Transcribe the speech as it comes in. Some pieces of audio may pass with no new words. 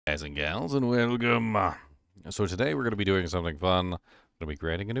Guys and gals, and welcome. So today we're going to be doing something fun. We're going to be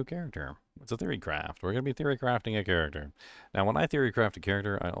creating a new character. It's a theory craft. We're going to be theory crafting a character. Now, when I theory craft a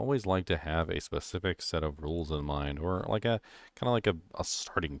character, I always like to have a specific set of rules in mind, or like a kind of like a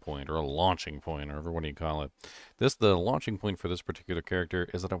starting point or a launching point, or whatever you call it. The launching point for this particular character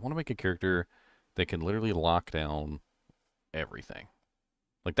is that I want to make a character that can literally lock down everything.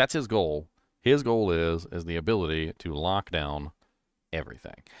 Like that's his goal. His goal is the ability to lock down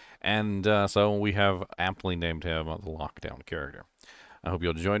everything. And so we have aptly named him the Lockdown character. I hope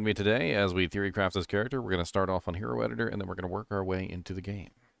you'll join me today as we theory craft this character. We're going to start off on Hero Editor, and then we're going to work our way into the game.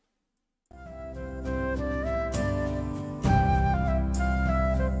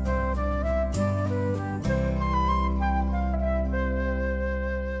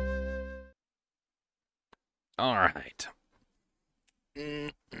 All right.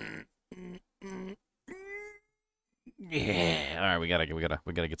 Yeah. All right, we gotta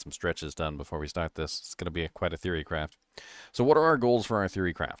get some stretches done before we start this. It's gonna be quite a theory craft. So, what are our goals for our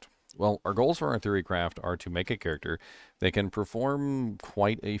theory craft? Well, our goals for our theory craft are to make a character that can perform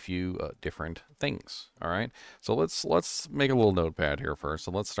quite a few different things. All right. So let's make a little notepad here first.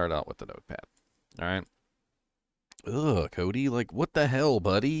 So let's start out with the notepad. All right. Ugh, Cody, like what the hell,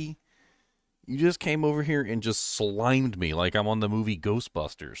 buddy? You just came over here and just slimed me like I'm on the movie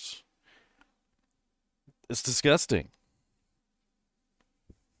Ghostbusters. It's disgusting.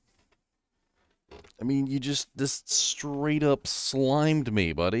 I mean, you just this straight up slimed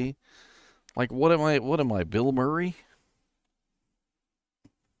me, buddy. Like what am I? What am I, Bill Murray?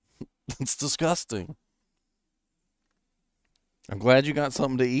 It's disgusting. I'm glad you got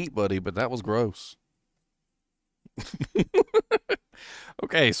something to eat, buddy, but that was gross.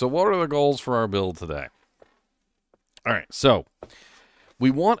 Okay, so what are the goals for our build today? All right, so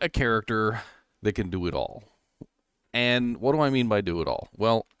we want a character that can do it all. And what do I mean by do it all?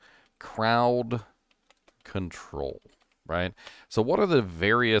 Well, crowd control, right? So what are the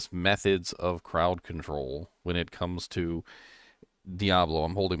various methods of crowd control when it comes to Diablo?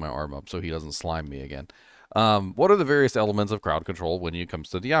 I'm holding my arm up so he doesn't slime me again. What are the various elements of crowd control when it comes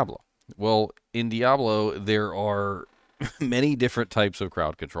to Diablo? Well, in Diablo, there are many different types of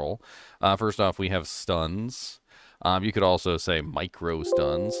crowd control. First off, we have stuns. You could also say micro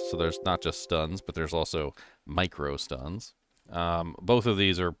stuns. So there's not just stuns, but there's also micro stuns. Both of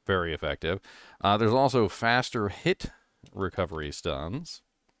these are very effective. There's also faster hit recovery stuns.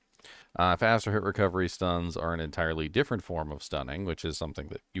 Faster hit recovery stuns are an entirely different form of stunning, which is something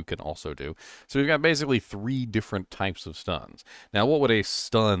that you can also do. So we've got basically 3 different types of stuns. Now, what would a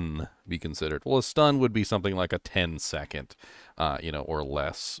stun be considered? Well, a stun would be something like a 10-second, or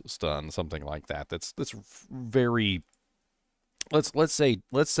less stun, something like that. That's very. Let's say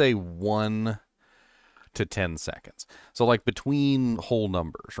 1 to 10 seconds. So like between whole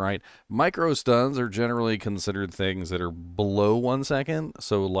numbers, right? Micro stuns are generally considered things that are below 1 second.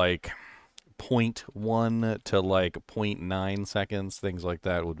 So like 0.1 to like 0.9 seconds, things like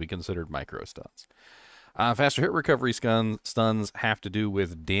that would be considered micro stuns. Faster hit recovery stuns have to do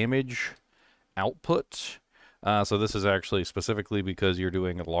with damage output. So this is actually specifically because you're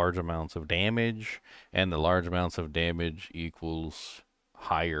doing large amounts of damage, and the large amounts of damage equals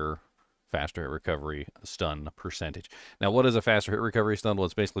higher faster hit recovery stun percentage. Now, what is a faster hit recovery stun? Well,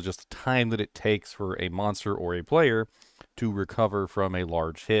 it's basically just the time that it takes for a monster or a player to recover from a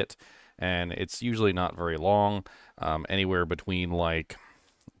large hit, and it's usually not very long, anywhere between like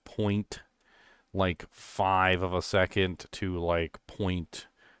 0.5 of a second to like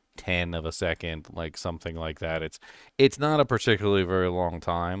 0.10 of a second, like something like that. It's not a particularly very long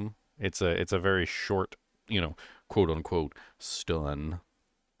time. It's a very short, quote unquote stun.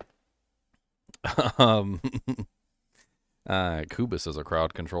 Kubus is a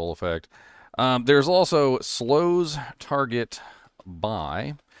crowd control effect. There's also slows target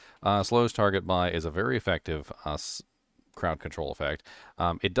by. Slows target by is a very effective crowd control effect.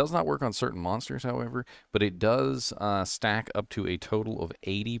 It does not work on certain monsters, however, but it does stack up to a total of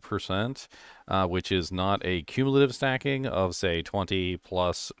 80%, which is not a cumulative stacking of, say, 20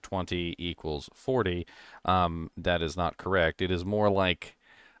 plus 20 equals 40. That is not correct. It is more like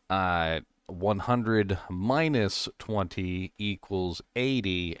 100 minus 20 equals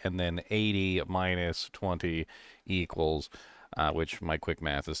 80, and then 80 minus 20 equals, which my quick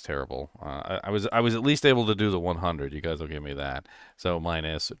math is terrible. I was at least able to do the 100. You guys will give me that. So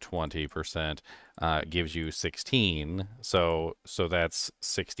minus 20% gives you 16. So that's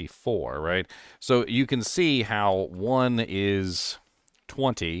 64, right? So you can see how one is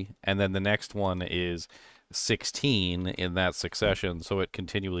 20, and then the next one is 16 in that succession, so it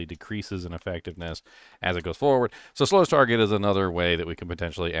continually decreases in effectiveness as it goes forward. So slows target is another way that we can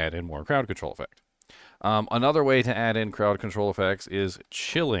potentially add in more crowd control effect. Another way to add in crowd control effects is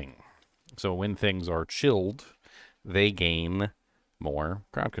chilling. So when things are chilled, they gain more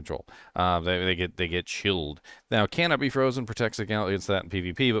crowd control. They get chilled. Now, cannot be frozen protects against that in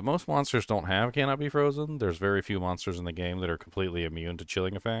PvP, but most monsters don't have cannot be frozen. There's very few monsters in the game that are completely immune to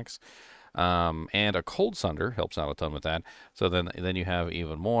chilling effects. And a cold sunder helps out a ton with that. So then you have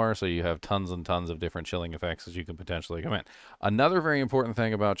even more. So you have tons and tons of different chilling effects that you can potentially come in. Another very important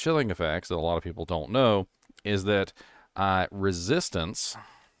thing about chilling effects that a lot of people don't know is that resistance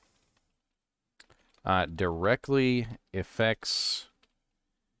directly affects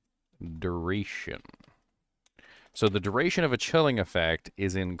duration. So the duration of a chilling effect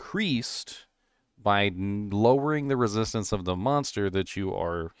is increased by lowering the resistance of the monster that you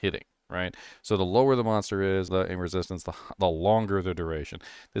are hitting, right? So the lower the monster is in resistance, the longer the duration.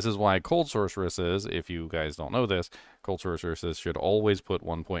 This is why cold sorceresses, if you guys don't know this, cold sorceresses should always put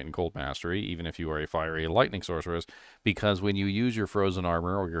 1 point in cold mastery, even if you are a fiery lightning sorceress, because when you use your frozen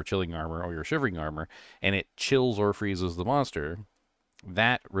armor or your chilling armor or your shivering armor, and it chills or freezes the monster,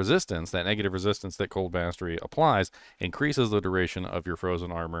 that resistance, that negative resistance that cold mastery applies, increases the duration of your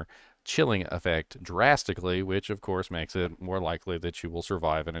frozen armor chilling effect drastically, which of course makes it more likely that you will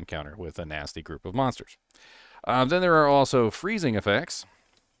survive an encounter with a nasty group of monsters. Then there are also freezing effects.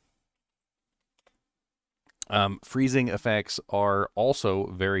 Freezing effects are also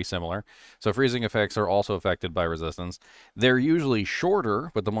very similar. So freezing effects are also affected by resistance. They're usually shorter,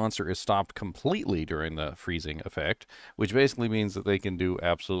 but the monster is stopped completely during the freezing effect, which basically means that they can do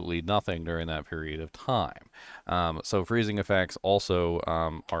absolutely nothing during that period of time. So freezing effects also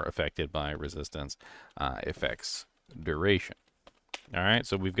are affected by resistance effects duration. All right,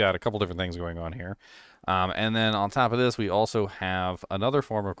 so we've got a couple different things going on here. And then on top of this, we also have another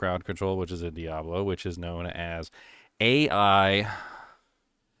form of crowd control, which is in Diablo, which is known as AI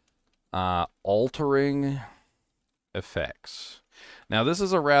altering effects. Now, this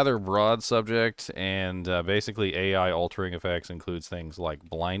is a rather broad subject, and basically AI altering effects includes things like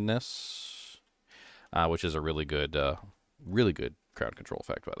blindness, which is a really good crowd control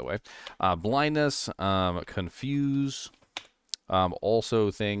effect, by the way. Blindness, confuse,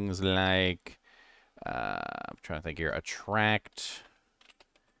 also things like I'm trying to think here. Attract.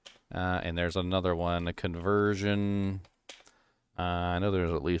 And there's another one. Conversion. I know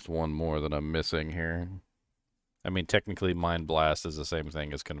there's at least one more that I'm missing here. I mean, technically, Mind Blast is the same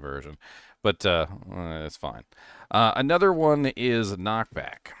thing as conversion. But it's fine. Another one is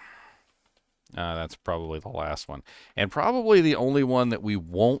knockback. That's probably the last one. And probably the only one that we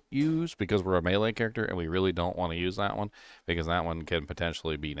won't use because we're a melee character and we really don't want to use that one because that one can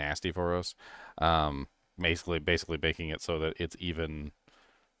potentially be nasty for us. Basically making it so that it's even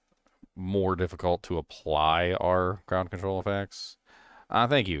more difficult to apply our crowd control effects.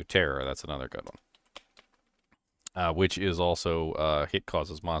 Thank you, Terror. That's another good one. Which is also hit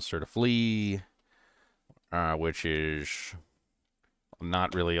causes monster to flee, which is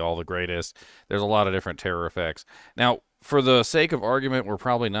not really all the greatest. There's a lot of different terror effects. Now, for the sake of argument, we're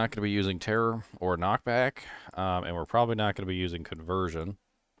probably not going to be using terror or knockback, and we're probably not going to be using conversion.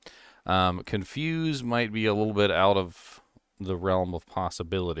 Confuse might be a little bit out of the realm of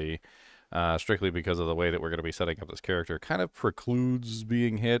possibility, strictly because of the way that we're going to be setting up this character. Kind of precludes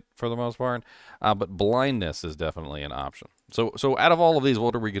being hit for the most part, but blindness is definitely an option. So out of all of these,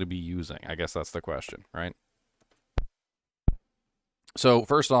 what are we going to be using? I guess that's the question, right? So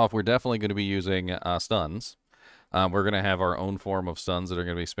first off, we're definitely going to be using stuns. We're going to have our own form of stuns that are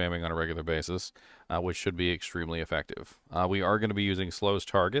going to be spamming on a regular basis, which should be extremely effective. We are going to be using slows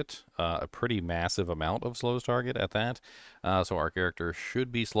target, a pretty massive amount of slows target at that. So our character should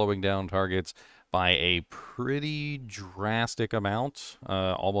be slowing down targets by a pretty drastic amount,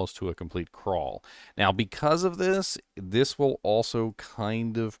 almost to a complete crawl. Now, because of this, this will also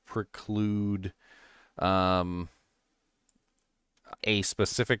kind of preclude a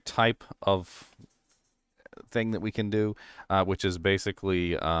specific type of thing that we can do, which is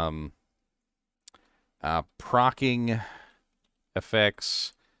basically proccing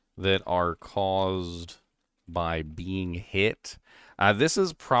effects that are caused by being hit. This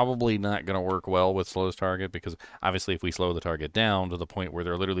is probably not going to work well with slows target because obviously if we slow the target down to the point where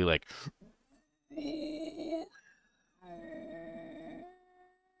they're literally like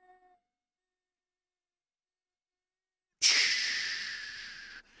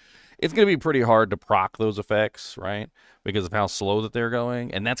it's going to be pretty hard to proc those effects, right? Because of how slow that they're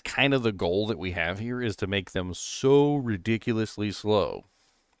going. And that's kind of the goal that we have here is to make them so ridiculously slow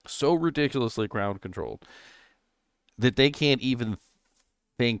so ridiculously crowd controlled that they can't even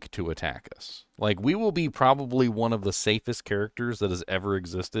think to attack us. Like, we will be probably one of the safest characters that has ever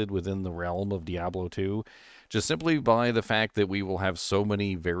existed within the realm of Diablo 2, just simply by the fact that we will have so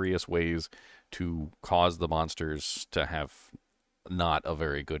many various ways to cause the monsters to have not a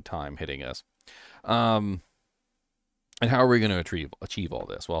very good time hitting us. Um, and how are we going to achieve all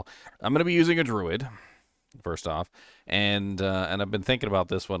this? Well, I'm going to be using a Druid first off, and I've been thinking about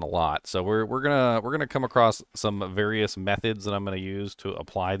this one a lot. So we're gonna come across some various methods that I'm gonna use to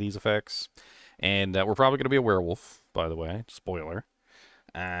apply these effects, and we're probably gonna be a werewolf, by the way. Spoiler.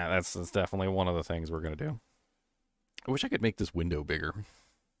 That's definitely one of the things we're gonna do. I wish I could make this window bigger.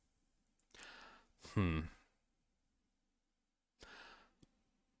 I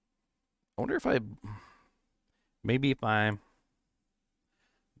wonder if maybe if I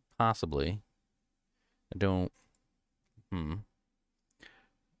possibly I don't.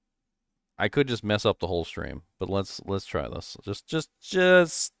 I could just mess up the whole stream, but let's try this. Just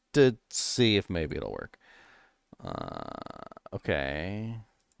to see if maybe it'll work. Okay.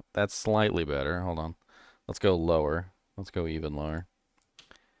 That's slightly better. Hold on. Let's go lower. Let's go even lower.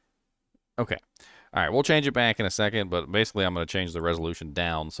 Okay. All right, we'll change it back in a second, but basically I'm going to change the resolution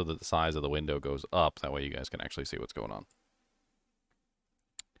down so that the size of the window goes up. That way you guys can actually see what's going on.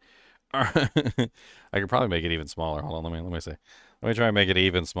 I could probably make it even smaller. Hold on, let me see. Let me try and make it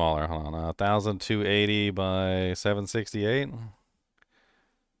even smaller. Hold on, 1,280 by 768.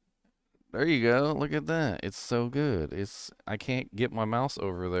 There you go. Look at that. It's so good. I can't get my mouse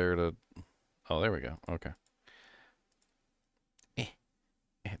over there to. Oh, there we go. Okay.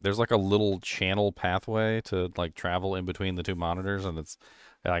 There's like a little channel pathway to like travel in between the two monitors, and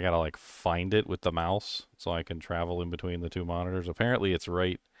I gotta like find it with the mouse so I can travel in between the two monitors. Apparently it's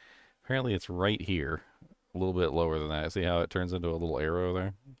right here, a little bit lower than that. See how it turns into a little arrow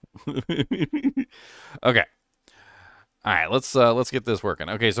there? Okay. All right, let's get this working.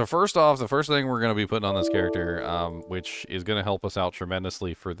 Okay, so first off, the first thing we're going to be putting on this character, which is going to help us out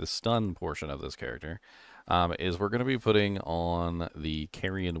tremendously for the stun portion of this character, is we're going to be putting on the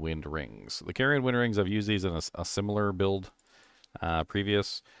Carrion Wind Rings. The Carrion Wind Rings, I've used these in a similar build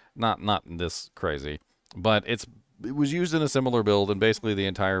previous. Not this crazy, but it was used in a similar build, and basically the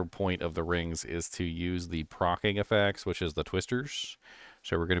entire point of the rings is to use the procking effects, which is the twisters.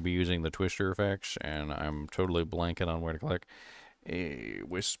 So we're going to be using the twister effects, and I'm totally blanking on where to click. A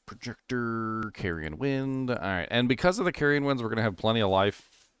Wisp Projector, Carrion Wind. All right, and because of the Carrion Winds, we're going to have plenty of life.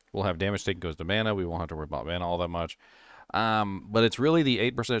 We'll have damage taken goes to mana. We won't have to worry about mana all that much. But it's really the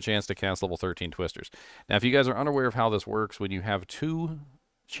 8% chance to cast level 13 twisters. Now, if you guys are unaware of how this works, when you have two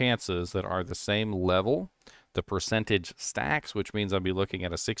chances that are the same level, the percentage stacks, which means I'll be looking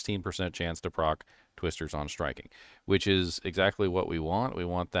at a 16% chance to proc twisters on striking, which is exactly what we want. We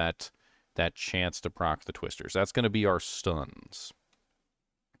want that chance to proc the twisters. That's going to be our stuns.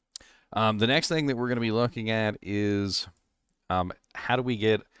 The next thing that we're going to be looking at is how do we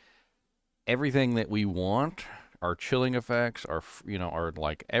get everything that we want, our chilling effects, our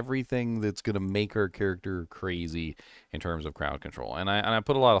like everything that's going to make our character crazy in terms of crowd control. And I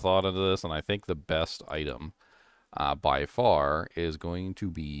put a lot of thought into this, and I think the best item by far is going to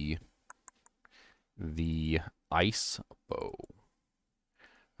be the ice bow.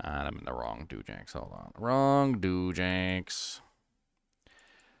 And I'm in the wrong Doojanks. Hold on. Wrong Doojanks.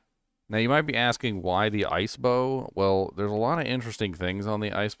 Now, you might be asking why the ice bow. Well, there's a lot of interesting things on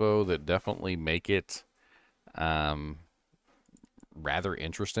the ice bow that definitely make it rather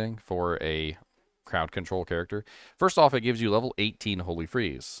interesting for a crowd control character. First off, it gives you level 18 Holy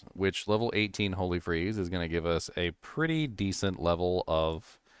Freeze, which level 18 Holy Freeze is going to give us a pretty decent level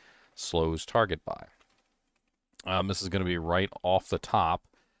of slows target by. This is going to be right off the top.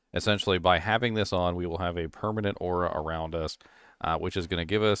 Essentially, by having this on, we will have a permanent aura around us, which is going to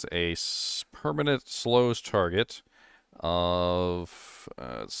give us a permanent slows target of,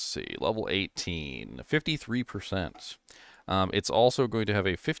 let's see, level 18, 53%. It's also going to have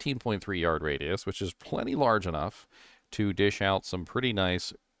a 15.3 yard radius, which is plenty large enough to dish out some pretty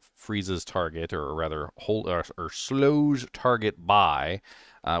nice freezes target, or rather or slows target by,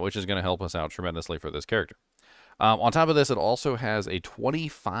 which is going to help us out tremendously for this character. On top of this, it also has a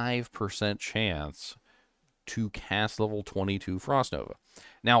 25% chance to cast level 22 Frost Nova.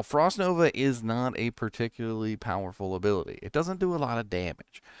 Now, Frost Nova is not a particularly powerful ability. It doesn't do a lot of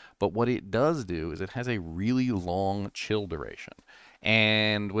damage, but what it does do is it has a really long chill duration.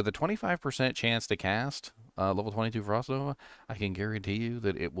 And with a 25% chance to cast level 22 Frost Nova, I can guarantee you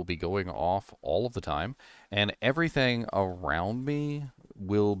that it will be going off all of the time, and everything around me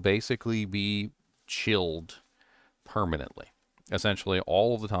will basically be chilled permanently. essentially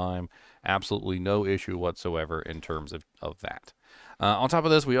all of the time. Absolutely no issue whatsoever in terms of that. On top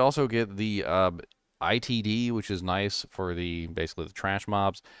of this, we also get the ITD, which is nice for the basically the trash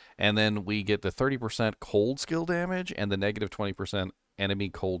mobs, and then we get the 30% cold skill damage and the negative 20% enemy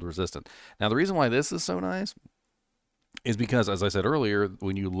cold resistant. Now, the reason why this is so nice is because, as I said earlier,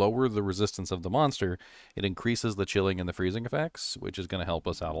 when you lower the resistance of the monster, it increases the chilling and the freezing effects, which is going to help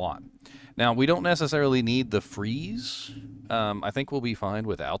us out a lot. Now, we don't necessarily need the freeze. I think we'll be fine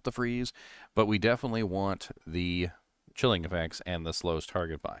without the freeze, but we definitely want the chilling effects and the slows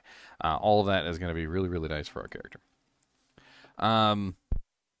target by. All of that is going to be really, really nice for our character. I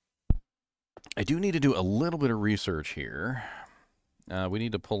do need to do a little bit of research here. We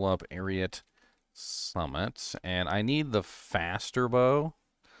need to pull up Ariat Summit, and I need the faster bow.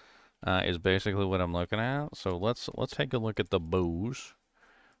 Is basically what I'm looking at. So let's take a look at the bows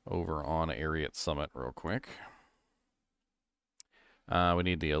over on Ariat Summit real quick. We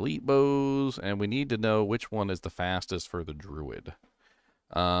need the elite bows, and we need to know which one is the fastest for the Druid.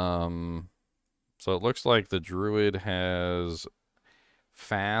 So it looks like the Druid has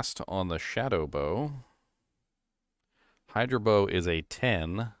fast on the shadow bow. Hydra bow is a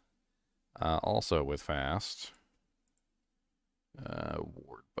 10, also with fast.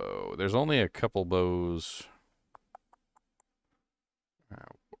 Ward bow. There's only a couple bows.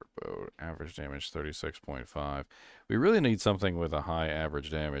 Ward bow, average damage 36.5. We really need something with a high average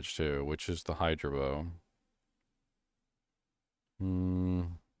damage too, which is the Hydra bow.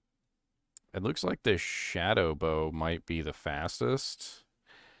 It looks like the shadow bow might be the fastest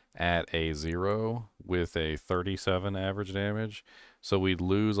at a 0 with a 37 average damage. So we'd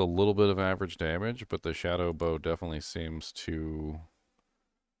lose a little bit of average damage, but the shadow bow definitely seems to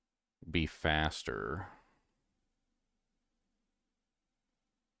be faster.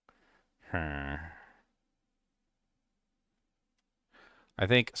 I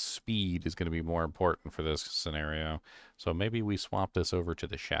think speed is going to be more important for this scenario. So maybe we swap this over to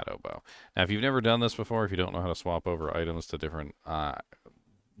the shadow bow. Now, if you've never done this before, if you don't know how to swap over items to different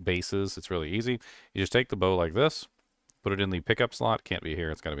bases, it's really easy. You just take the bow like this, put it in the pickup slot. Can't be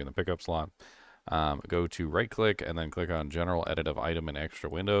here. It's got to be in the pickup slot. Go to right click and then click on general edit of item in extra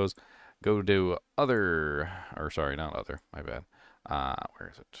windows. Go to other, or sorry, not other, my bad.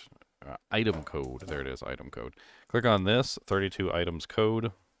 Where is it? Item code. There it is, item code. Click on this 32 items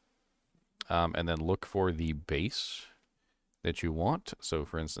code, and then look for the base that you want. So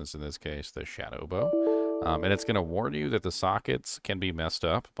for instance, in this case, the shadow bow. And it's going to warn you that the sockets can be messed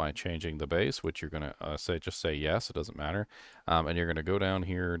up by changing the base, which you're going to just say yes, it doesn't matter. And you're going to go down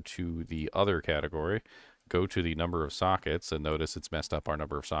here to the other category, go to the number of sockets, and notice it's messed up our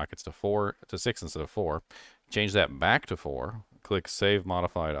number of sockets to 6 instead of 4. Change that back to 4, click Save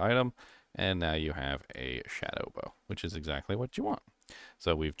Modified Item, and now you have a shadow bow, which is exactly what you want.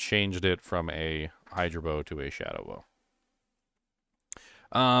 So we've changed it from a Hydra bow to a shadow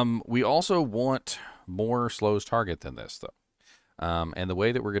bow. We also want more slows target than this, though. And the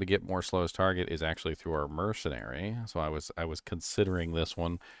way that we're going to get more slows target is actually through our mercenary. So I was considering this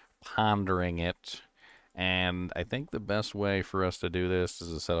one, pondering it, and I think the best way for us to do this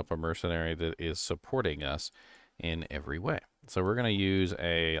is to set up a mercenary that is supporting us in every way. So we're going to use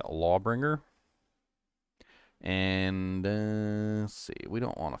a Lawbringer. And let's see, we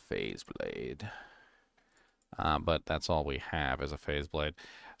don't want a Phase Blade. But that's all we have is a Phase Blade.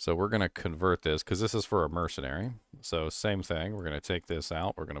 So we're going to convert this, because this is for a mercenary. So same thing, we're going to take this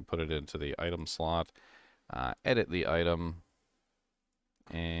out. We're going to put it into the item slot, edit the item.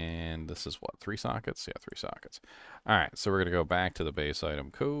 And this is what, 3 sockets? Yeah, 3 sockets. All right, so we're going to go back to the base item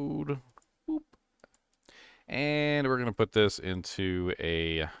code. Boop. And we're going to put this into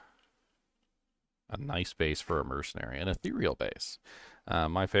a nice base for a mercenary, an ethereal base.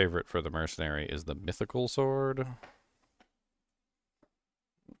 My favorite for the mercenary is the mythical sword.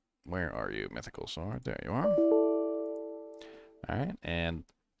 Where are you, mythical sword? There you are. All right, and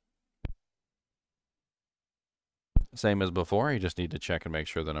same as before, you just need to check and make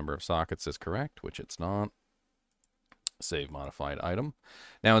sure the number of sockets is correct, which it's not. Save modified item.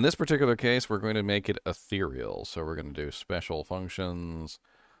 Now, in this particular case, we're going to make it ethereal. So we're going to do special functions,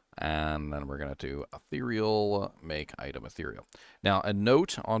 and then we're going to do ethereal, make item ethereal. Now, a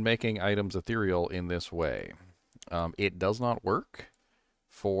note on making items ethereal in this way. It does not work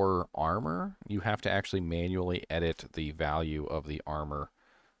for armor. You have to actually manually edit the value of the armor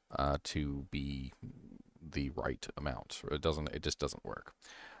to be the right amount. It just doesn't work.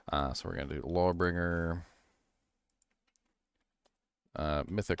 So we're going to do Lawbringer,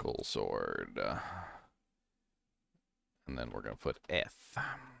 mythical sword, and then we're going to put F.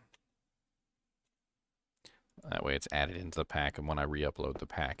 That way it's added into the pack, and when I re-upload the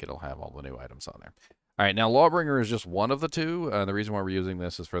pack, it'll have all the new items on there. All right, now Lawbringer is just one of the two. The reason why we're using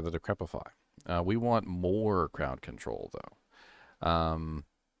this is for the Decrepify. We want more crowd control, though.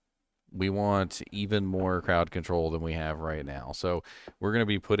 We want even more crowd control than we have right now. So we're going to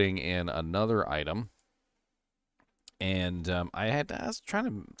be putting in another item. And I was trying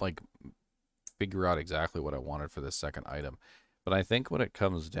to like figure out exactly what I wanted for this second item. But I think what it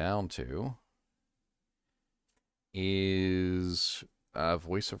comes down to is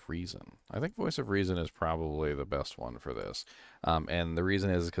Voice of Reason. I think Voice of Reason is probably the best one for this. And the reason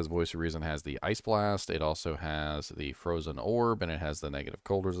is because Voice of Reason has the Ice Blast, it also has the Frozen Orb, and it has the negative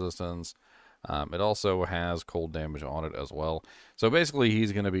cold resistance. It also has cold damage on it as well. So basically,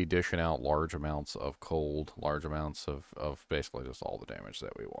 he's going to be dishing out large amounts of cold, large amounts of basically just all the damage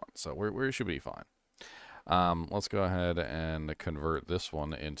that we want. So we should be fine. Let's go ahead and convert this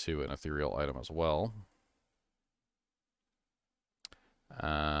one into an ethereal item as well.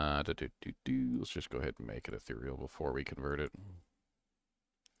 Let's just go ahead and make it ethereal before we convert it.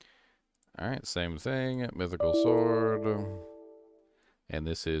 Alright, same thing. Mythical Sword. And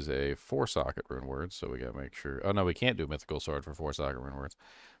this is a 4-socket rune word, so we gotta make sure. Oh no, we can't do Mythical Sword for 4-socket rune words.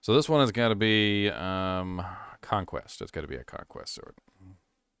 So this one has got to be Conquest. It's got to be a Conquest sword.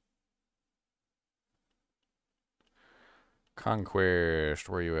 Conquest.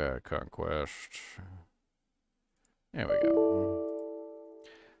 Where you at, Conquest? There we go.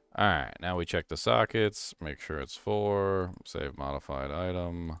 Alright, now we check the sockets, make sure it's 4, save modified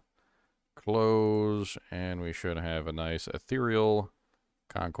item, close, and we should have a nice ethereal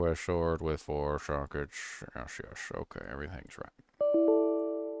Conquest sword with 4 sockets. Yes, okay, everything's right.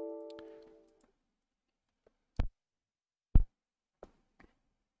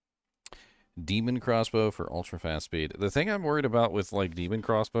 Demon crossbow for ultra fast speed. The thing I'm worried about with like demon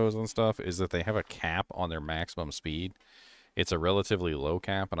crossbows and stuff is that they have a cap on their maximum speed. It's a relatively low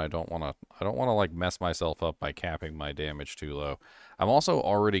cap, and I don't want to like mess myself up by capping my damage too low. I'm also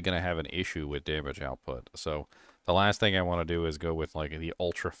already going to have an issue with damage output. So the last thing I want to do is go with like the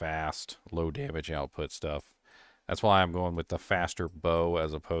ultra fast, low damage output stuff. That's why I'm going with the faster bow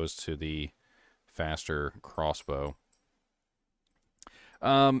as opposed to the faster crossbow.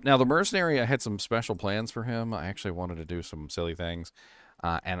 Now the mercenary, I had some special plans for him. I actually wanted to do some silly things.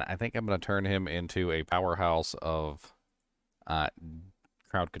 And I think I'm going to turn him into a powerhouse of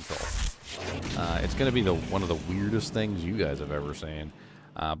crowd control. It's going to be one of the weirdest things you guys have ever seen,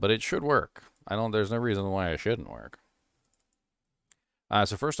 but it should work. There's no reason why it shouldn't work.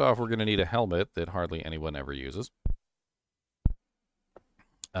 So first off, we're going to need a helmet that hardly anyone ever uses.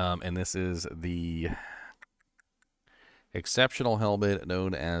 And this is the exceptional helmet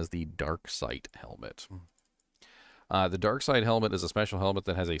known as the Dark Sight helmet. The Dark Sight helmet is a special helmet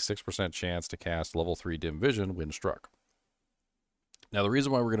that has a 6% chance to cast level 3 dim vision when struck. Now, the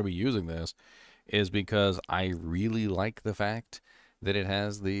reason why we're going to be using this is because I really like the fact that it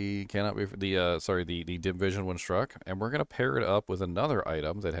has the dim vision when struck, and we're going to pair it up with another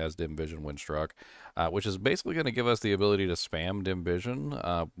item that has dim vision when struck, which is basically going to give us the ability to spam dim vision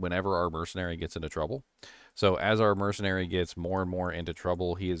whenever our mercenary gets into trouble. So as our mercenary gets more and more into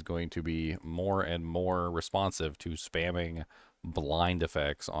trouble, he is going to be more and more responsive to spamming blind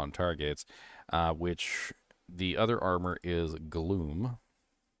effects on targets, which the other armor is Gloom.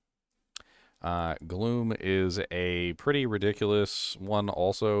 Gloom is a pretty ridiculous one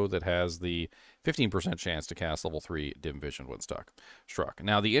also that has the 15% chance to cast level 3 dim vision when struck.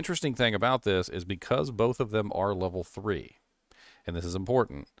 Now, the interesting thing about this is because both of them are level 3, and this is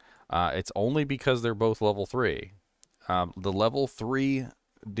important, it's only because they're both level 3. The level 3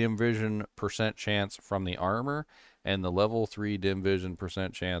 dim vision % chance from the armor and the level 3 dim vision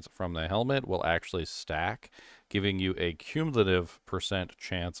 % chance from the helmet will actually stack, giving you a cumulative %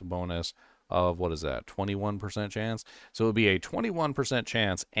 chance bonus of, what is that, 21% chance? So it would be a 21%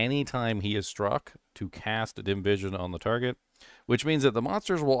 chance anytime he is struck to cast dim vision on the target, which means that the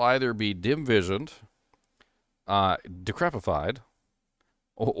monsters will either be dim visioned, decrepified,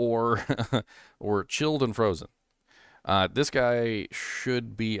 or or chilled and frozen. This guy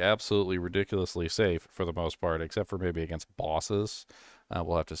should be absolutely ridiculously safe for the most part, except for maybe against bosses.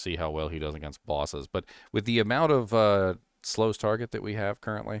 We'll have to see how well he does against bosses. But with the amount of slows target that we have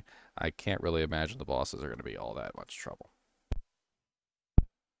currently, I can't really imagine the bosses are going to be all that much trouble.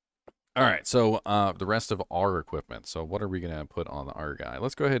 All right, so the rest of our equipment. So what are we going to put on our guy?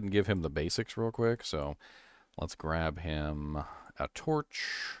 Let's go ahead and give him the basics real quick. So let's grab him a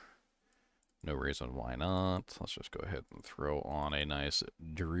torch. No reason why not. Let's just go ahead and throw on a nice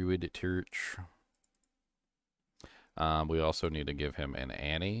Druid torch. We also need to give him an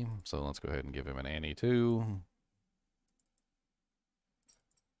Annie, so let's go ahead and give him an Annie too.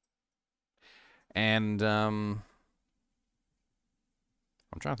 And I'm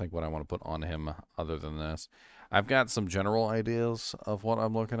trying to think what I want to put on him other than this. I've got some general ideas of what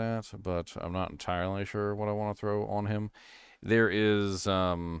I'm looking at, but I'm not entirely sure what I want to throw on him. There is,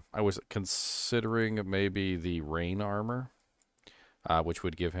 I was considering maybe the rain armor, which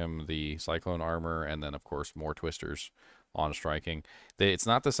would give him the cyclone armor, and then, of course, more twisters on striking. It's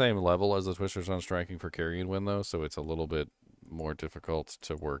not the same level as the twisters on striking for carrying wind, though, so it's a little bit more difficult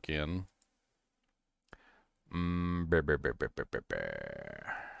to work in.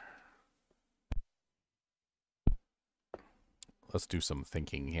 Let's do some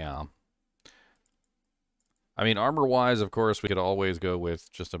thinking, yeah. I mean, armor-wise, of course, we could always go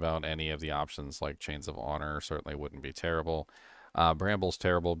with just about any of the options, like Chains of Honor certainly wouldn't be terrible. Bramble's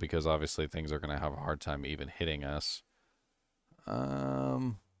terrible because obviously things are going to have a hard time even hitting us.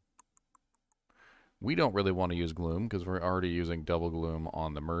 We don't really want to use Gloom because we're already using double Gloom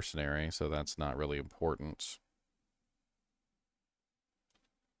on the Mercenary, so that's not really important.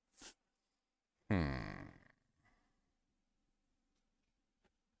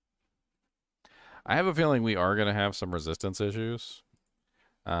 I have a feeling we are going to have some resistance issues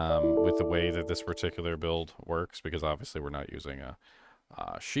with the way that this particular build works, because obviously we're not using a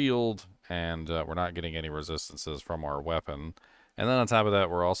shield, and we're not getting any resistances from our weapon. And then on top of that,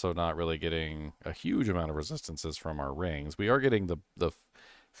 we're also not really getting a huge amount of resistances from our rings. We are getting the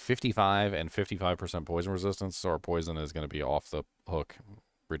 55 and 55% poison resistance, so our poison is going to be off the hook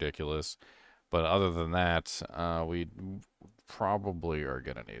ridiculous. But other than that, we probably are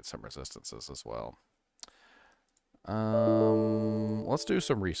going to need some resistances as well. Let's do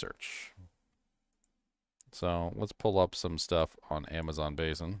some research. So let's pull up some stuff on Amazon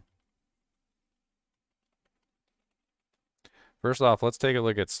Basin. First off, let's take a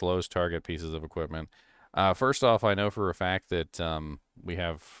look at Slow's target pieces of equipment. First off, I know for a fact that we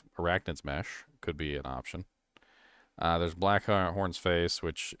have Arachnid's Mesh. Could be an option. There's Blackhorn's Face,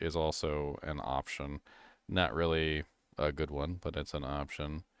 which is also an option. Not really a good one, but it's an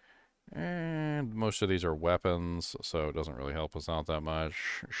option. And most of these are weapons, so it doesn't really help us out that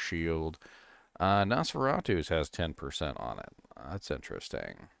much. Shield. Nosferatu's has 10% on it. That's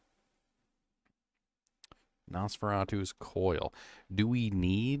interesting. Nosferatu's coil. Do we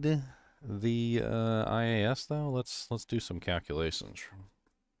need the IAS though? Let's do some calculations.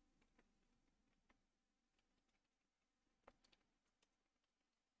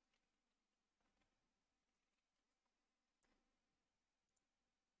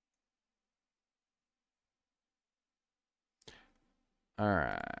 All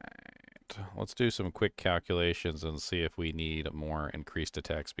right. Let's do some quick calculations and see if we need more increased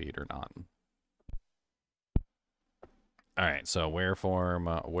attack speed or not. All right, so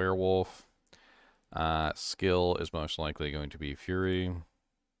Wereform, Werewolf. Skill is most likely going to be Fury.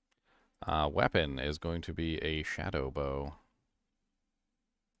 Weapon is going to be a Shadow Bow.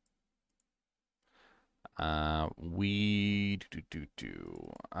 I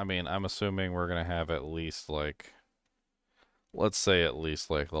mean, I'm assuming we're going to have at least like, let's say at least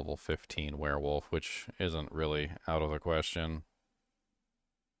like level 15 Werewolf, which isn't really out of the question.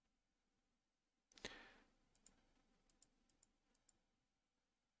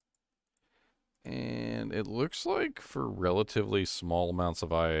 And it looks like for relatively small amounts of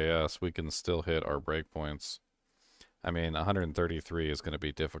IAS, we can still hit our breakpoints. I mean, 133 is going to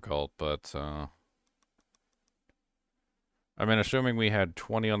be difficult, but I mean, assuming we had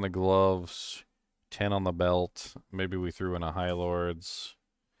 20 on the gloves, 10 on the belt, maybe we threw in a High Lords.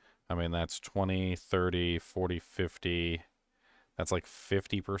 I mean, that's 20, 30, 40, 50. That's like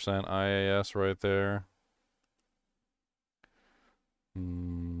 50% IAS right there.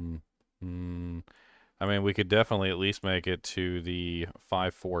 I mean, we could definitely at least make it to the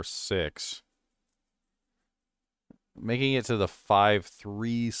 546. Making it to the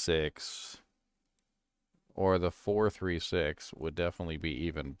 536 or the 436 would definitely be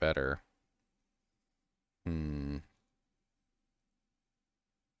even better.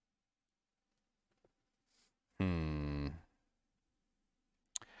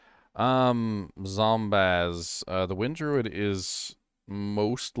 Zombaz. The Wind Druid is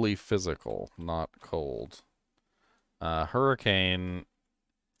mostly physical, not cold. Hurricane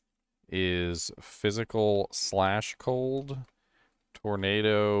is physical / cold.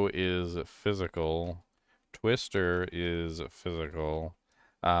 Tornado is physical. Twister is physical.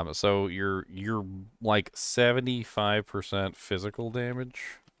 So you're like 75% physical damage,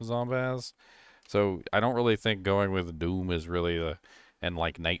 Zombaz. So I don't really think going with Doom is really the, and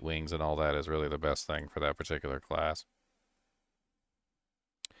like Nightwings and all that is really the best thing for that particular class.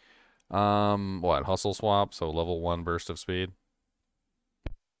 What, Hustle Swap, so level 1 burst of speed.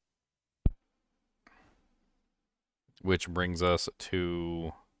 which brings us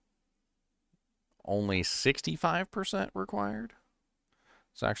to only 65% required.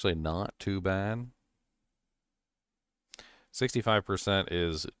 It's actually not too bad. 65%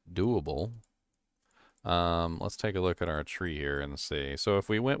 is doable. Let's take a look at our tree here and see. So if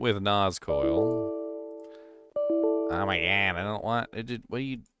we went with Noscoil. Oh my god, I don't want it. What do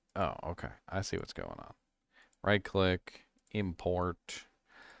you? Oh, okay. I see what's going on. Right click, import.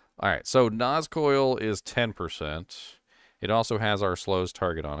 All right, so Noscoil is 10%. It also has our slows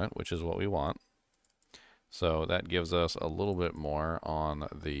target on it, which is what we want. So that gives us a little bit more on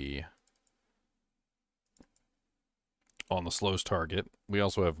the slows target. We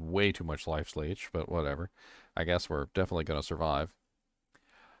also have way too much life leech, but whatever. I guess we're definitely going to survive.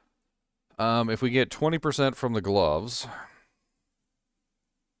 If we get 20% from the gloves,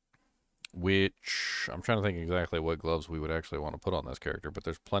 which I'm trying to think exactly what gloves we would actually want to put on this character, but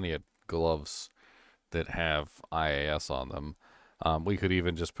there's plenty of gloves that have IAS on them. We could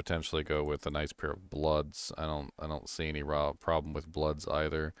even just potentially go with a nice pair of bloods. I don't see any problem with bloods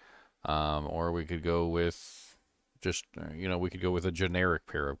either. Or we could go with just we could go with a generic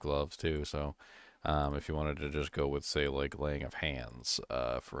pair of gloves too. So if you wanted to just go with, say, like laying of hands,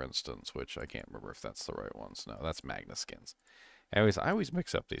 for instance, which I can't remember if that's the right ones. No, that's Magna skins. Anyways, I always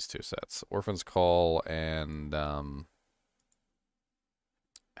mix up these two sets: Orphan's Call and the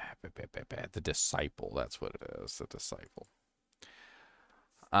Disciple. That's what it is, the Disciple.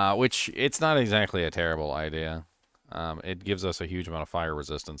 Which it's not exactly a terrible idea. It gives us a huge amount of fire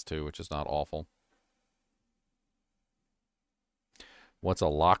resistance too, which is not awful. What's a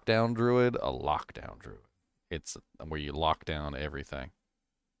lockdown druid? A lockdown druid. It's where you lock down everything.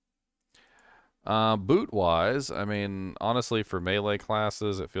 Boot-wise, I mean, honestly, for melee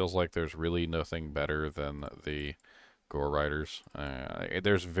classes, it feels like there's really nothing better than the Gore Riders.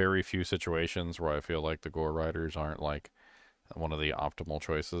 There's very few situations where I feel like the Gore Riders aren't, like, one of the optimal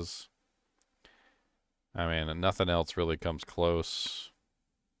choices. I mean, nothing else really comes close.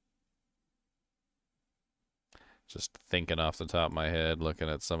 Just thinking off the top of my head, looking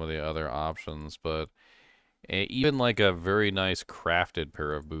at some of the other options, but even like a very nice crafted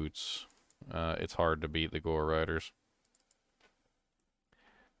pair of boots, it's hard to beat the Gore Riders.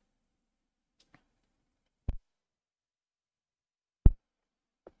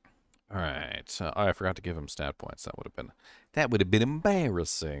 All right. Oh, I forgot to give him stat points. That would have been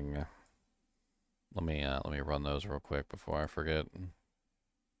embarrassing. Let me run those real quick before I forget.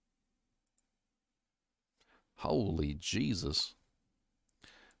 Holy Jesus.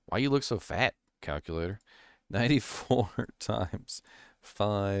 Why you look so fat, calculator? 94 times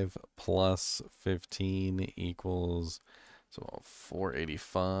 5 plus 15 equals, so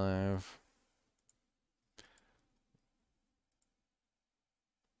 485.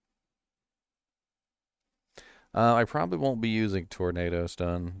 I probably won't be using Tornado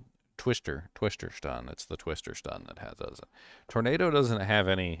Stun. Twister Stun. It's the Twister Stun that does it. Tornado doesn't have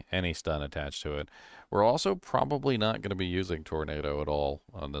any stun attached to it. We're also probably not going to be using Tornado at all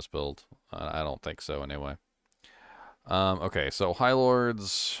on this build. I don't think so anyway. Okay, so High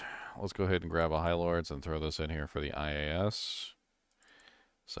Lords. Let's go ahead and grab a High Lords and throw this in here for the IAS.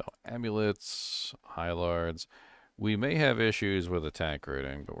 So amulets, High Lords. We may have issues with attack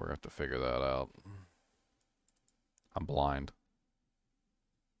rating, but we're going to have to figure that out. I'm blind.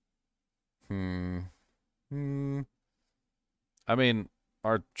 I mean,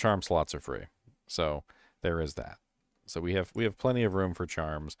 our charm slots are free, so there is that. So we have plenty of room for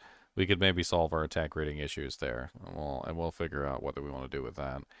charms. We could maybe solve our attack rating issues there, and we'll figure out what we want to do with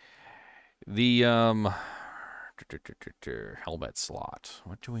that. The helmet slot.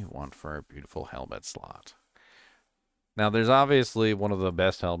 What do we want for our beautiful helmet slot? Now, there's obviously one of the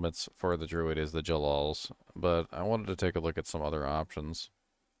best helmets for the Druid is the Jalal's, but I wanted to take a look at some other options.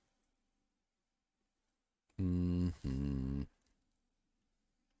 I mean,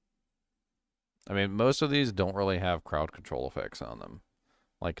 most of these don't really have crowd control effects on them.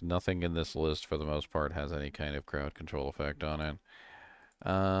 Like, nothing in this list, for the most part, has any kind of crowd control effect on it.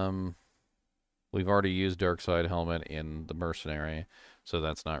 We've already used Darkside Helmet in the Mercenary, so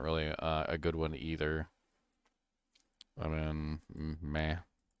that's not really a good one either. I mean, meh.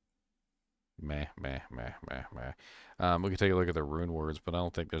 We can take a look at the rune words, but I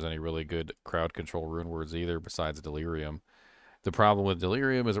don't think there's any really good crowd control rune words either besides Delirium. The problem with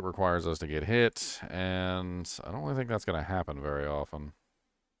Delirium is it requires us to get hit, and I don't really think that's going to happen very often.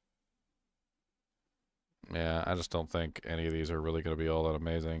 Yeah, I just don't think any of these are really going to be all that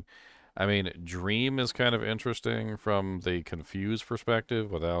amazing. I mean, Dream is kind of interesting from the Confuse perspective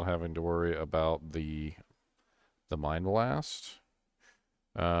without having to worry about the Mind Blast.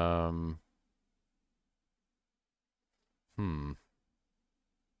 Hmm.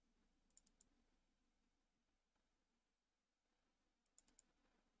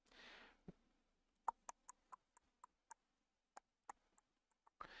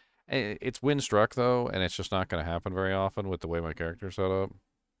 It's windstruck though, and it's just not going to happen very often with the way my character's set up.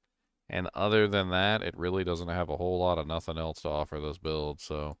 And other than that, it really doesn't have a whole lot of nothing else to offer this build,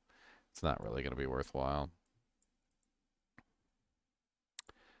 so it's not really going to be worthwhile.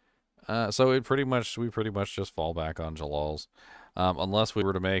 So we pretty much just fall back on Jalal's, unless we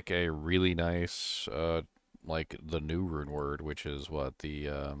were to make a really nice, like the new rune word, which is what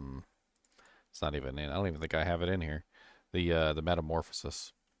it's not even in. I don't even think I have it in here. The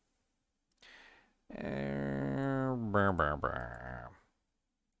metamorphosis. I'm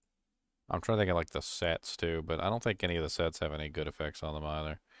trying to think of like the sets too, but I don't think any of the sets have any good effects on them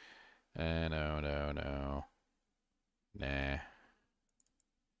either. No. Nah.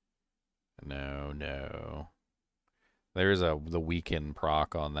 No. There's the weaken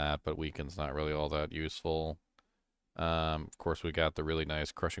proc on that, but weaken's not really all that useful. Of course, we got the really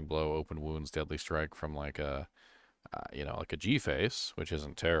nice crushing blow, open wounds, deadly strike from like a, like a G face, which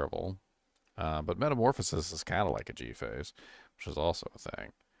isn't terrible. But metamorphosis is kind of like a G face, which is also a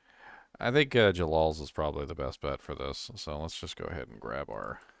thing. I think Jalal's is probably the best bet for this. So let's just go ahead and grab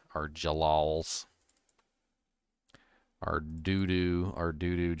our Jalal's, our doo-doo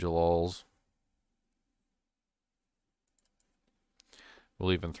Jalal's.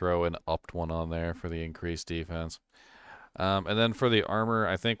 We'll even throw an upped one on there for the increased defense. And then for the armor,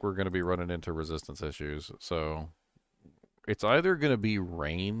 I think we're going to be running into resistance issues. So it's either going to be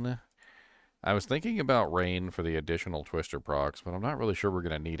rain. I was thinking about rain for the additional twister procs, but I'm not really sure we're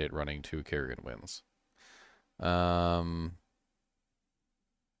going to need it running 2 Carrion Winds.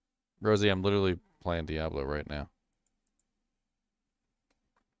 Rosie, I'm literally playing Diablo right now.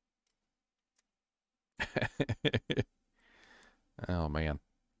 Oh man.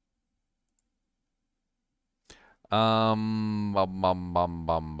 Not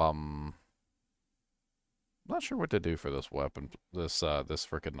sure what to do for this weapon, this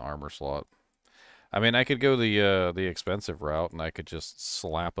freaking armor slot. I mean, I could go the expensive route, and I could just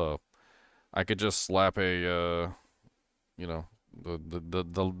slap a, you know,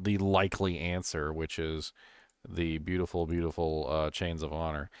 the likely answer, which is the beautiful Chains of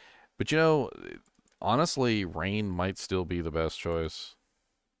Honor. But honestly, Rain might still be the best choice.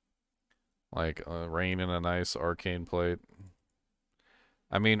 Like Rain in a nice arcane plate.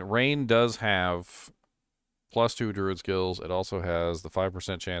 I mean, Rain does have +2 Druid skills. It also has the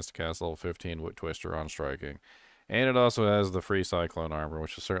 5% chance to cast level 15 with Twister on striking. And it also has the free Cyclone armor,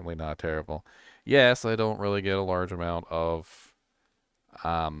 which is certainly not terrible. Yes, I don't really get a large amount of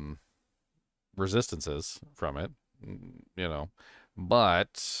resistances from it,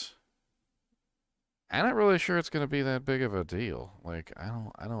 but I'm not really sure it's going to be that big of a deal. Like, I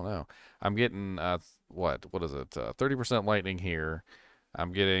don't know. I'm getting what is it? 30% lightning here.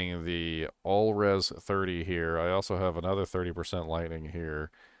 I'm getting the all res 30 here. I also have another 30% lightning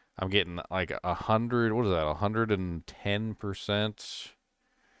here. I'm getting like 100. What is that?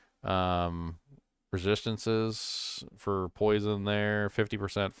 110% resistances for poison there.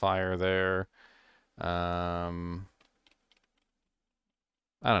 50% fire there. I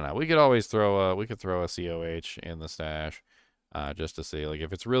don't know. We could always throw a COH in the stash, just to see like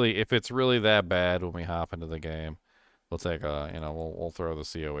if it's really that bad when we hop into the game. We'll take we'll throw the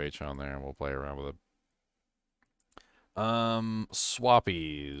COH on there and we'll play around with it.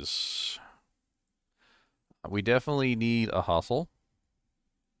 Swappies. We definitely need a hustle.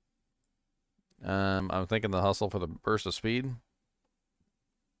 I'm thinking the hustle for the burst of speed.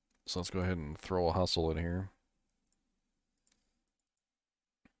 So let's go ahead and throw a hustle in here.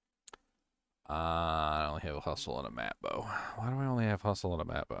 I only have a hustle and a mat bow. Why do I only have hustle and a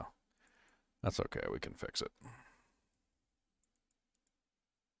mat bow? That's okay. We can fix it.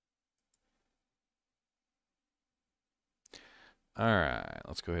 Alright,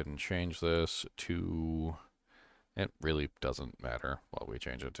 let's go ahead and change this to... It really doesn't matter what we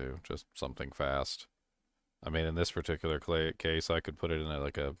change it to. Just something fast. I mean, in this particular case, I could put it in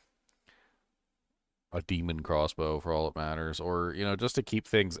a demon crossbow for all it matters. Or, just to keep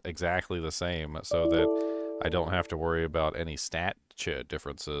things exactly the same so that I don't have to worry about any stat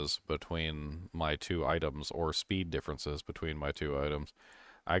differences between my 2 items or speed differences between my 2 items.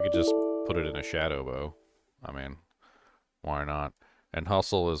 I could just put it in a shadow bow. I mean, why not? And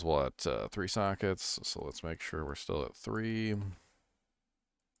hustle is what? 3 sockets. So let's make sure we're still at 3.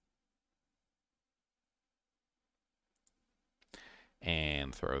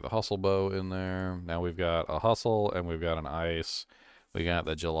 And throw the hustle bow in there. Now we've got a hustle and we've got an ice. We got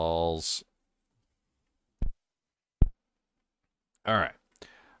the Jalal's. All right.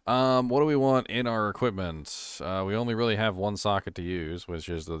 What do we want in our equipment? We only really have one socket to use, which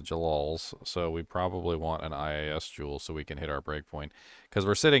is the Jalals. So we probably want an IAS jewel so we can hit our breakpoint. Because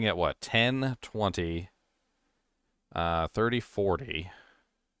we're sitting at what? 10, 20, 30, 40.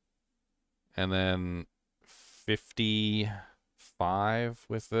 And then 55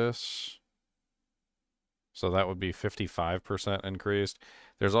 with this. So that would be 55% increased.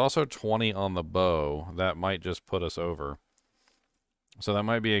 There's also 20 on the bow. That might just put us over. So that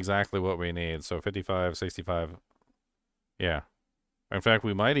might be exactly what we need. So 55, 65. Yeah. In fact,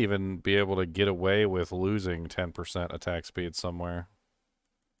 we might even be able to get away with losing 10% attack speed somewhere.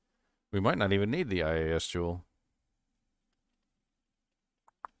 We might not even need the IAS jewel.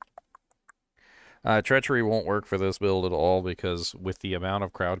 Treachery won't work for this build at all because with the amount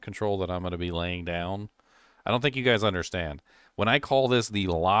of crowd control that I'm going to be laying down, I don't think you guys understand. When I call this the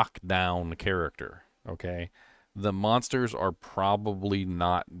lockdown character, okay, the monsters are probably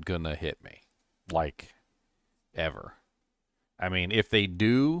not going to hit me. Like, ever. I mean, if they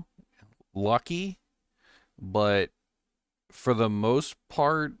do, lucky, but for the most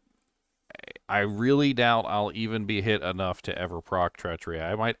part, I really doubt I'll even be hit enough to ever proc Treachery.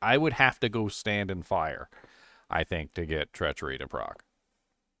 I would have to go stand and fire, I think, to get Treachery to proc.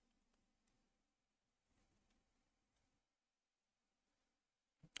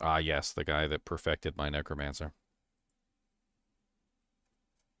 Ah, yes, the guy that perfected my Necromancer.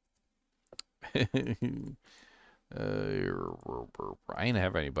 I ain't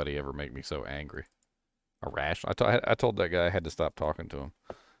have anybody ever make me so angry. I told that guy I had to stop talking to him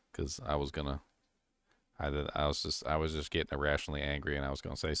because I was gonna. I was just getting irrationally angry, and I was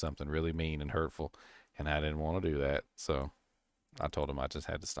gonna say something really mean and hurtful, and I didn't want to do that. So I told him I just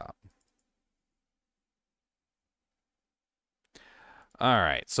had to stop. All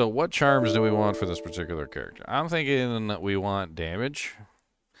right. So what charms do we want for this particular character? I'm thinking we want damage,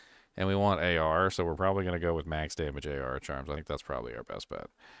 and we want AR. So we're probably gonna go with max damage AR charms. I think that's probably our best bet.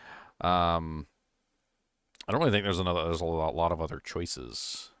 Um, I don't really think there's a lot of other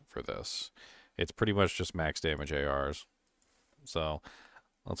choices for this. It's pretty much just max damage ARs. So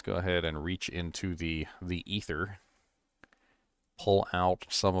let's go ahead and reach into the ether. Pull out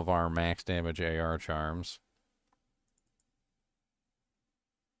some of our max damage AR charms.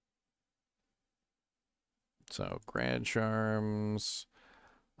 So grand charms.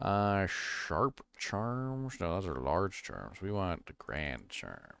 Sharp charms. No, those are large charms. We want the grand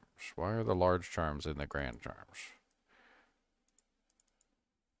charms. Why are the large charms in the grand charms?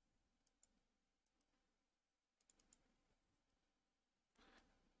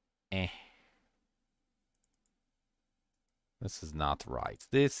 Eh. This is not right.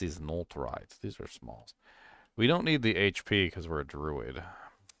 This is not right. These are smalls. We don't need the HP because we're a druid.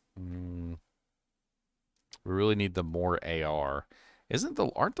 We really need the more AR.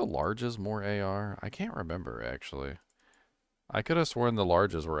 Aren't the larges more AR? I can't remember actually. I could have sworn the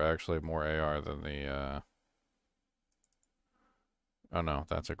larges were actually more AR than the oh no,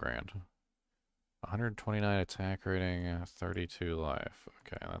 that's a grand. 129 attack rating, 32 life.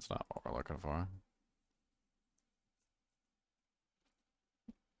 Okay, that's not what we're looking for.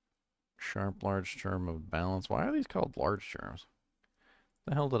 Sharp large charm of balance. Why are these called large charms?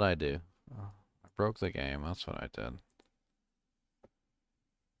 The hell did I do? Oh, I broke the game. That's what I did.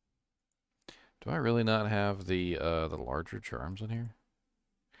 Do I really not have the larger charms in here?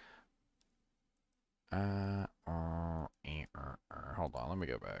 Hold on, let me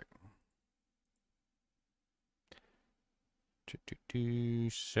go back.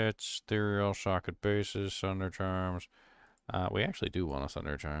 Sets, ethereal, socket bases, thunder charms. We actually do want a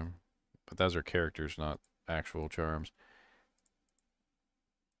thunder charm, but those are characters, not actual charms.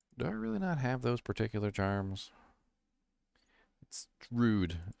 Do I really not have those particular charms? It's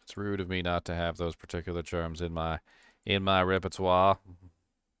rude. It's rude of me not to have those particular charms in my repertoire.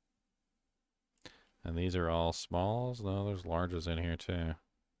 And these are all smalls? No, there's larges in here too.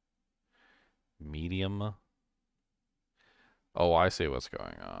 Medium. Oh, I see what's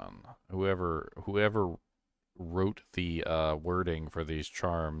going on. Whoever wrote the wording for these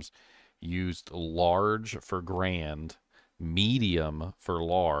charms used large for grand, medium for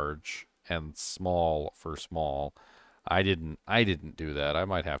large, and small for small. I didn't do that. I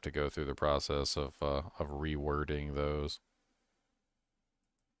might have to go through the process of rewording those.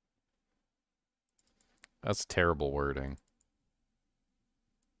 That's terrible wording.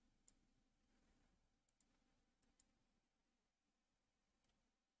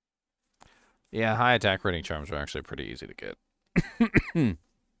 Yeah, high attack rating charms are actually pretty easy to get.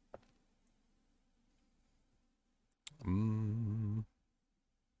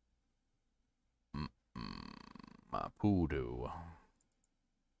 My poodoo.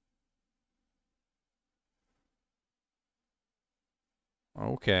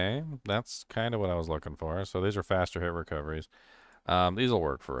 Okay, that's kind of what I was looking for. So these are faster hit recoveries. These will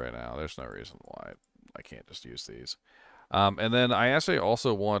work for right now. There's no reason why I can't just use these. And then I actually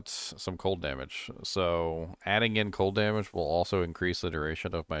also want some cold damage. So adding in cold damage will also increase the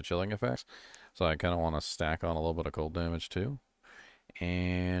duration of my chilling effects. So I kind of want to stack on a little bit of cold damage too.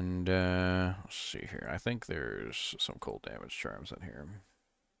 And let's see here. I think there's some cold damage charms in here.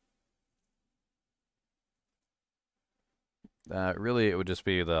 Really, it would just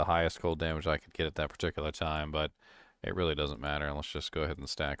be the highest cold damage I could get at that particular time, but it really doesn't matter. And let's just go ahead and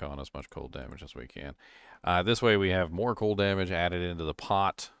stack on as much cold damage as we can. This way we have more cold damage added into the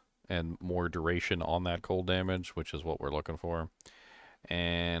pot and more duration on that cold damage, which is what we're looking for.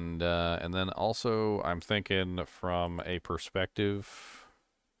 And then also I'm thinking from a perspective.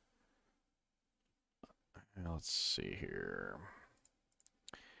 Let's see here.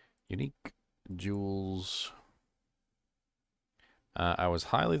 Unique jewels. I was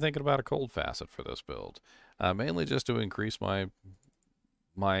highly thinking about a cold facet for this build, mainly just to increase my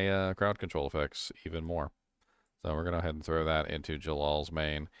crowd control effects even more. So we're going to go ahead and throw that into Jalal's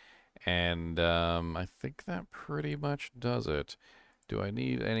main. And I think that pretty much does it. Do I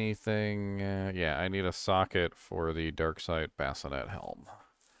need anything? Yeah, I need a socket for the Darksight Bassinet Helm.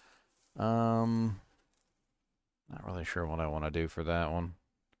 Not really sure what I want to do for that one.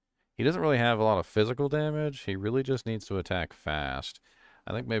 He doesn't really have a lot of physical damage. He really just needs to attack fast.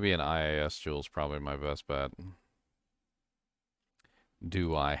 I think maybe an IAS jewel is probably my best bet.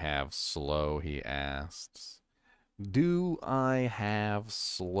 Do I have slow, he asks. Do I have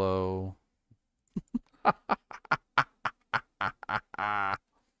slow?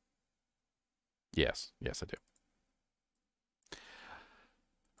 Yes. Yes, I do.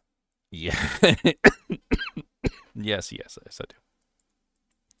 Yeah. Yes, I do.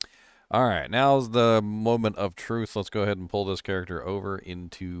 All right, now's the moment of truth. Let's go ahead and pull this character over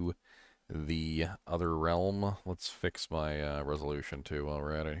into the other realm. Let's fix my resolution too while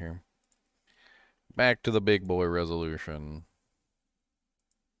we're at it here. Back to the big boy resolution.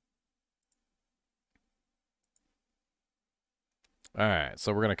 All right,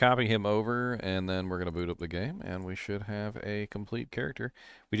 so we're going to copy him over, and then we're going to boot up the game, and we should have a complete character.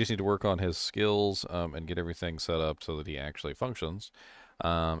 We just need to work on his skills and get everything set up so that he actually functions.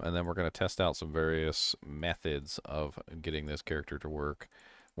 And then we're going to test out some various methods of getting this character to work.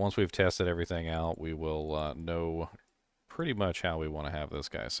 Once we've tested everything out, we will know pretty much how we want to have this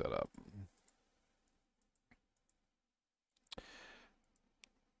guy set up.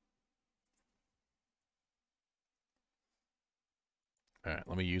 All right,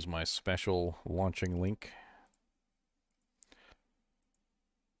 let me use my special launching link.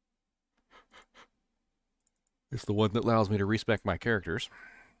 It's the one that allows me to respec my characters.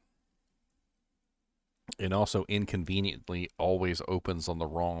 It also inconveniently always opens on the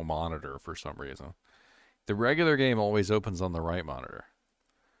wrong monitor for some reason. The regular game always opens on the right monitor.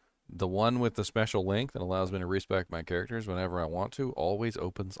 The one with the special link that allows me to respec my characters whenever I want to always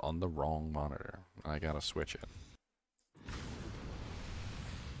opens on the wrong monitor. I gotta switch it.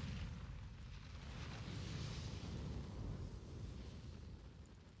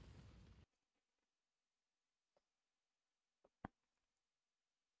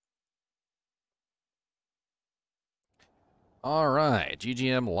 All right,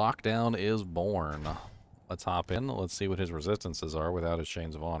 GGM lockdown is born. Let's hop in. Let's see what his resistances are without his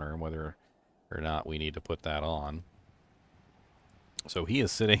Chains of Honor and whether or not we need to put that on. So he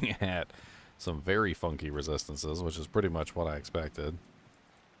is sitting at some very funky resistances, which is pretty much what I expected.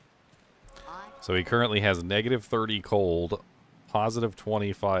 So he currently has negative 30 cold, positive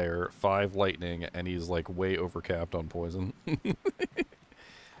 20 fire, 5 lightning, and he's like way overcapped on poison.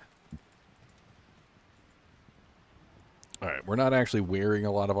 Alright, we're not actually wearing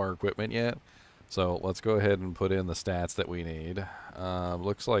a lot of our equipment yet, so let's go ahead and put in the stats that we need.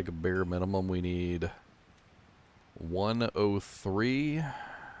 Looks like bare minimum we need 103.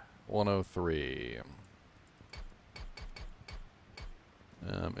 103.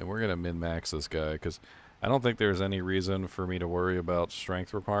 And we're going to min-max this guy, because I don't think there's any reason for me to worry about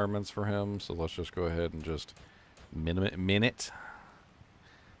strength requirements for him, so let's just go ahead and just min it.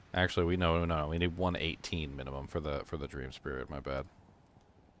 Actually, we no, we need 118 minimum for the Dream Spirit. My bad.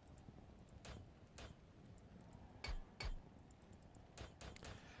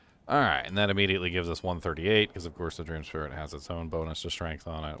 All right, and that immediately gives us 138 because, of course, the Dream Spirit has its own bonus to strength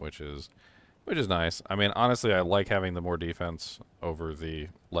on it, which is nice. I mean, honestly, I like having the more defense over the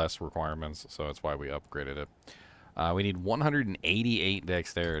less requirements, so that's why we upgraded it. We need 188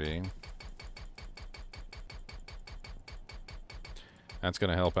 dexterity. That's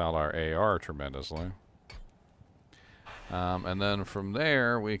going to help out our AR tremendously. And then from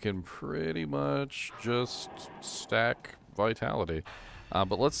there, we can pretty much just stack vitality.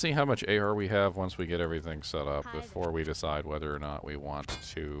 But let's see how much AR we have once we get everything set up before we decide whether or not we want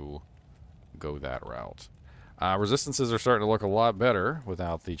to go that route. Resistances are starting to look a lot better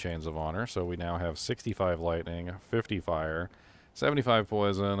without the Chains of Honor. So we now have 65 lightning, 50 fire, 75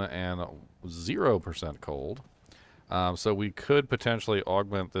 poison, and 0% cold. So we could potentially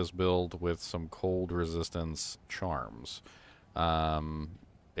augment this build with some cold resistance charms.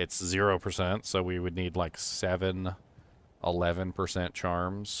 It's 0%, so we would need like 11%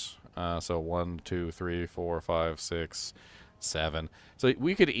 charms. So 1, 2, 3, 4, 5, 6, 7. So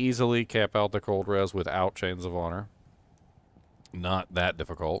we could easily cap out the cold res without Chains of Honor. Not that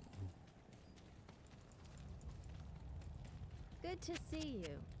difficult. Good to see you.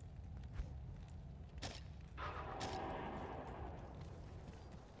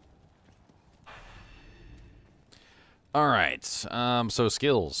 All right, so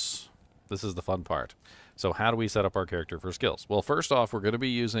skills. This is the fun part. So how do we set up our character for skills? Well, first off, we're going to be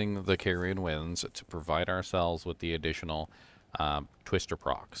using the Carrion Winds to provide ourselves with the additional Twister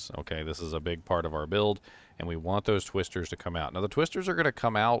procs. Okay, this is a big part of our build, and we want those Twisters to come out. Now, the Twisters are going to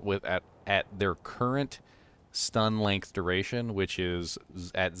come out with at their current stun length duration, which is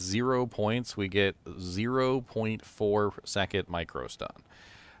at 0 points, we get 0.4 second micro stun.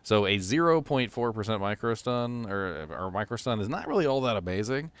 So a 0.4% micro stun or micro stun is not really all that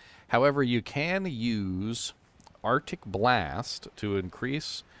amazing. However, you can use Arctic Blast to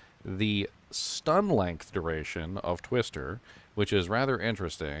increase the stun length duration of Twister, which is rather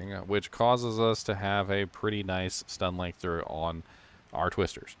interesting, which causes us to have a pretty nice stun length on our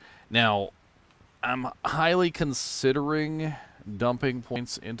Twisters. Now, I'm highly considering dumping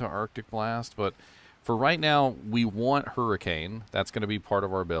points into Arctic Blast, but for right now, we want Hurricane. That's going to be part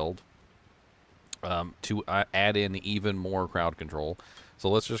of our build to add in even more crowd control. So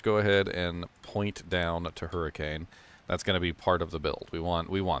let's just go ahead and point down to Hurricane. That's going to be part of the build. We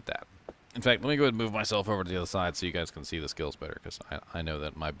want that. In fact, let me go ahead and move myself over to the other side so you guys can see the skills better, because I know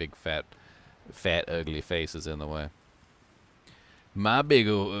that my big fat ugly face is in the way. My big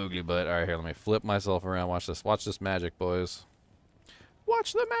old ugly butt. All right, here, let me flip myself around. Watch this. Watch this magic, boys.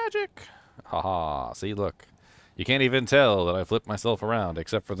 Watch the magic. Haha, see, look. You can't even tell that I flipped myself around,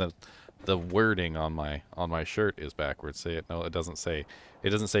 except for the wording on my shirt is backwards. See it? No, it doesn't say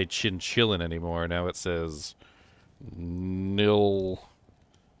Chinchillin anymore. Now it says Nilik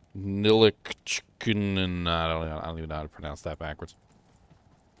Chicken. I don't even know how to pronounce that backwards.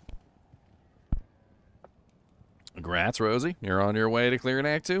 Congrats, Rosie. You're on your way to clearing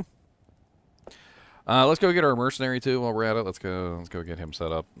Act 2. Let's go get our mercenary too while we're at it. Let's go get him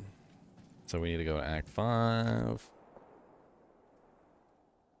set up. So we need to go to Act 5.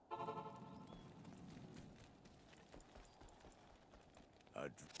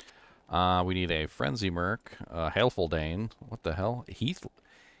 We need a Frenzy Merc, Hailful Dane. What the hell?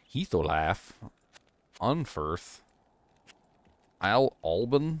 Heatholaf, Unfirth,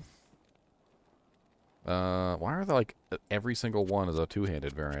 Alban. Why are they like every single one is a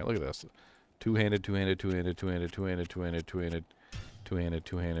two-handed variant? Look at this. Two-handed, two-handed, two-handed, two-handed, two-handed, two-handed, two-handed, two-handed,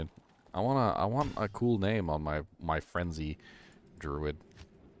 two-handed. I want a cool name on my Frenzy Druid.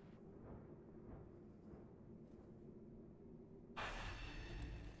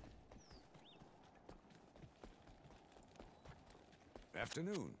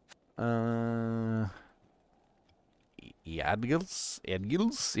 Afternoon. Yadgils.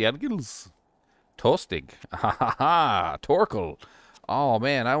 Toastig. Ha ha ha. Torkoal. Oh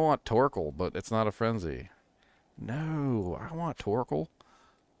man, I want Torkoal, but it's not a Frenzy. No, I want Torkoal.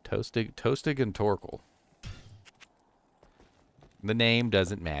 Toastig and Torkoal. The name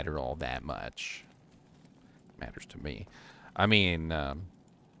doesn't matter all that much. It matters to me. I mean,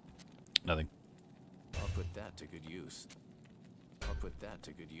 nothing. I'll put that to good use.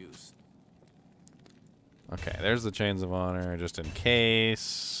 Okay, there's the Chains of Honor, just in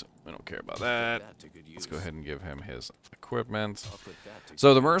case. We don't care about that. Let's go ahead and give him his equipment.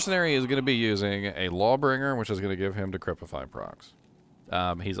 So the Mercenary is going to be using a Lawbringer, which is going to give him Decrepify procs.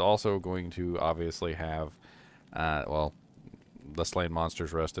 He's also going to obviously have, well, the Slain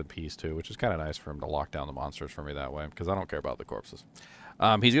Monsters Rest in Peace too, which is kind of nice for him to lock down the monsters for me that way, because I don't care about the corpses.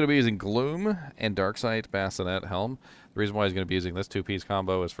 He's going to be using Gloom and Darksight Bassinet Helm. The reason why he's going to be using this two-piece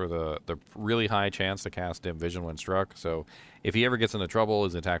combo is for the really high chance to cast Dim Vision when struck. So if he ever gets into trouble,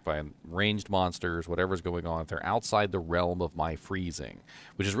 is attacked by ranged monsters, whatever's going on, if they're outside the realm of my freezing,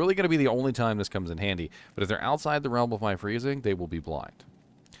 which is really going to be the only time this comes in handy, but if they're outside the realm of my freezing, they will be blind.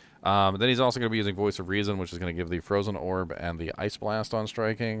 Then he's also going to be using Voice of Reason, which is going to give the Frozen Orb and the Ice Blast on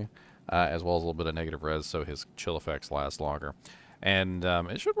striking. as well as a little bit of negative res, so his chill effects last longer. And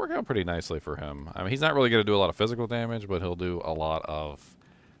it should work out pretty nicely for him. I mean, he's not really going to do a lot of physical damage, but he'll do a lot of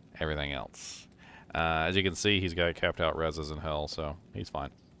everything else. As you can see, he's got capped out reses in hell, so he's fine.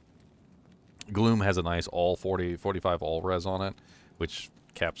 Gloom has a nice all 45 all res on it, which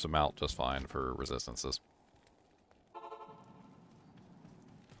caps him out just fine for resistances.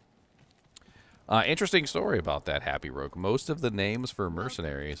 Interesting story about that Happy Rogue. Most of the names for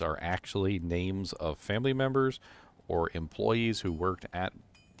mercenaries are actually names of family members or employees who worked at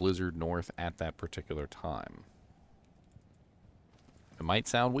Blizzard North at that particular time. It might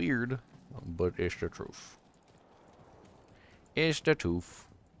sound weird, but it's the truth. It's the truth.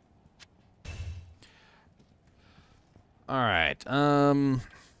 Alright,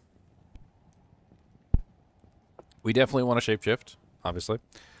 we definitely want to shapeshift, obviously.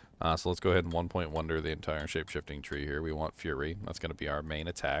 So let's go ahead and 1-point wonder the entire shapeshifting tree here. We want Fury. That's going to be our main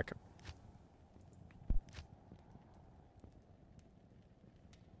attack.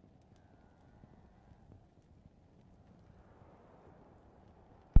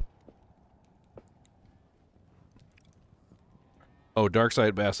 Oh,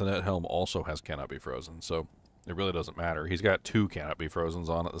 Darkside Bassinet Helm also has Cannot Be Frozen, so it really doesn't matter. He's got 2 Cannot Be Frozens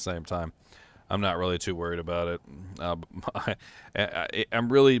on at the same time. I'm not really too worried about it.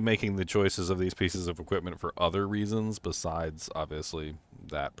 I'm really making the choices of these pieces of equipment for other reasons besides, obviously,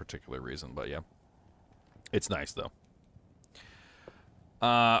 that particular reason. But, yeah, it's nice, though.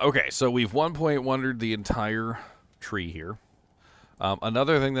 Okay, so we've 1-point wondered the entire tree here.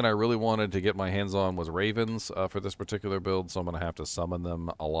 Another thing that I really wanted to get my hands on was ravens for this particular build, so I'm going to have to summon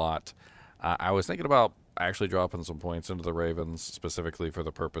them a lot. I was thinking about actually dropping some points into the ravens, specifically for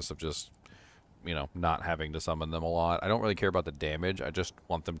the purpose of just, you know, not having to summon them a lot. I don't really care about the damage. I just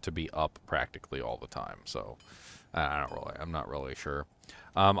want them to be up practically all the time. So I'm not really sure.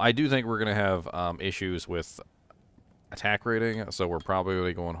 I do think we're going to have issues with attack rating, so we're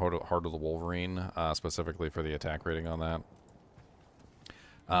probably going hard to the Wolverine, specifically for the attack rating on that.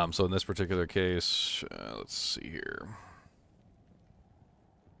 So in this particular case, let's see here.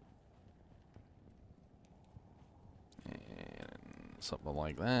 And something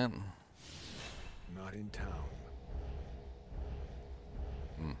like that. Not in town.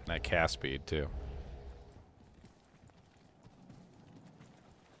 That cast speed, too.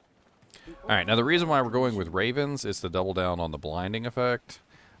 Alright, now the reason why we're going with ravens is to double down on the blinding effect.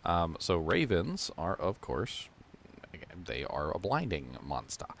 So ravens are, of course, they are a blinding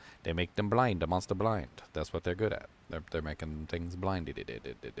monster. They make them blind, the monster blind. That's what they're good at. They're making things blinded.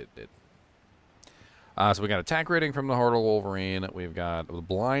 So we got attack rating from the Hordle Wolverine. We've got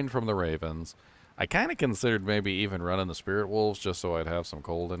blind from the ravens. I kind of considered maybe even running the Spirit Wolves just so I'd have some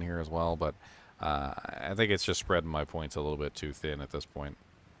cold in here as well, but I think it's just spreading my points a little bit too thin at this point.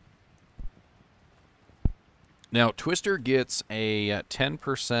 Now, Twister gets a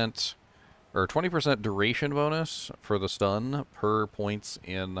 10% or 20% duration bonus for the stun per points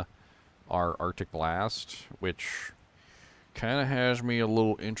in our Arctic Blast, which kind of has me a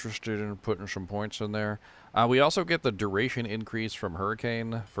little interested in putting some points in there. We also get the duration increase from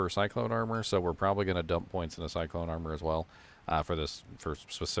Hurricane for Cyclone Armor, so we're probably going to dump points into Cyclone Armor as well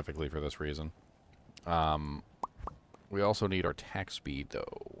specifically for this reason. We also need our attack speed,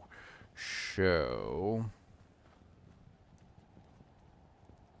 though. So,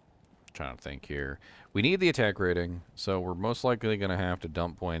 trying to think here. We need the attack rating, so we're most likely going to have to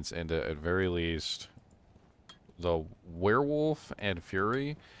dump points into, at very least, the Werewolf and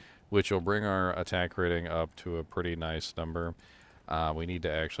Fury, which will bring our attack rating up to a pretty nice number. We need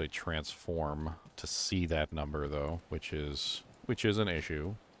to actually transform to see that number, though, which is an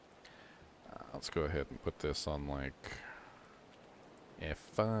issue. Let's go ahead and put this on, like,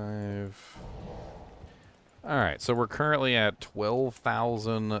 F5. Alright, so we're currently at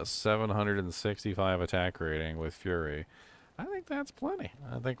 12,765 attack rating with Fury. I think that's plenty.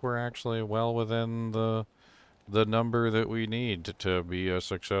 I think we're actually well within the number that we need to be a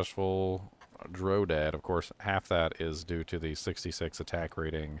successful Drodad. Of course, half that is due to the 66 attack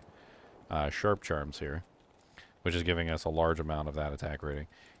rating Sharp Charms here, which is giving us a large amount of that attack rating.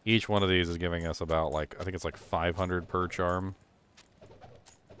 Each one of these is giving us about, like, I think it's like 500 per charm.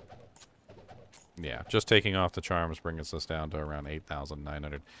 Yeah, just taking off the charms brings us down to around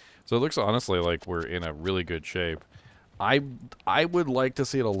 8,900. So it looks honestly like we're in a really good shape. I would like to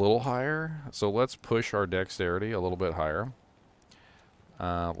see it a little higher, so let's push our dexterity a little bit higher.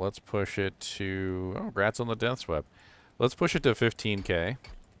 Let's push it to... Oh, grats on the death swept. Let's push it to 15k.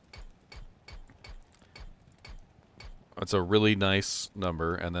 That's a really nice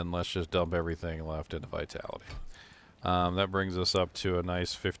number, and then let's just dump everything left into vitality. That brings us up to a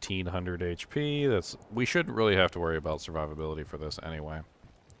nice 1500 HP. We shouldn't really have to worry about survivability for this anyway.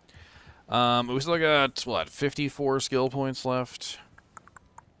 We still got, what, 54 skill points left?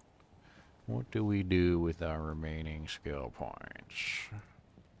 What do we do with our remaining skill points?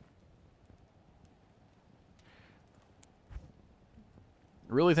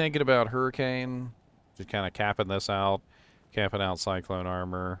 Really thinking about Hurricane. Just kind of capping this out. Capping out Cyclone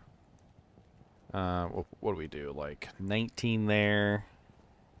Armor. What do we do? Like 19 there.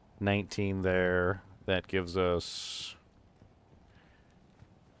 19 there. That gives us...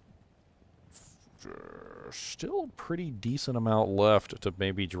 still pretty decent amount left to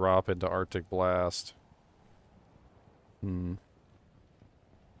maybe drop into Arctic Blast.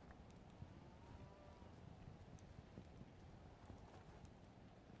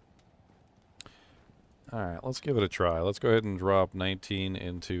 Alright, let's give it a try. Let's go ahead and drop 19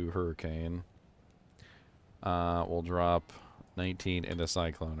 into Hurricane. We'll drop 19 into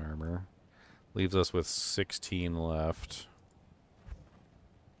Cyclone Armor. Leaves us with 16 left.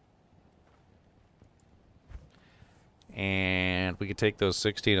 And we could take those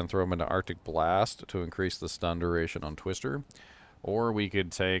 16 and throw them into Arctic Blast to increase the stun duration on Twister. Or we could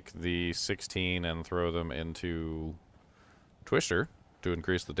take the 16 and throw them into Twister to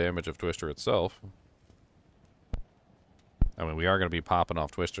increase the damage of Twister itself. I mean, we are going to be popping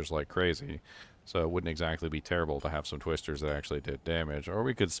off Twisters like crazy, so it wouldn't exactly be terrible to have some Twisters that actually did damage. Or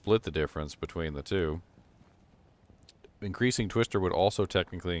we could split the difference between the two. Increasing Twister would also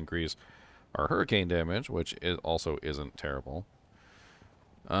technically increase our Hurricane damage, which also isn't terrible.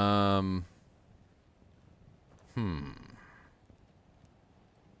 I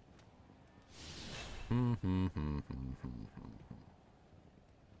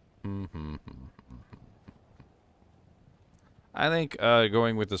think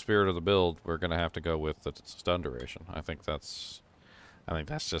going with the spirit of the build, we're going to have to go with the stun duration. I think that's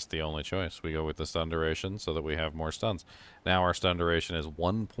just the only choice. We go with the stun duration so that we have more stuns. Now our stun duration is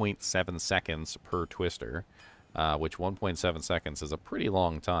 1.7 seconds per Twister, which 1.7 seconds is a pretty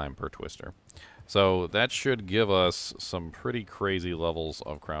long time per Twister. So that should give us some pretty crazy levels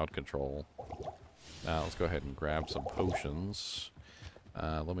of crowd control. Now let's go ahead and grab some potions.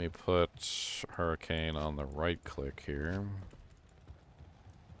 Let me put Hurricane on the right click here.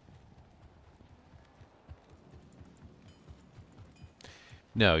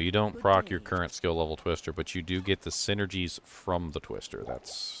 No, you don't proc your current skill level Twister, but you do get the synergies from the Twister.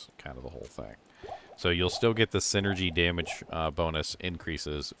 That's kind of the whole thing. So you'll still get the synergy damage bonus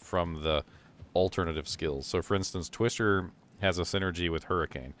increases from the alternative skills. So for instance, Twister has a synergy with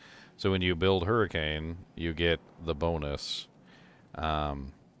Hurricane. So when you build Hurricane, you get the bonus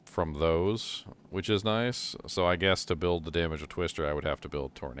from those, which is nice. So I guess to build the damage of Twister, I would have to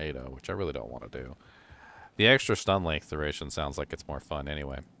build Tornado, which I really don't want to do. The extra stun length duration sounds like it's more fun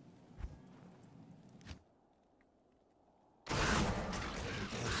anyway.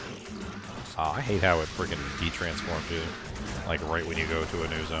 Oh, I hate how it freaking de-transforms you, like right when you go to a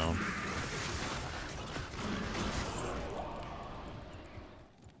new zone.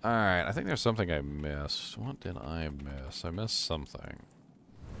 Alright, I think there's something I missed. What did I miss? I missed something.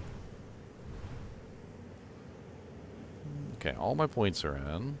 Okay, all my points are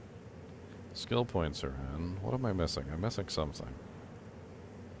in. Skill points are in. What am I missing? I'm missing something.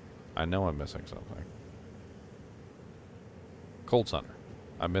 I know I'm missing something. Cold Center.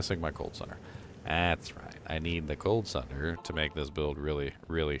 I'm missing my Cold Center. That's right. I need the Cold Center to make this build really,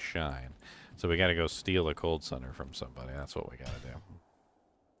 really shine. So we gotta go steal a Cold Center from somebody. That's what we gotta do.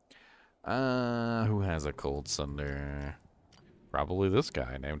 Who has a Cold Center? Probably this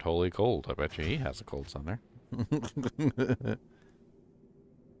guy named Holy Cold. I bet you he has a Cold Center.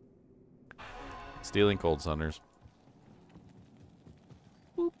 Stealing Cold Centers.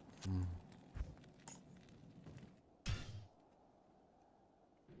 Boop.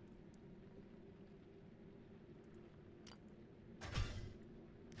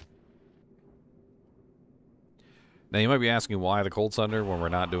 Now you might be asking why the Cold Thunder when we're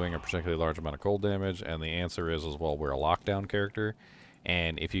not doing a particularly large amount of cold damage, and the answer is well, we're a lockdown character,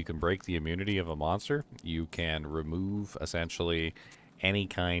 and if you can break the immunity of a monster, you can remove essentially any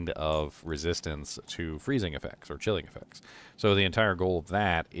kind of resistance to freezing effects or chilling effects. So the entire goal of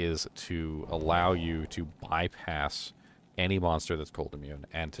that is to allow you to bypass any monster that's cold immune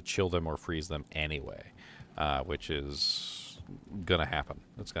and to chill them or freeze them anyway, which is gonna happen.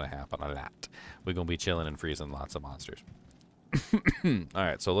 It's gonna happen a lot. We're gonna be chilling and freezing lots of monsters.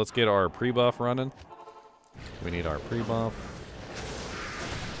 Alright, so let's get our pre-buff running. We need our pre-buff.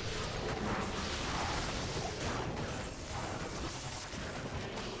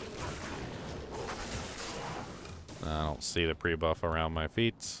 see the pre-buff around my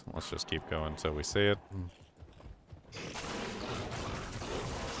feet. Let's just keep going until we see it.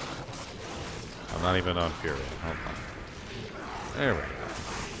 I'm not even on Fury. Hold on. There we go.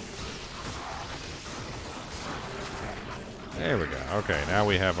 There we go. Okay, now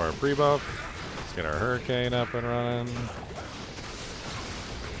we have our pre-buff. Let's get our Hurricane up and running.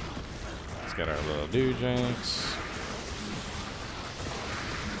 Let's get our little Dujanks.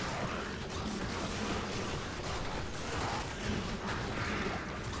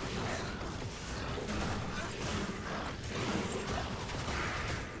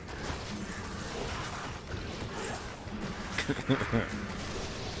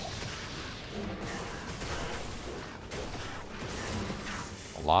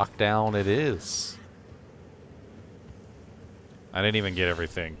 Lockdown it is. I didn't even get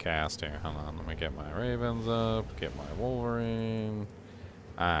everything cast here. Hold on, let me get my Ravens up, get my Wolverine.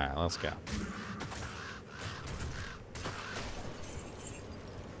 Alright, let's go.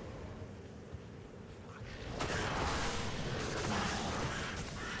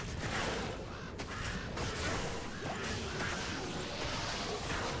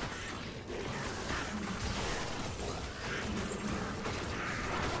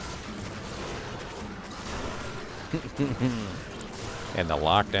 And the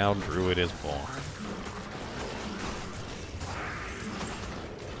lockdown Druid is born.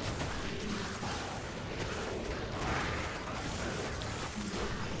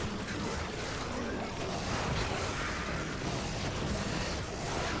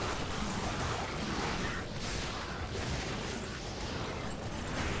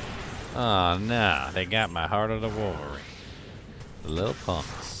 Oh no, they got my Heart of the Wolverine. The little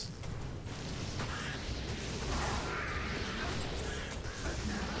punks.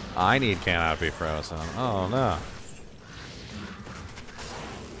 I need cannot be frozen. Oh no.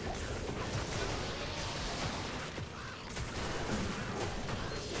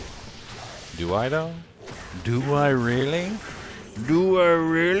 Do I though? Do I really? Do I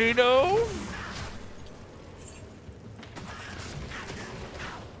really though?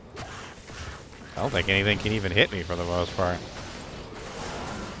 I don't think anything can even hit me for the most part.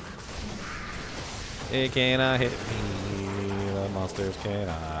 It cannot hit me. The monsters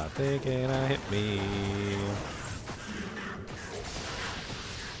cannot. They cannot hit me.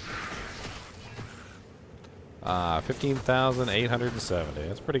 Ah, 15,870.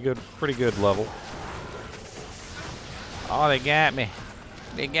 That's pretty good. Pretty good level. Oh, they got me.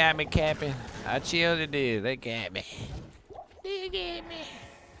 They got me, Captain. I chilled it, dude. They got me. They got me.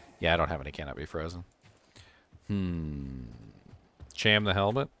 Yeah, I don't have any cannot be frozen. Cham the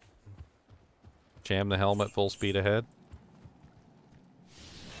helmet. Cham the helmet full speed ahead.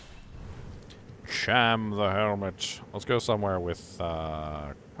 Cham the helmet. Let's go somewhere with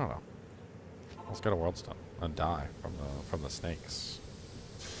I don't know. Let's go to Worldstone and die from the snakes.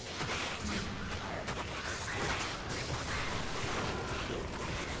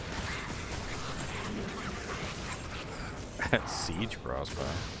 Siege crossbow.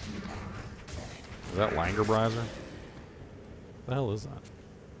 Is that Langerbriser? What the hell is that?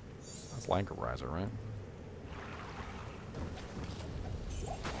 That's Langerbriser, right?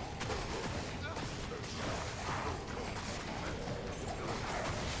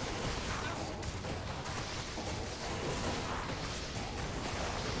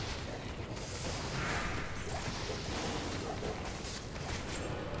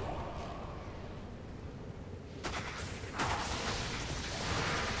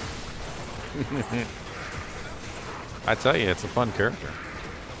 I tell you, it's a fun character.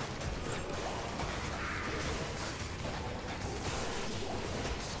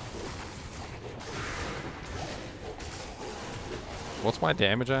 What's my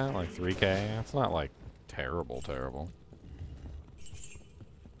damage at? Like 3k? It's not like terrible.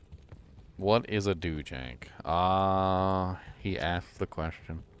 What is a Dujank? He asked the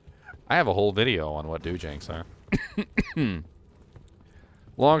question. I have a whole video on what Dujanks are.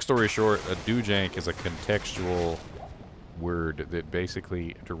 Long story short, a Dujank is a contextual word that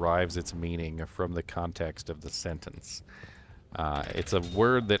basically derives its meaning from the context of the sentence. It's a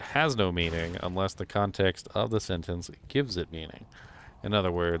word that has no meaning unless the context of the sentence gives it meaning. In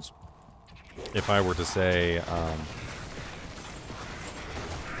other words, if I were to say,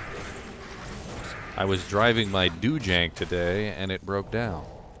 I was driving my Dujank today and it broke down.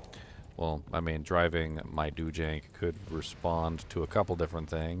 Well, I mean, driving my Dujank could respond to a couple different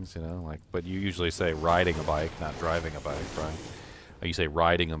things, you know, like, but you usually say riding a bike, not driving a bike, right? You say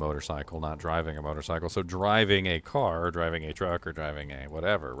riding a motorcycle, not driving a motorcycle. So driving a car, or driving a truck, or driving a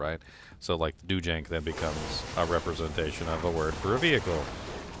whatever, right? So like Dujank then becomes a representation of a word for a vehicle,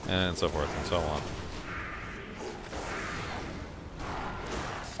 and so forth and so on.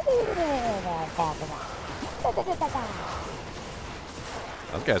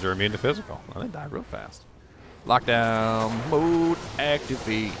 Those guys are immune to physical. Oh, they die real fast. Lockdown mode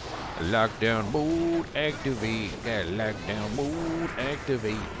activate. Lockdown mode activate. Yeah, lockdown mode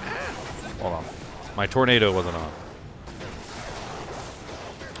activate. Hold on. My tornado wasn't on.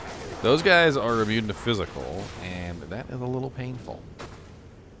 Those guys are immune to physical, and that is a little painful.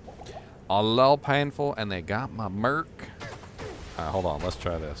 A little painful, and they got my merc. Hold on, let's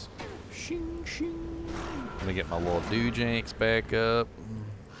try this. Shing, shing. Let me get my little doojanks back up.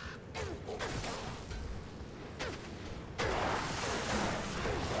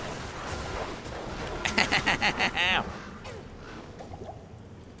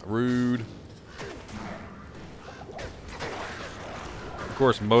 Rude. Of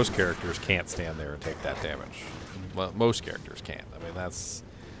course, most characters can't stand there and take that damage. Well, most characters can't. I mean, that's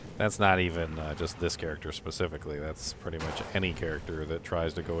not even just this character specifically. That's pretty much any character that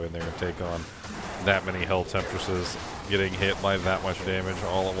tries to go in there and take on that many hell temptresses, getting hit by that much damage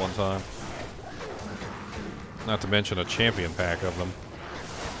all at one time. Not to mention a champion pack of them.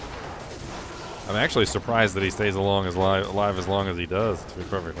 I'm actually surprised that he stays alive as long as he does, to be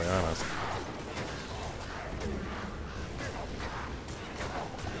perfectly honest.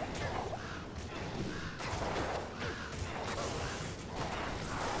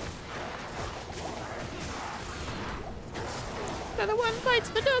 Another one bites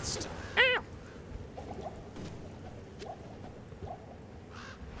the dust. Ow.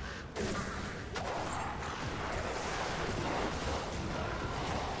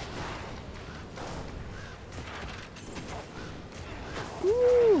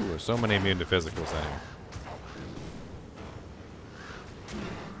 Woo, there's so many immune to physicals in here.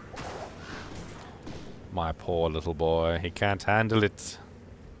 My poor little boy, he can't handle it.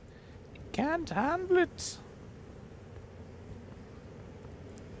 He can't handle it.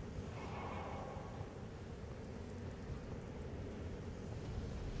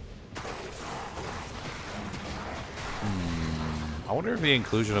 I wonder if the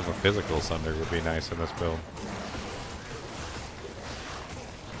inclusion of a physical sunder would be nice in this build.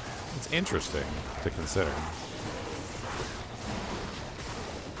 It's interesting to consider.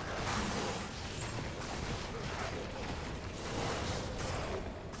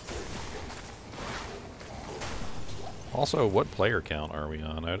 Also, what player count are we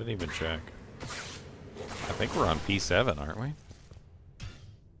on? I didn't even check. I think we're on P7, aren't we?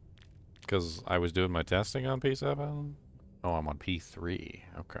 Because I was doing my testing on P7? Oh, I'm on P3.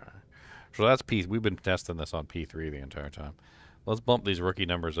 Okay. So that's P. We've been testing this on P3 the entire time. Let's bump these rookie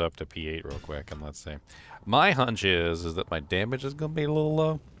numbers up to P8 real quick, and let's see. My hunch is that my damage is going to be a little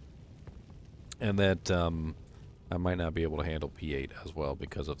low, and that I might not be able to handle P8 as well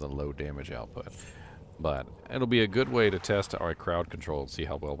because of the low damage output. But it'll be a good way to test our crowd control and see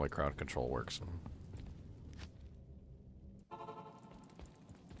how well my crowd control works.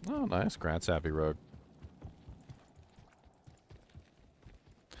 Oh, nice. Grant Sappy Rogue.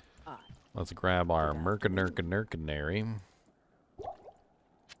 Let's grab our Mercanary.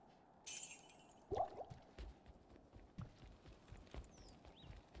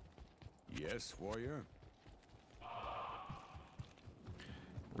 Yes, warrior.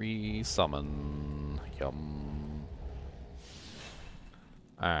 Resummon. Yum.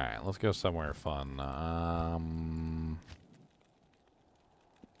 Alright, let's go somewhere fun.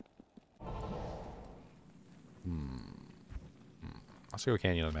 Let's go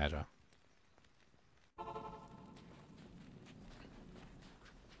Canyon of the Magi.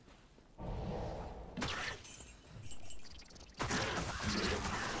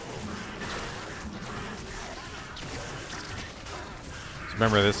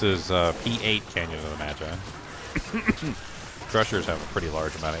 Remember, this is P8 Canyon of the Magi. Crushers have a pretty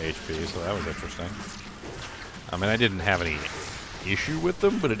large amount of HP, so that was interesting. I mean, I didn't have any issue with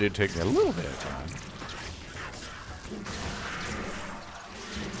them, but it did take me a little bit of time.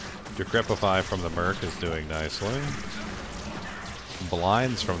 Decrepify from the Merc is doing nicely.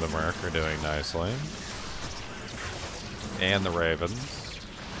 Blinds from the Merc are doing nicely. And the Ravens.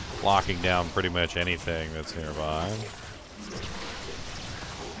 Locking down pretty much anything that's nearby.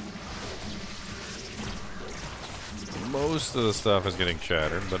 Most of the stuff is getting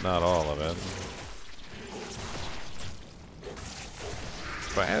shattered, but not all of it.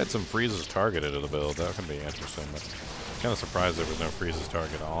 If I added some freezes targeted to the build, that could be interesting, but I'm kind of surprised there was no freezes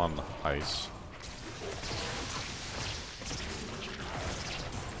target on ice.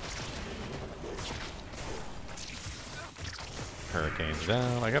 Hurricane's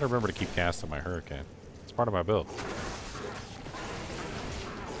down. I gotta remember to keep casting my Hurricane. It's part of my build.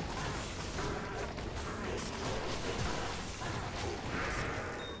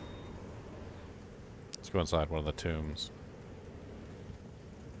 go inside one of the tombs.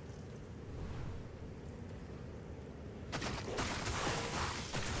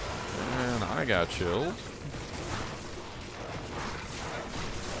 And I got chilled.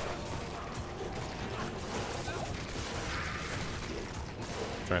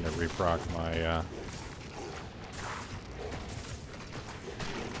 Trying to reproc my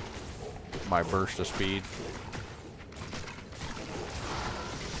my burst of speed.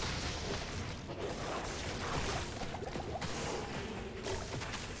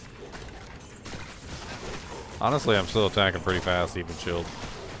 Honestly, I'm still attacking pretty fast, even chilled,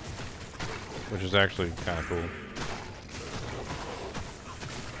 which is actually kind of cool.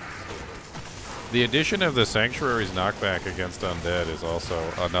 The addition of the Sanctuary's knockback against undead is also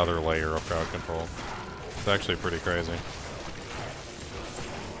another layer of crowd control. It's actually pretty crazy.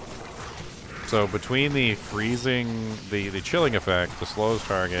 So between the freezing, the chilling effect, the slows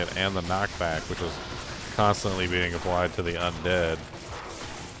target, and the knockback, which is constantly being applied to the undead,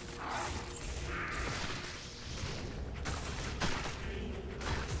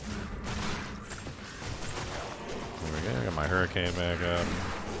 there we go, I got my hurricane back up.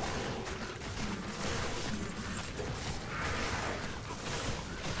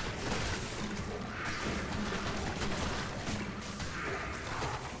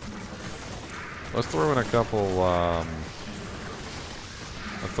 Let's throw in a couple, I'll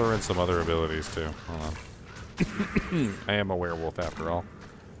throw in some other abilities too. Hold on. I am a werewolf after all.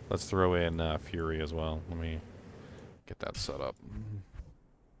 Let's throw in Fury as well. Let me get that set up.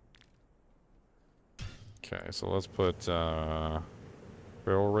 Okay, so let's put Barrel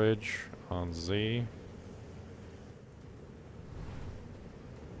Ridge on Z.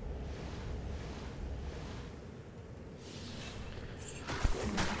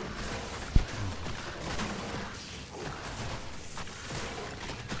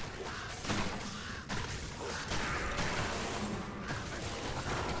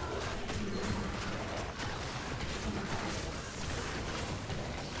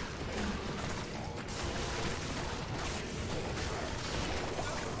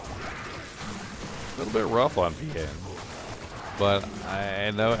 Bit rough on PN, but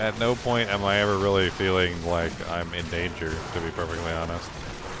at no point am I ever really feeling like I'm in danger, to be perfectly honest.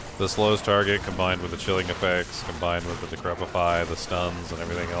 The slows target combined with the chilling effects, combined with the decrepify, the stuns, and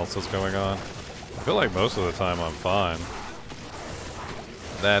everything else that's going on, I feel like most of the time I'm fine.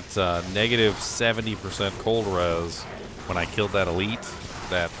 That negative 70% cold res when I killed that elite,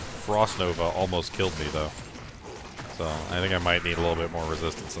 that Frost Nova almost killed me though. So I think I might need a little bit more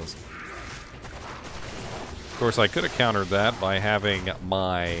resistances. Of course, I could have countered that by having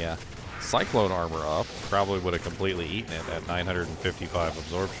my Cyclone armor up. Probably would have completely eaten it at 955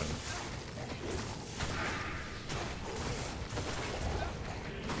 absorption.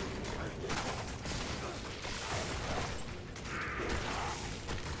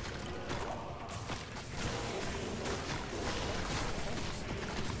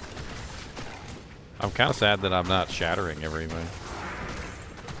 I'm kind of sad that I'm not shattering everything.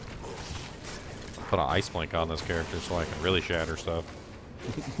 Put an ice blink on this character so I can really shatter stuff.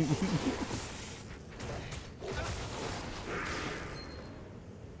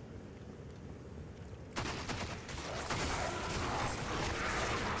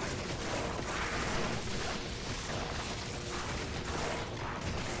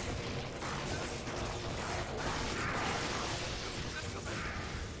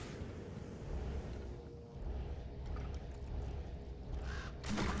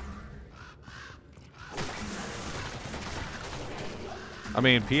 I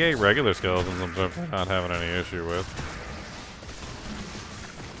mean, PA regular skeletons I'm definitely not having any issue with.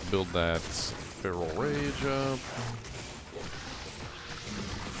 Build that Feral Rage up.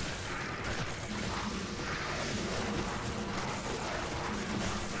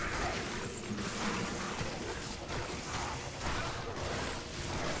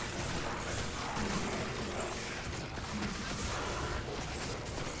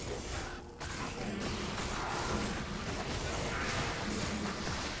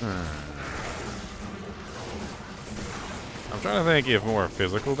 I'm trying to think if more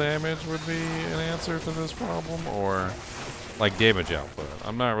physical damage would be an answer to this problem, or like damage output.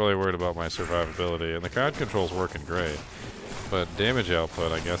 I'm not really worried about my survivability, and the crowd control's working great. But damage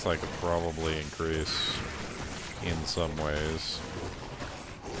output, I guess I could probably increase in some ways.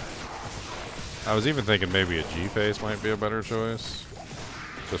 I was even thinking maybe a G-Face might be a better choice,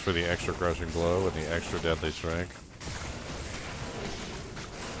 just for the extra crushing blow and the extra deadly strike.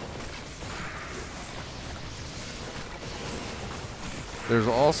 There's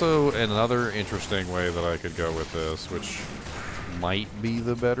also another interesting way that I could go with this, which might be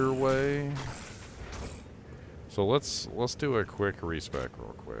the better way. So let's do a quick respec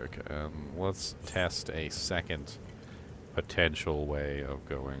real quick, and let's test a second potential way of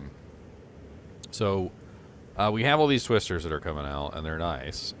going. So we have all these twisters that are coming out, and they're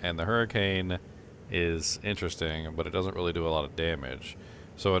nice, and the hurricane is interesting, but it doesn't really do a lot of damage.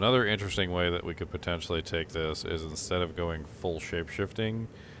 So another interesting way that we could potentially take this is, instead of going full shape-shifting,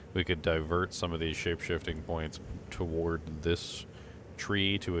 we could divert some of these shape-shifting points toward this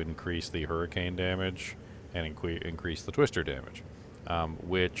tree to increase the hurricane damage and increase the twister damage,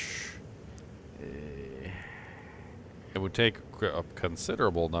 which it would take a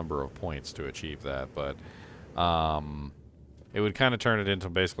considerable number of points to achieve that, but it would kind of turn it into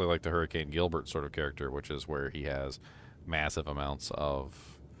basically like the Hurricane Gilbert sort of character, which is where he has massive amounts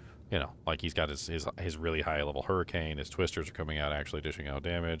of, you know, like he's got his really high level hurricane, his twisters are coming out actually dishing out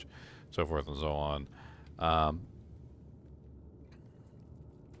damage, so forth and so on.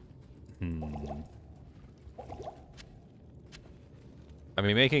 I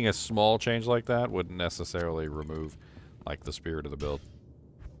mean, making a small change like that wouldn't necessarily remove, like, the spirit of the build.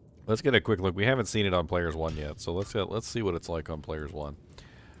 Let's get a quick look. We haven't seen it on Players 1 yet, so let's see what it's like on Players 1.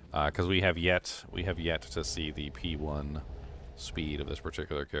 Because we have yet to see the P1 speed of this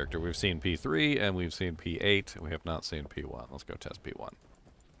particular character. We've seen P3 and we've seen P8. We have not seen P1. Let's go test P1.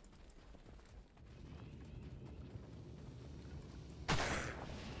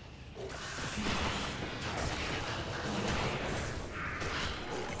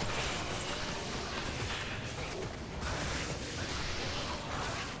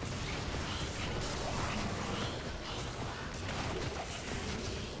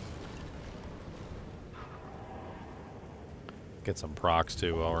 Get some procs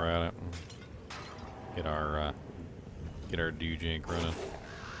too while we're at it. Get our Dujink running.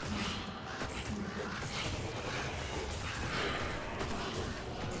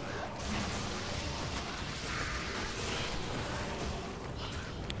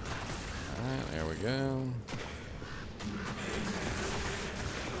 Alright, there we go.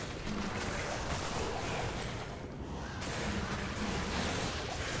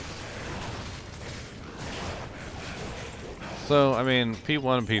 So, I mean,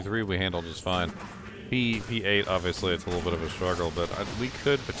 P1 and P3 we handled just fine. P8, obviously, it's a little bit of a struggle, but we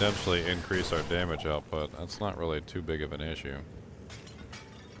could potentially increase our damage output. That's not really too big of an issue.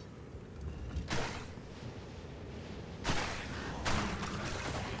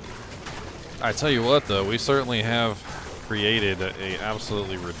 I tell you what, though, we certainly have created a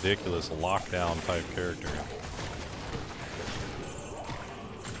absolutely ridiculous lockdown type character.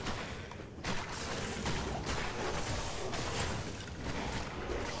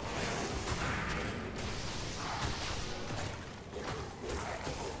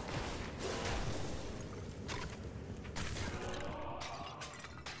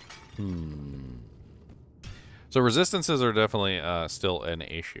 So resistances are definitely still an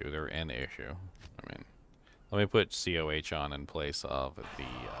issue. They're an issue. I mean, let me put COH on in place of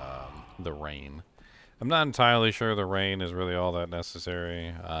the rain. I'm not entirely sure the rain is really all that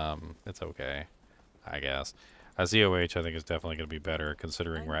necessary. It's okay, I guess. COH I think is definitely going to be better,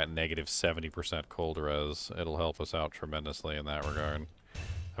 considering we're at negative 70% cold res. It'll help us out tremendously in that regard.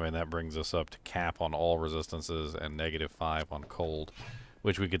 I mean, that brings us up to cap on all resistances and negative 5 on cold,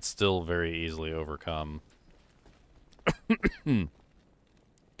 which we could still very easily overcome.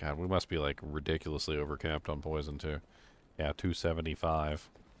 God, we must be like ridiculously overcapped on poison too. Yeah, 275.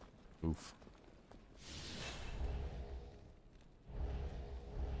 Oof.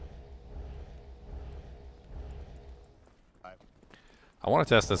 I want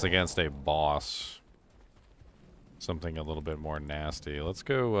to test this against a boss. Something a little bit more nasty. Let's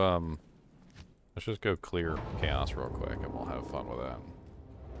go, let's just go clear chaos real quick and we'll have fun with that.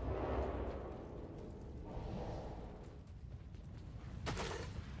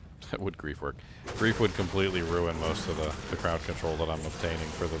 Would grief work? Grief would completely ruin most of the crowd control that I'm obtaining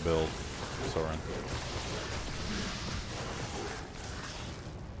for the build, Soren.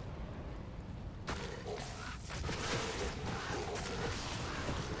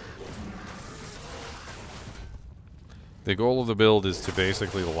 The goal of the build is to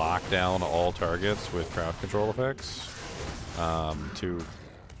basically lock down all targets with crowd control effects to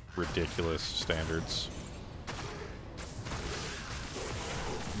ridiculous standards.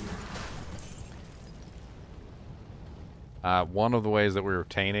 One of the ways that we're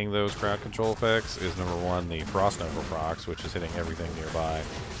obtaining those crowd control effects is, number one, the Frost Nova procs, which is hitting everything nearby.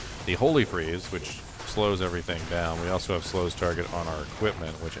 The Holy Freeze, which slows everything down. We also have slows target on our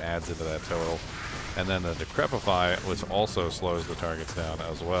equipment, which adds into that total. And then the Decrepify, which also slows the targets down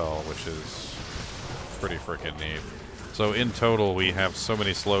as well, which is pretty freaking neat. So in total, we have so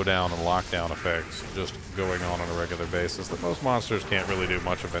many slowdown and lockdown effects just going on a regular basis that most monsters can't really do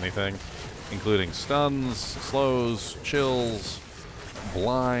much of anything, including stuns, slows, chills,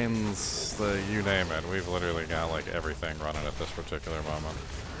 blinds, you name it. We've literally got like everything running at this particular moment.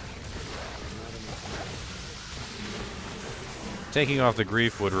 Taking off the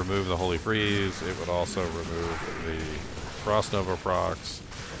Grief would remove the Holy Freeze. It would also remove the Frost Nova procs,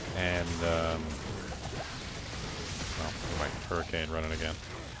 and my Hurricane running again.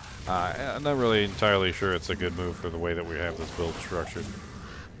 I'm not really entirely sure it's a good move for the way that we have this build structured.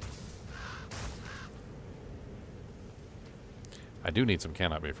 I do need some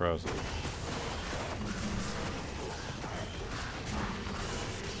Cannot Be Frozen.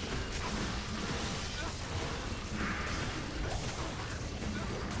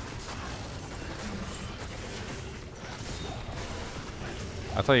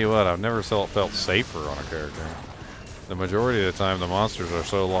 I'll tell you what, I've never felt safer on a character. The majority of the time, the monsters are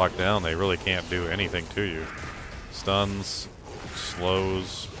so locked down, they really can't do anything to you. Stuns,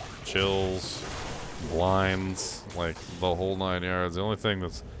 slows, chills, blinds, like the whole 9 yards. The only thing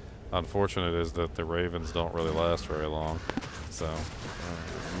that's unfortunate is that the Ravens don't really last very long. So,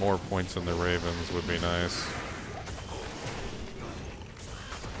 more points in the Ravens would be nice.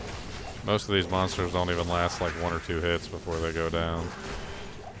 Most of these monsters don't even last like 1 or 2 hits before they go down.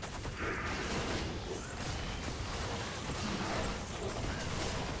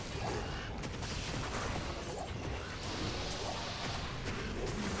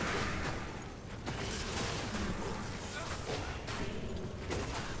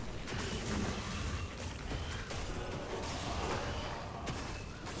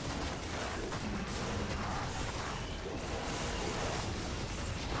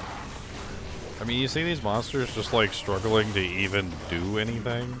 I mean, you see these monsters just like struggling to even do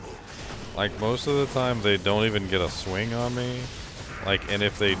anything. Like most of the time they don't even get a swing on me. Like, and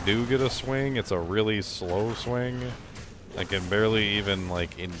if they do get a swing, it's a really slow swing. I can barely even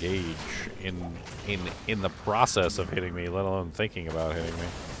like engage in the process of hitting me, let alone thinking about hitting me.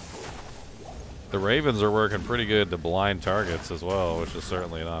 The Ravens are working pretty good to blind targets as well, which is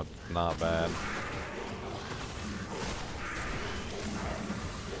certainly not bad.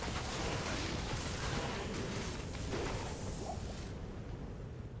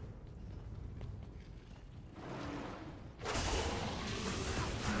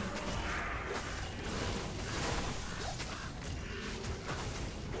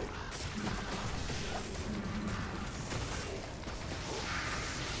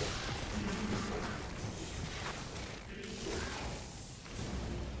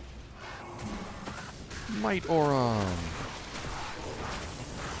 Might Aura.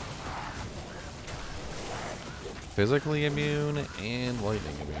 Physically immune and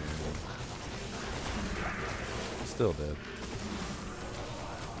lightning immune. Still dead.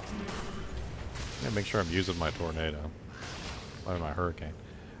 Yeah, make sure I'm using my tornado. Or my hurricane.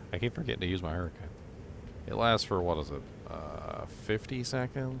 I keep forgetting to use my hurricane. It lasts for, what is it? 50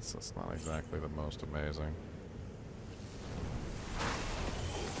 seconds? That's not exactly the most amazing.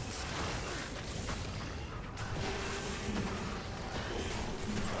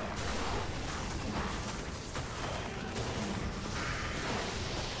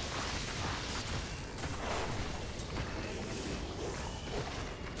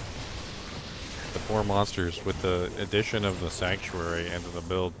 More monsters with the addition of the Sanctuary into the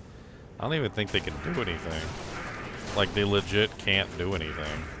build. I don't even think they can do anything. Like, they legit can't do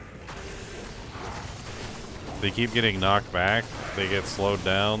anything. They keep getting knocked back. They get slowed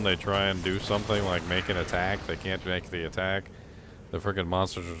down. They try and do something like make an attack. They can't make the attack. The freaking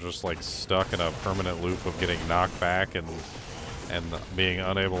monsters are just like stuck in a permanent loop of getting knocked back and being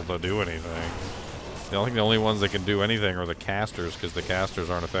unable to do anything. I think the only ones that can do anything are the casters, because the casters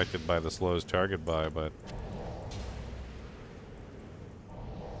aren't affected by the slowest target by, but...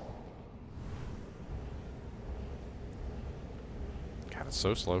 God, it's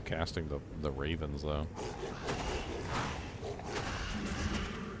so slow casting the Ravens, though.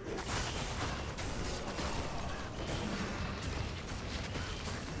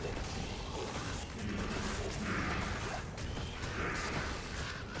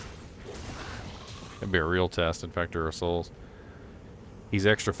 It'd be a real test, Infector of Souls. He's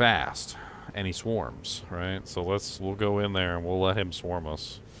extra fast, and he swarms, right? So we'll go in there and we'll let him swarm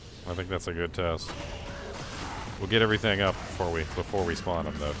us. I think that's a good test. We'll get everything up before we spawn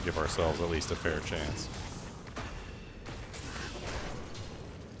him, though, to give ourselves at least a fair chance.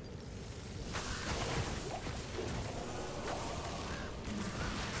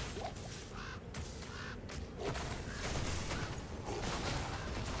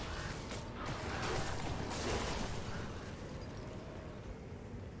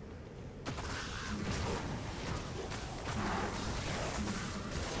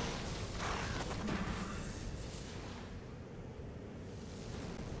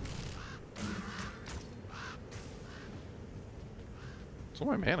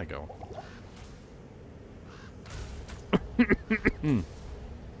 Where's my mana go?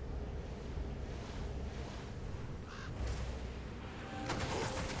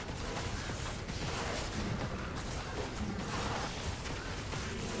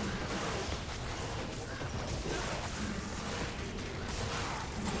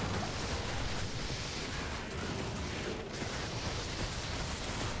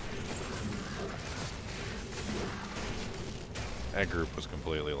 That group was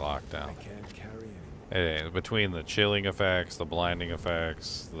completely locked down. I can't carry anymore. Hey, between the chilling effects, the blinding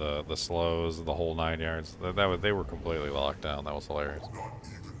effects, the slows, the whole 9 yards, they were completely locked down. That was hilarious. Not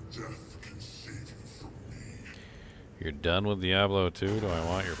even death can save you from me. You're done with Diablo 2? Do I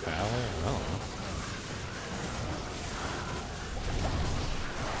want your palette? I don't know.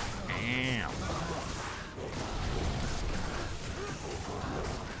 Damn.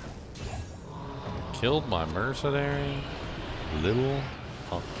 Killed my mercenary? Little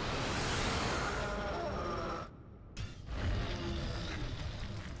punk.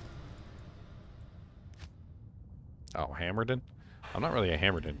 Oh, Hammerden? I'm not really a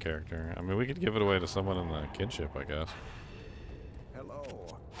Hammerden character. I mean, we could give it away to someone in the kinship, I guess. Hello.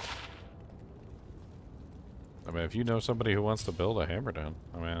 I mean, if you know somebody who wants to build a Hammerden,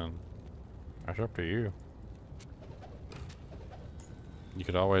 I mean, that's up to you. You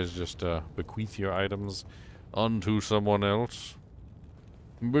could always just bequeath your items unto someone else.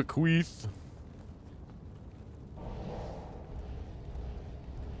 Bequeath.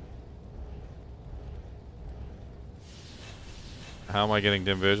 How am I getting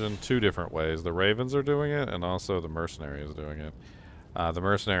dim vision? 2 different ways. The Ravens are doing it, and also the Mercenary is doing it. The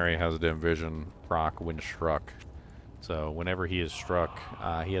Mercenary has dim vision proc when struck. So whenever he is struck,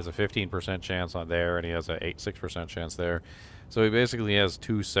 he has a 15% chance on there, and he has a 6% chance there. So he basically has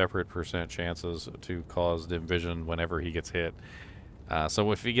 2 separate percent chances to cause dim vision whenever he gets hit.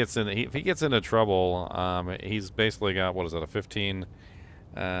 So if he gets into trouble, he's basically got, what is that, a 15,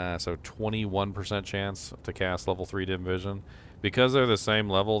 so 21% chance to cast level 3 dim vision. Because they're the same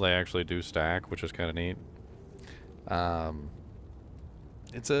level, they actually do stack, which is kind of neat.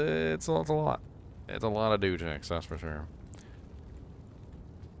 It's a lot. It's a lot of dojaks, that's for sure.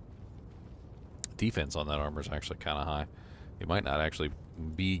 Defense on that armor is actually kind of high. You might not actually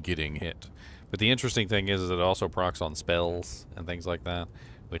be getting hit. But the interesting thing is it also procs on spells and things like that,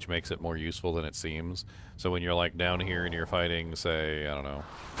 which makes it more useful than it seems. So when you're like down here and you're fighting, say, I don't know,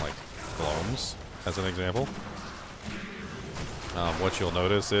 like Gloams, as an example, what you'll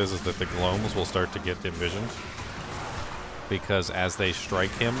notice is that the Gloams will start to get dim vision, because as they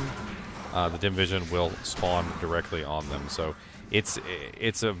strike him, the dim vision will spawn directly on them. So it's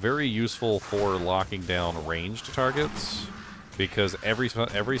a very useful for locking down ranged targets, because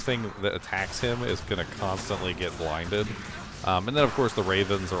everything that attacks him is going to constantly get blinded. And then, of course, the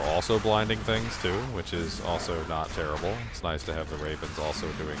Ravens are also blinding things, too, which is also not terrible. It's nice to have the Ravens also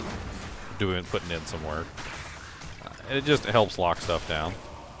putting in some work. And it just helps lock stuff down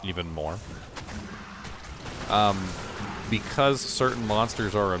even more. Because certain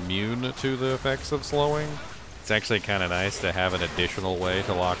monsters are immune to the effects of slowing, it's actually kind of nice to have an additional way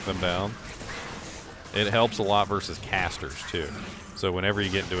to lock them down. It helps a lot versus casters, too. So whenever you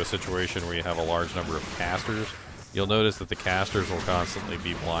get into a situation where you have a large number of casters, you'll notice that the casters will constantly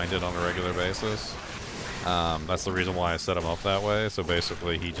be blinded on a regular basis. That's the reason why I set him up that way. So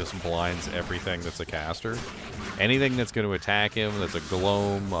basically, he just blinds everything that's a caster. Anything that's going to attack him, that's a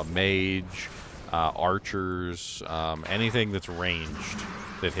Gloam, a Mage, archers, anything that's ranged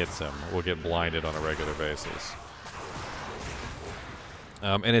that hits him will get blinded on a regular basis.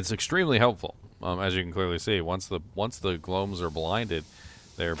 And it's extremely helpful. As you can clearly see, once the Gloams are blinded,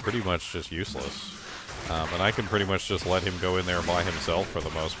 they're pretty much just useless. And I can pretty much just let him go in there by himself for the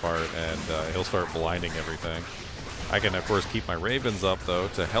most part, and he'll start blinding everything. I can, of course, keep my Ravens up, though,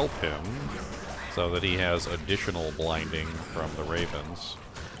 to help him, so that he has additional blinding from the Ravens.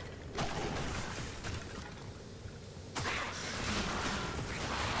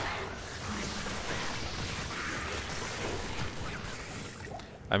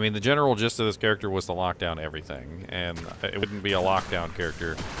 I mean, the general gist of this character was to lock down everything, and it wouldn't be a lockdown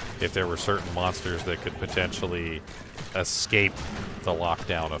character if there were certain monsters that could potentially escape the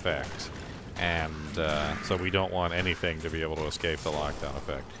lockdown effect. And so we don't want anything to be able to escape the lockdown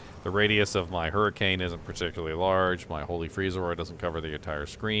effect. The radius of my Hurricane isn't particularly large. My Holy Freezer doesn't cover the entire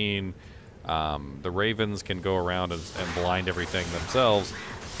screen. The Ravens can go around and blind everything themselves.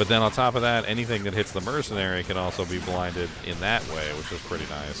 But then on top of that, anything that hits the Mercenary can also be blinded in that way, which is pretty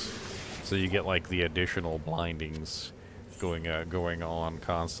nice. So you get like the additional blindings going on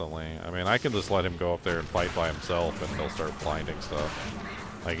constantly. I mean, I can just let him go up there and fight by himself, and he'll start blinding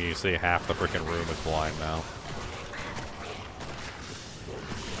stuff. Like you see, half the freaking room is blind now.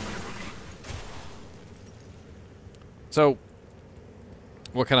 So,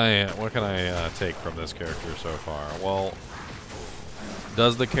 what can I take from this character so far? Well,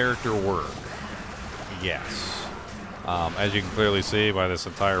 does the character work? Yes. As you can clearly see by this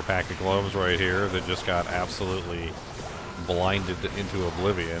entire pack of globes right here that just got absolutely blinded into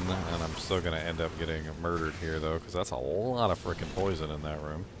oblivion, and I'm still going to end up getting murdered here, though, because that's a lot of freaking poison in that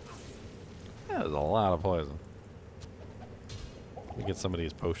room. That is a lot of poison. Let me get some of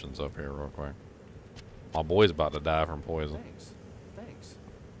these potions up here real quick. My boy's about to die from poison. Thanks.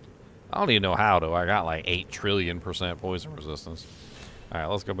 I don't even know how, though. I got like 8 trillion% poison resistance. Alright,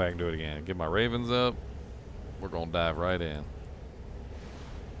 let's go back and do it again. Get my ravens up. We're going to dive right in.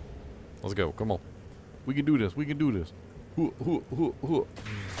 Let's go. Come on. We can do this. We can do this.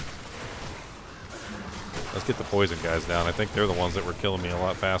 Let's get the poison guys down. I think they're the ones that were killing me a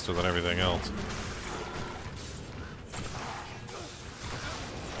lot faster than everything else.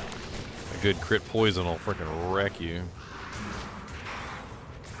 A good crit poison will freaking wreck you.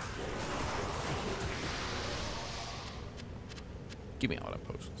 Give me all that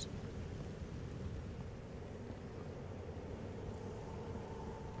potions.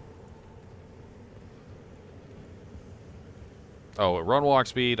 Oh, at run walk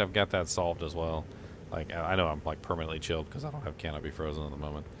speed, I've got that solved as well. Like, I know I'm like permanently chilled because I don't have Canopy Frozen at the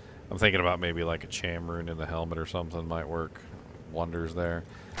moment. I'm thinking about maybe like a Cham rune in the helmet or something might work wonders there.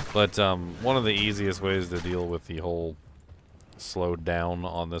 But one of the easiest ways to deal with the whole slowed down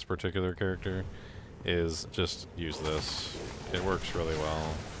on this particular character is just use this. It works really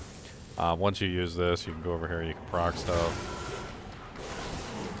well. Once you use this, you can go over here, you can proc stuff.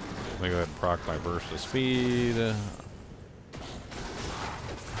 Let me go ahead and proc my burst of speed.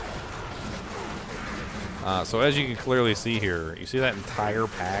 So as you can clearly see here, you see that entire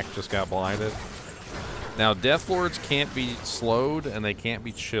pack just got blinded? Now, Death Lords can't be slowed and they can't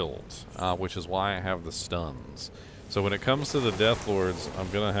be chilled, which is why I have the stuns. So when it comes to the Death Lords, I'm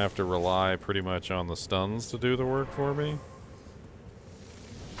going to have to rely pretty much on the stuns to do the work for me.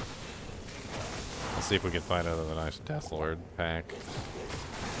 Let's see if we can find another nice Death Lord pack.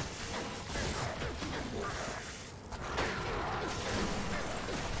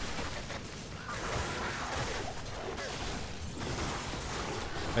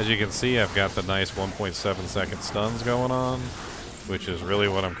 As you can see, I've got the nice 1.7 second stuns going on, which is really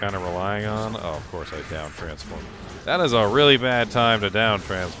what I'm kind of relying on. Oh, of course I down transform. That is a really bad time to down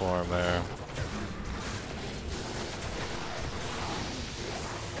transform there.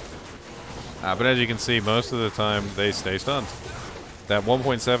 But as you can see, most of the time they stay stunned. That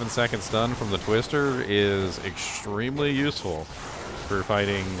 1.7 second stun from the Twister is extremely useful for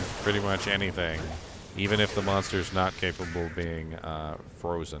fighting pretty much anything, even if the monster's not capable of being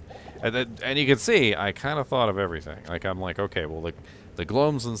frozen. And you can see, I kind of thought of everything. Like, I'm like, okay, well, the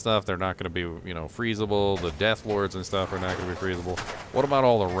Gloams and stuff, they're not going to be, you know, freezable. The Death Lords and stuff are not going to be freezable. What about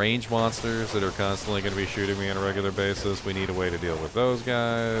all the range monsters that are constantly going to be shooting me on a regular basis? We need a way to deal with those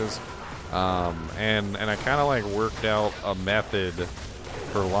guys. And I kind of, like, worked out a method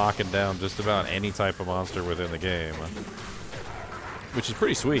for locking down just about any type of monster within the game, which is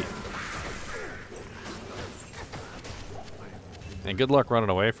pretty sweet. And good luck running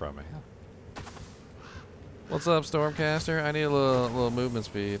away from me. What's up, Stormcaster? I need a little movement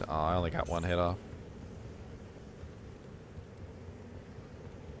speed. Oh, I only got one hit off.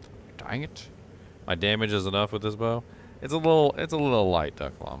 Dang it. My damage is enough with this bow. It's a little light,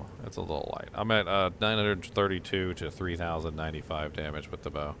 Duck Llama. It's a little light. I'm at 932 to 3095 damage with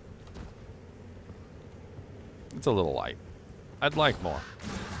the bow. It's a little light. I'd like more.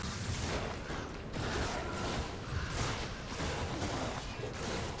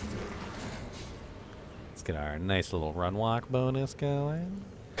 Let's get our nice little run walk bonus going.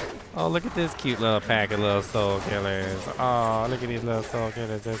 Oh, look at this cute little pack of little soul killers. Oh, look at these little soul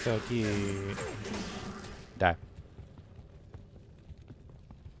killers. They're so cute. Die.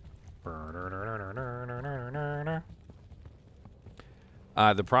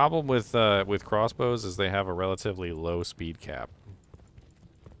 The problem with crossbows is they have a relatively low speed cap.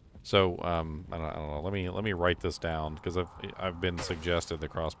 So I don't know. Let me write this down because I've been suggested the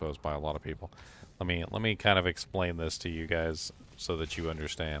crossbows by a lot of people. Let me kind of explain this to you guys so that you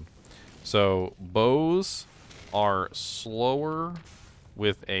understand. So bows are slower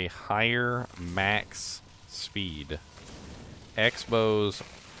with a higher max speed. X bows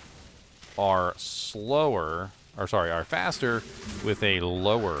are are faster with a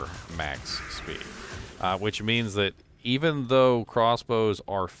lower max speed, which means that even though crossbows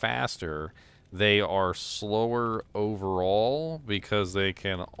are faster, they are slower overall because they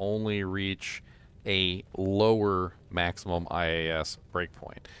can only reach a lower maximum IAS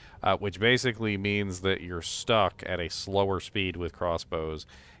breakpoint, which basically means that you're stuck at a slower speed with crossbows.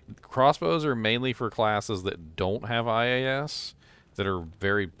 Crossbows are mainly for classes that don't have IAS, that are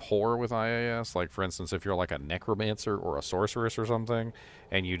very poor with IAS. Like, for instance, if you're like a necromancer or a sorceress or something,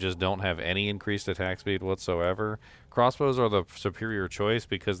 and you just don't have any increased attack speed whatsoever, crossbows are the superior choice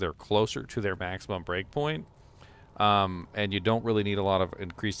because they're closer to their maximum breakpoint, and you don't really need a lot of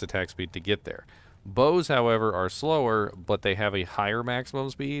increased attack speed to get there. Bows, however, are slower, but they have a higher maximum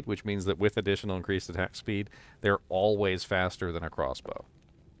speed, which means that with additional increased attack speed, they're always faster than a crossbow.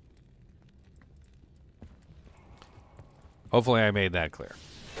 Hopefully I made that clear.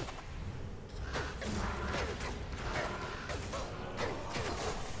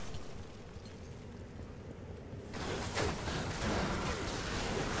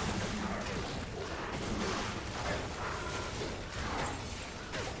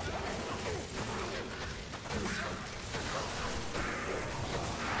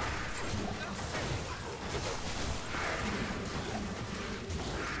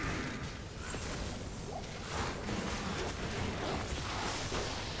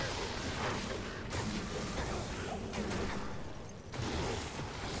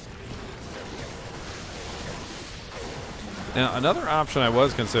 Now, another option I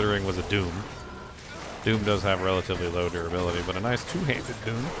was considering was a Doom. Doom does have relatively low durability, but a nice two-handed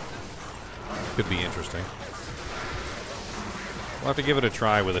Doom could be interesting. We'll have to give it a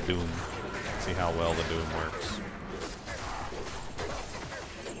try with a Doom, see how well the Doom works.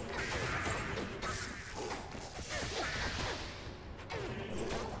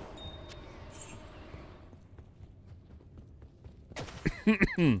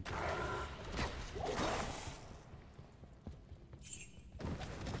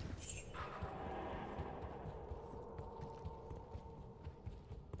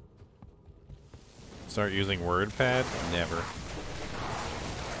 Start using WordPad? Never.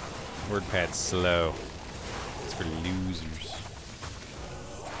 WordPad's slow. It's for losers.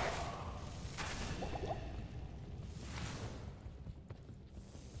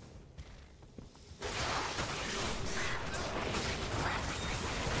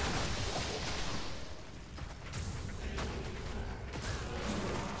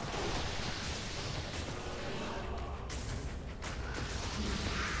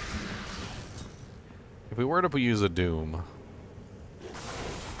 If we were to use a Doom,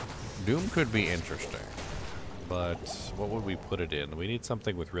 Doom could be interesting, but what would we put it in? We need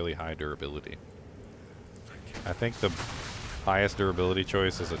something with really high durability. I think the highest durability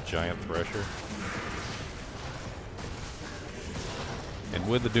choice is a Giant Thresher. And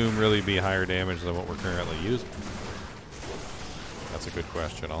would the Doom really be higher damage than what we're currently using? That's a good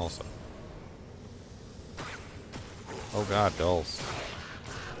question also. Oh god, dolls.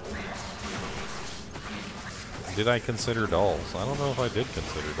 Did I consider dolls? I don't know if I did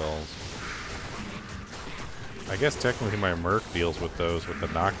consider dolls. I guess technically my Merc deals with those with the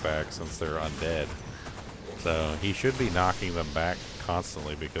knockback since they're undead. So he should be knocking them back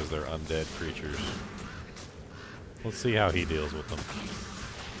constantly because they're undead creatures. Let's see how he deals with them.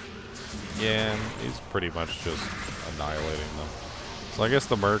 Yeah, he's pretty much just annihilating them. So I guess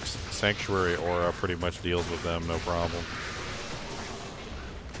the Merc's Sanctuary Aura pretty much deals with them, no problem.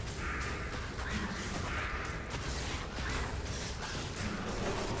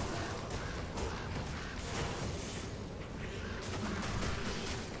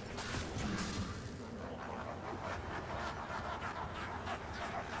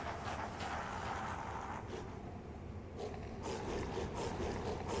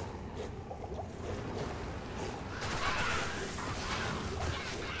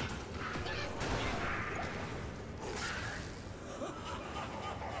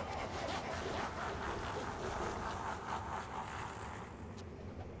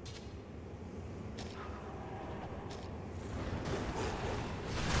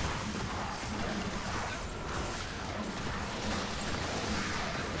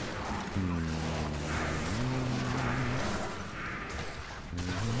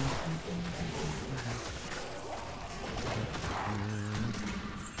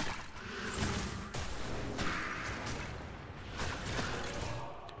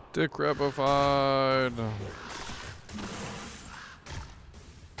 Decrepified.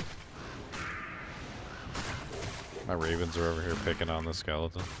 My ravens are over here picking on the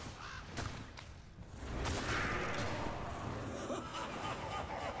skeleton.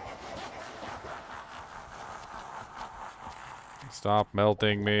 Stop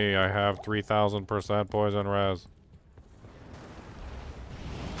melting me. I have 3000% poison res.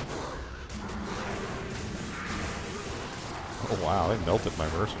 Oh wow, they melted my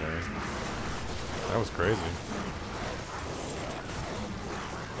mercenary. That was crazy.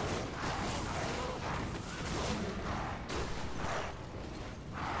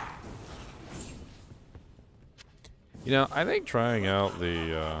 You know, I think trying out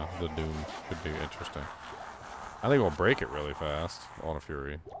the Doom could be interesting. I think we'll break it really fast on a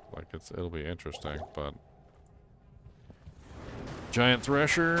Fury. Like it'll be interesting, but Giant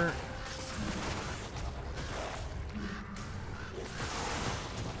Thresher.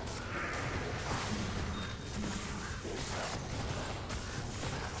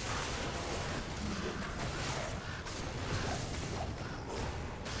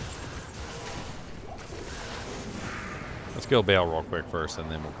 Let's kill Bale real quick first, and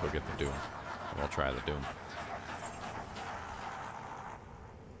then we'll go get the Doom. And we'll try the Doom.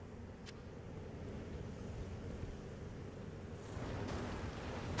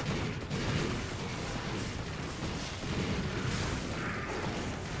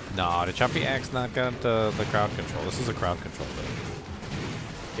 Nah, the Choppy Axe not got the crowd control. This is a crowd control though.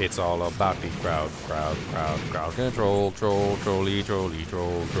 It's all about the crowd control, troll, trolly, trolly,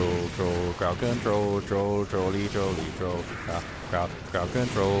 troll, crowd control, troll, trolly, trolly, troll, crowd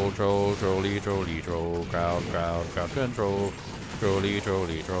control, troll, trolly, trolly, troll, crowd control, trolly,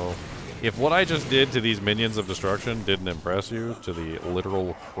 trolly, troll. If what I just did to these minions of destruction didn't impress you to the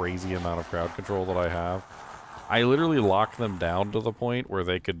literal crazy amount of crowd control that I have, I literally locked them down to the point where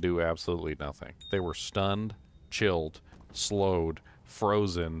they could do absolutely nothing. They were stunned, chilled, slowed,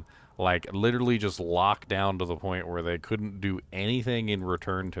 frozen, like literally just locked down to the point where they couldn't do anything in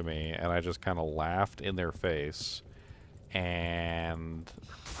return to me, and I just kind of laughed in their face and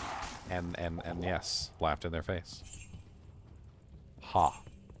yes, laughed in their face. Ha.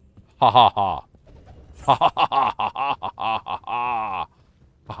 Ha ha ha. Ha ha ha ha ha ha ha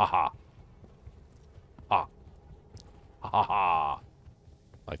ha ha ha. Ha ha!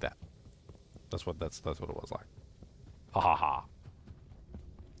 Like that. That's what it was like. Ha ha ha!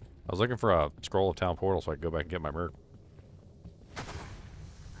 I was looking for a scroll of town portal so I could go back and get my merc.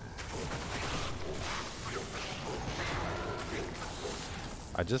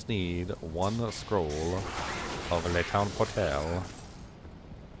 I just need one scroll of Le Town Portal.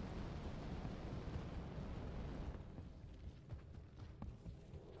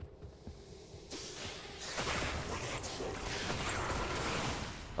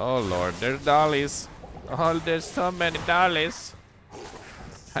 Oh lord, there's dollies. Oh, there's so many dollies.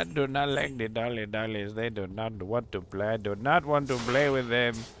 I do not like the dollies. They do not want to play. I do not want to play with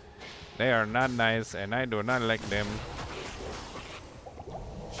them. They are not nice, and I do not like them.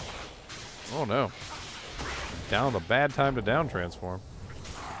 Oh no. Down the bad time to down transform.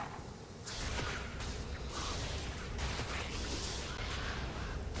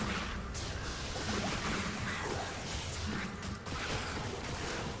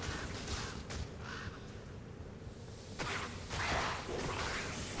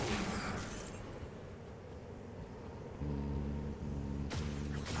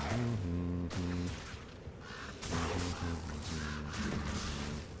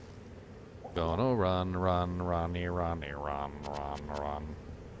 Gonna run, Ronnie, run.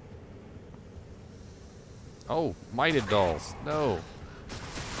 Oh, mighted dolls. No.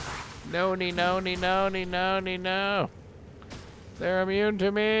 No. They're immune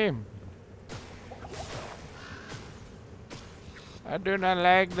to me. I do not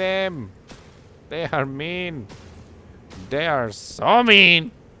like them. They are mean. They are so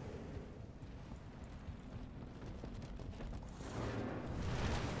mean.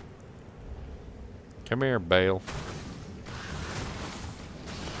 Come here, Bale.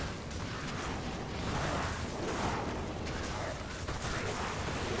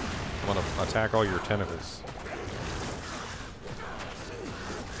 I'm gonna attack all your tentacles.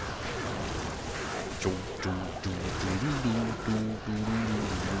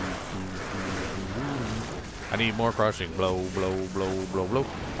 I need more crushing. Blow.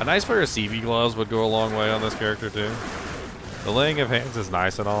 A nice pair of CB gloves would go a long way on this character too. The laying of hands is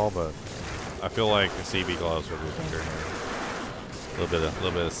nice and all, but I feel like CB gloves would be better here. A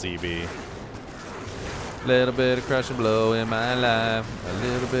little bit of CB. Little bit of crush and blow in my life. A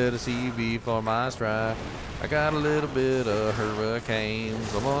little bit of CB for my strife. I got a little bit of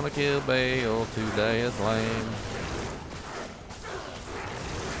hurricanes. I'm gonna kill Bale today. It's lame.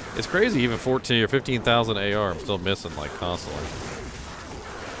 It's crazy. Even 14 or 15,000 AR, I'm still missing like constantly.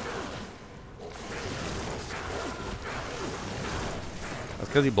 That's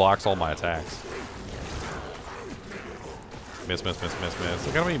because he blocks all my attacks. Miss. Look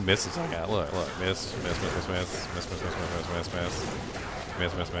how many misses I got. Look. Miss.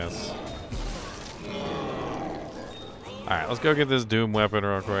 Alright, let's go get this Doom weapon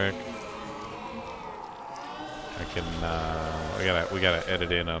real quick. I can, we gotta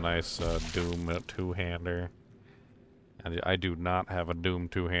edit in a nice Doom two-hander. And I do not have a Doom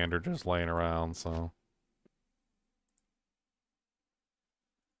two-hander just laying around, so.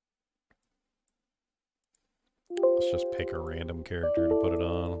 Let's just pick a random character to put it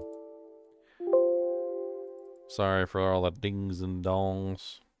on. Sorry for all the dings and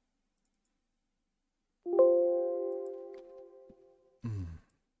dongs.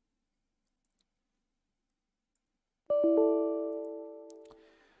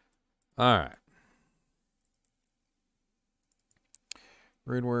 Alright.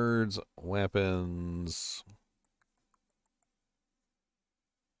 Rune words, weapons.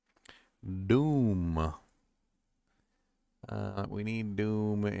 Doom. We need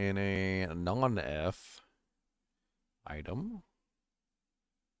Doom in a non-F item.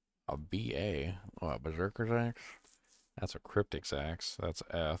 A BA. Oh, a Berserker's Axe? That's a Cryptic's Axe. That's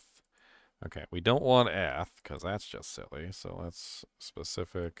F. Okay, we don't want F, because that's just silly. So let's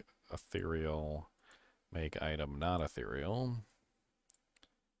specific ethereal make item not ethereal.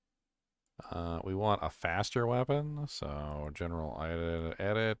 We want a faster weapon, so general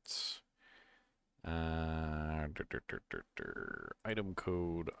edit. Item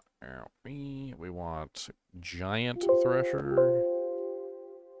code. We want giant thresher.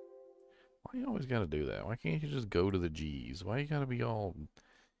 Why you always gotta do that? Why can't you just go to the G's? Why you gotta be all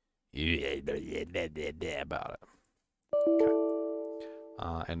about it? Okay.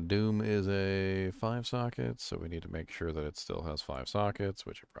 And Doom is a 5 socket, so we need to make sure that it still has 5 sockets,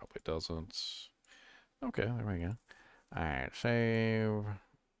 which it probably doesn't. Okay, there we go. Alright, save.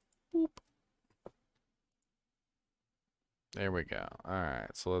 Boop. There we go.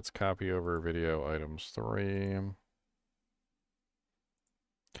 Alright, so let's copy over video items 3.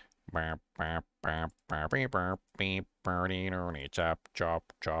 Chop,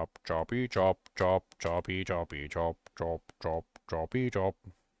 chop, chop, choppy, chop, chop, choppy, choppy, chop, chop, chop, choppy, chop.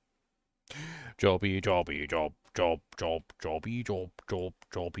 Choppy, choppy, chop, chop, chop, choppy, chop, chop,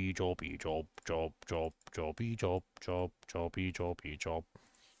 choppy, choppy, chop, chop, chop, choppy, chop, chop, choppy, choppy, chop.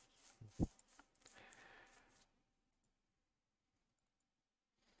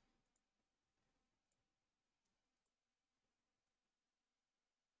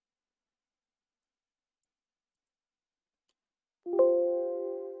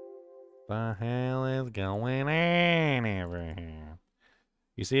 The hell is going on over here?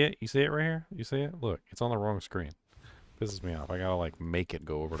 You see it? You see it right here? You see it? Look, it's on the wrong screen. Pisses me off. I gotta like make it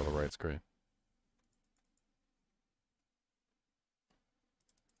go over to the right screen.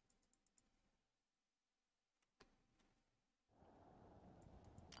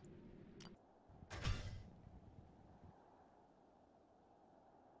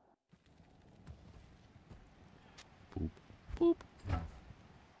 Boop, boop.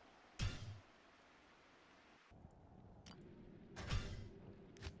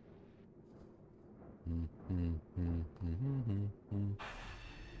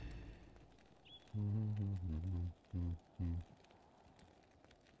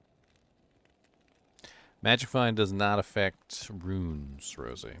 Magic Find does not affect runes,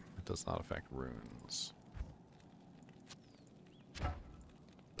 Rosie. It does not affect runes.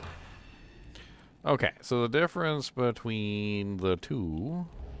 Okay, so the difference between the two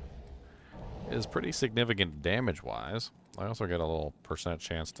is pretty significant damage-wise. I also get a little %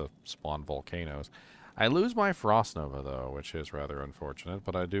 chance to spawn volcanoes. I lose my Frost Nova, though, which is rather unfortunate,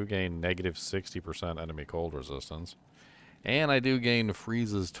 but I do gain negative 60% enemy cold resistance. And I do gain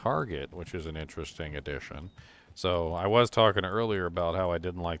Freeze's Target, which is an interesting addition. So I was talking earlier about how I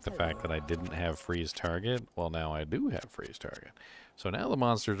didn't like the fact that I didn't have Freeze Target. Well, now I do have Freeze Target. So now the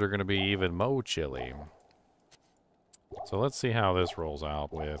monsters are going to be even more chilly. So let's see how this rolls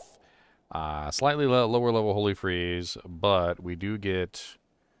out with slightly lower level Holy Freeze, but we do get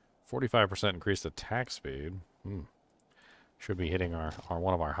 45% increased attack speed. Should be hitting our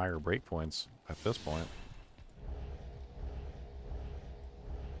one of our higher breakpoints at this point.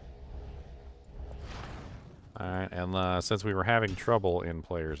 Alright, and since we were having trouble in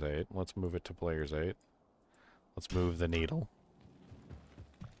Players 8, let's move it to Players 8. Let's move the needle.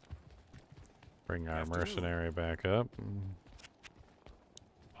 Bring our mercenary back up.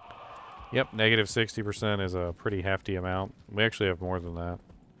 Yep, negative 60% is a pretty hefty amount. We actually have more than that.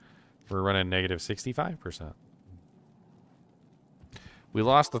 We're running negative 65%. We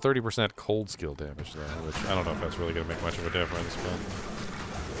lost the 30% cold skill damage, though, which I don't know if that's really going to make much of a difference, but...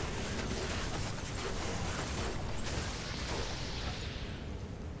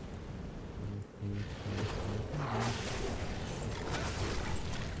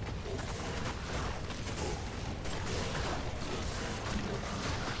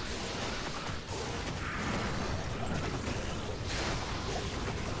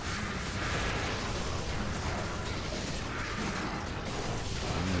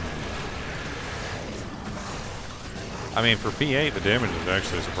 I mean, for P8, the damage is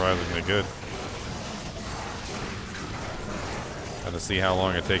actually surprisingly good. Got to see how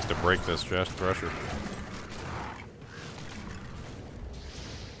long it takes to break this chest thresher.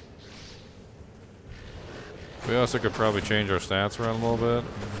 We also could probably change our stats around a little bit.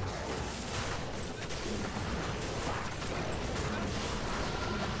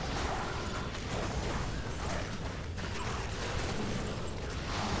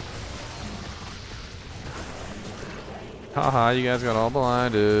 Haha, you guys got all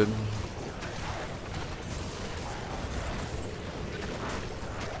blinded.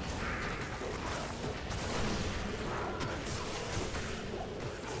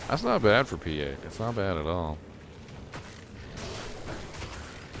 That's not bad for P8. It's not bad at all.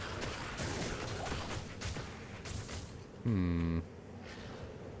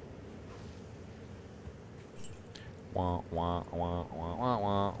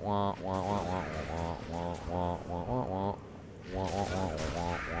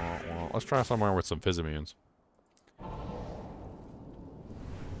 Let's try somewhere with some Physimmunes.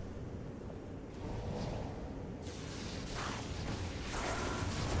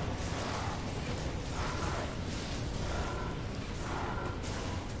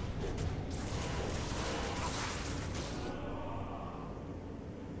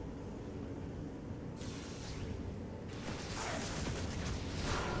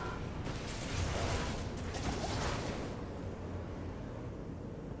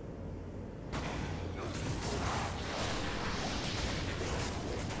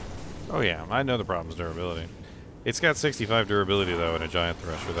 Oh yeah, I know the problem is durability. It's got 65 durability though in a Giant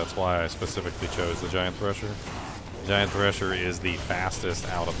Thresher. That's why I specifically chose the Giant Thresher. The Giant Thresher is the fastest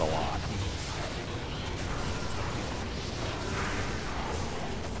out of the lot.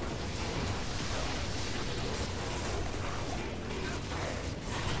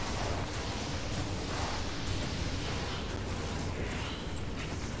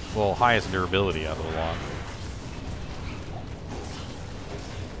 Well, highest durability out of the lot.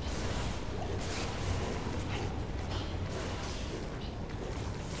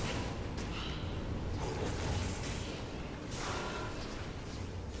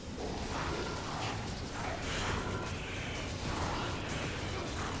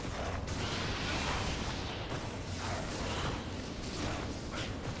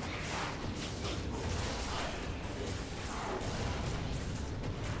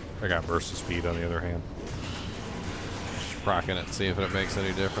 I got burst of speed on the other hand. Just procking it, see if it makes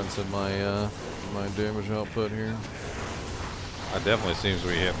any difference in my my damage output here. It definitely seems to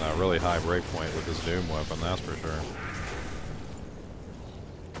be hitting a really high breakpoint with this Doom weapon, that's for sure.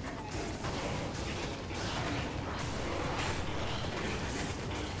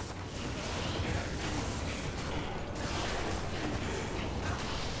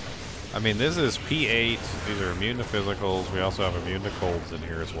 I mean, this is P8. These are immune to physicals. We also have immune to colds in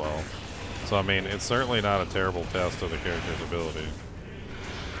here as well. So, I mean, it's certainly not a terrible test of the character's ability.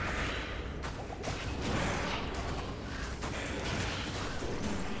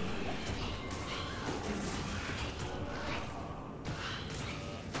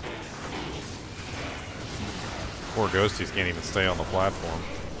 Poor ghosties can't even stay on the platform.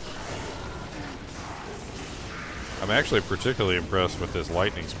 I'm actually particularly impressed with this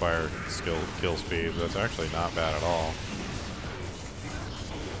Lightning Spire kill speed. That's actually not bad at all.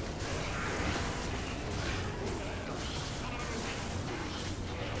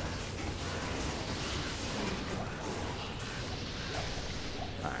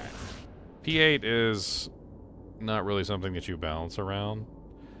 Alright. P8 is not really something that you balance around.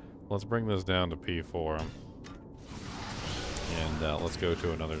 Let's bring this down to P4. And let's go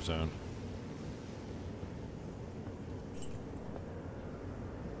to another zone.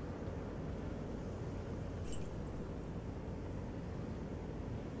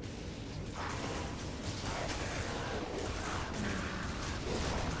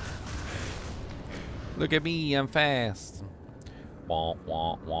 Look at me, I'm fast. Wah,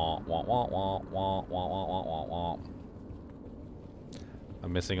 wah, wah, wah, wah, wah, wah, wah, wah, wah.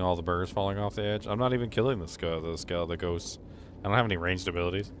 I'm missing all the birds falling off the edge. I'm not even killing the ghosts. I don't have any ranged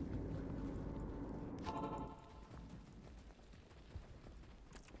abilities.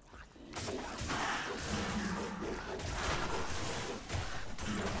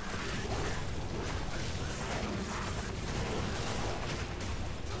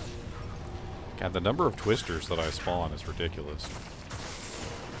 God, the number of twisters that I spawn is ridiculous.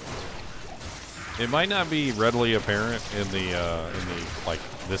 It might not be readily apparent in the like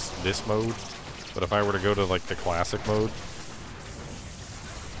this mode, but if I were to go to like the classic mode,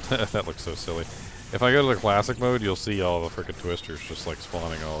 that looks so silly. If I go to the classic mode, you'll see all the frickin' twisters just like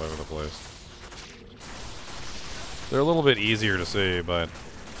spawning all over the place. They're a little bit easier to see, but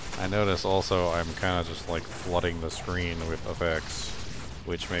I notice also I'm kind of just like flooding the screen with effects,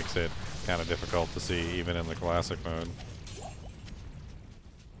 which makes it kind of difficult to see even in the classic mode.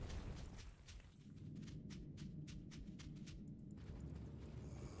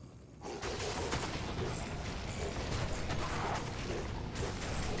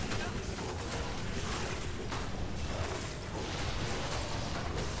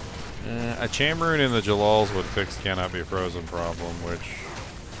 A Chamroon in the Jalals would fix cannot be frozen problem, which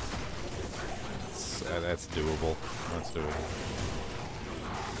that's doable. That's doable.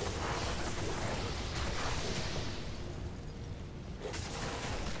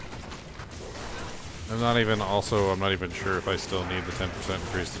 I'm not even sure if I still need the 10%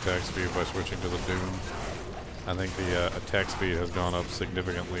 increased attack speed by switching to the Doom. I think the attack speed has gone up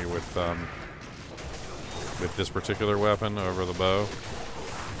significantly with this particular weapon over the bow.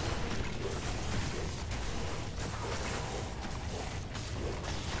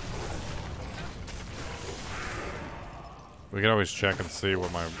 We can always check and see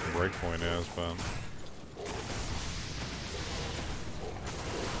what my breakpoint is, but...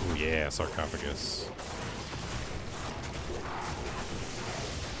 Ooh, yeah, sarcophagus.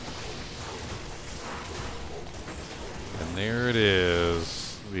 And there it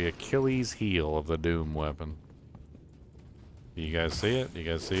is. The Achilles heel of the Doom weapon. You guys see it? You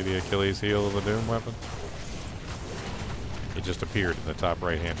guys see the Achilles heel of the Doom weapon? It just appeared in the top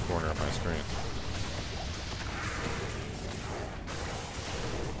right-hand corner of my screen.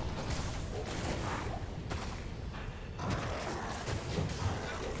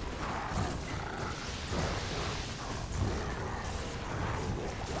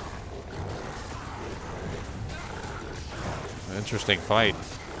 Interesting fight.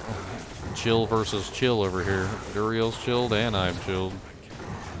 Chill versus chill over here. Duriel's chilled and I'm chilled.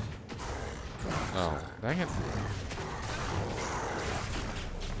 Oh, dang it.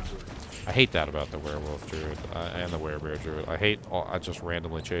 I hate that about the werewolf druid and the werebear druid. I hate just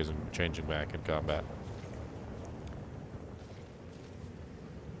randomly changing back in combat.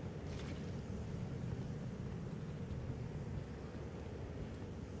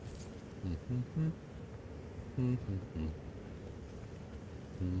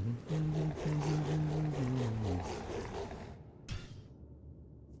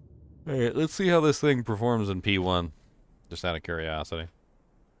 Alright, let's see how this thing performs in P1. Just out of curiosity.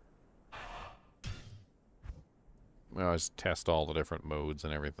 We always test all the different modes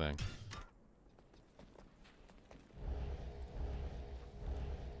and everything.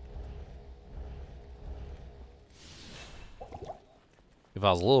 If I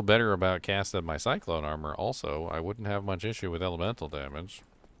was a little better about casting my Cyclone armor also, I wouldn't have much issue with elemental damage.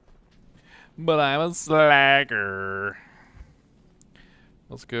 But I'm a slacker.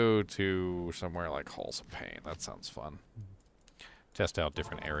 Let's go to somewhere like Halls of Pain. That sounds fun. Test out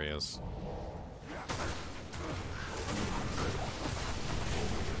different areas.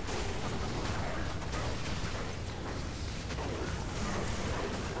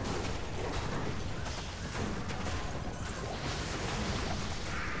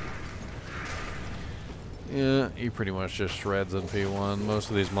 Yeah, he pretty much just shreds in P1. Most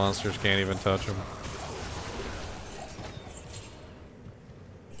of these monsters can't even touch him.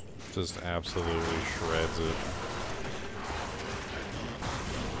 Just absolutely shreds it.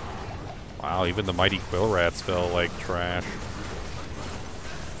 Wow, even the mighty quill rats fell like trash.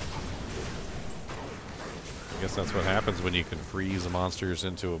 I guess that's what happens when you can freeze the monsters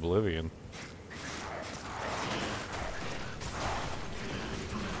into oblivion.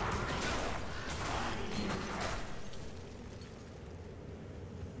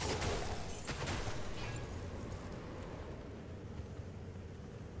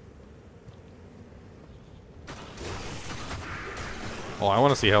 Oh, I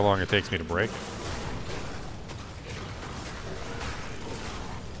want to see how long it takes me to break it.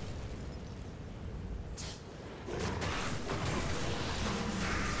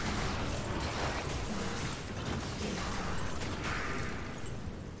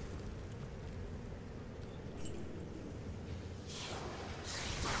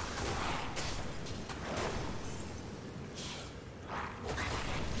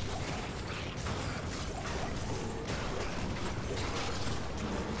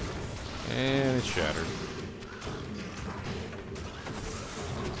 And it's shattered.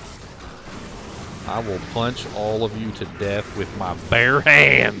 I will punch all of you to death with my bare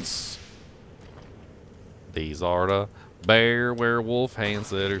hands. These are the bare werewolf hands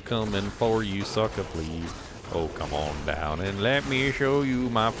that are coming for you, sucker, please. Oh, come on down and let me show you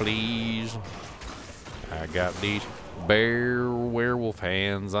my fleas. I got these Bear werewolf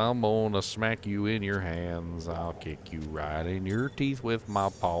hands, I'm gonna smack you in your hands. I'll kick you right in your teeth with my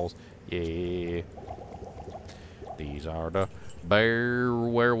paws. Yeah. These are the bear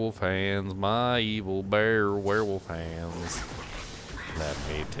werewolf hands, my evil bear werewolf hands. Let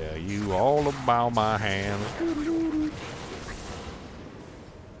me tell you all about my hands.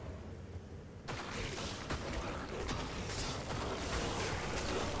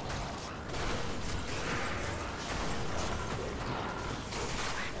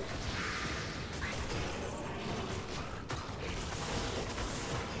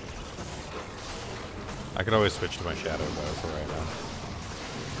 I could always switch to my shadow though for right now.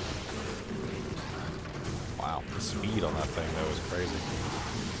 Wow, the speed on that thing though is crazy.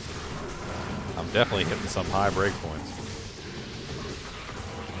 I'm definitely hitting some high breakpoints.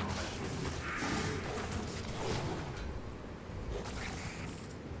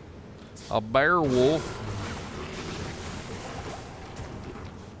 A bear wolf.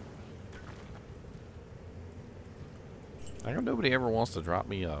 How come nobody ever wants to drop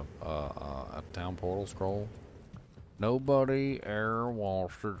me a town portal scroll? Nobody ever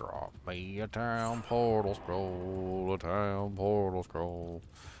wants to drop me a town portal scroll, a town portal scroll,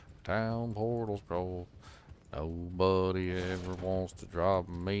 a town portal scroll. Nobody ever wants to drop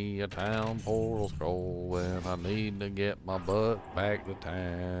me a town portal scroll when I need to get my butt back to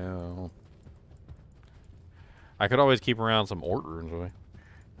town. I could always keep around some Ort runes with me.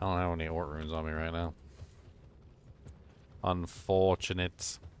 I don't have any Ort runes on me right now.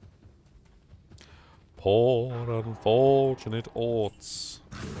 Unfortunate. Poor unfortunate Orts.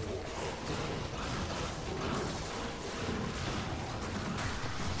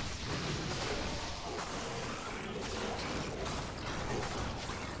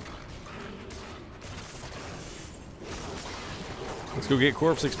 Let's go get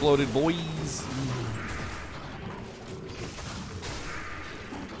corpse exploded, boys.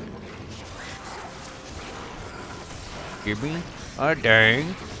 Give me a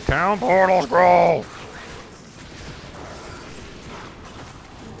dang town portal scroll.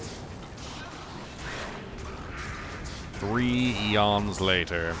 Three eons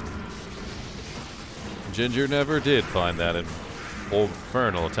later. Ginger never did find that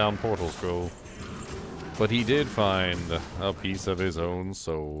infernal town portal scroll. But he did find a piece of his own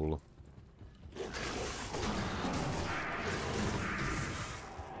soul.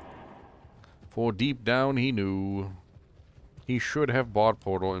 For deep down he knew he should have bought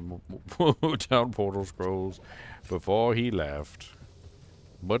portal and town portal scrolls before he left.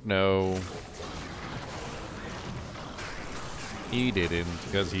 But no. He didn't,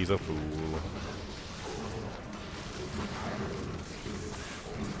 because he's a fool.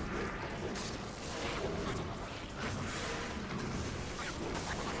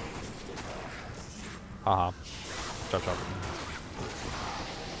 Haha. Chop chop.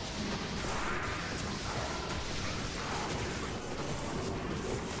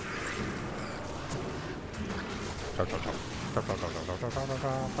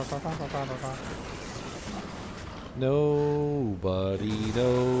 Nobody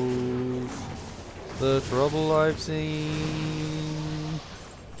knows the trouble I've seen.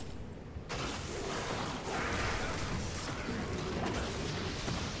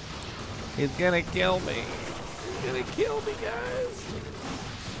 It's gonna kill me. It's gonna kill me, guys.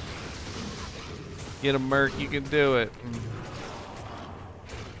 Get him, Merc. You can do it.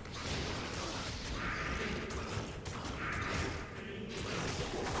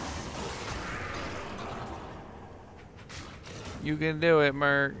 You can do it,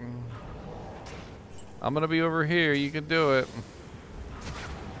 Merc. I'm gonna be over here. You can do it.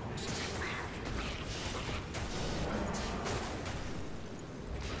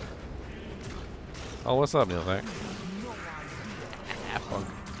 Oh, what's up, Neil? Thank.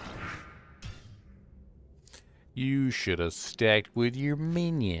 You should have stacked with your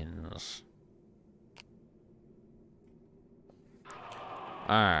minions.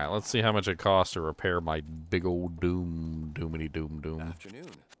 Alright, let's see how much it costs to repair my big old doomity doom. Afternoon.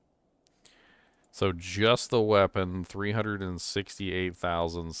 So just the weapon,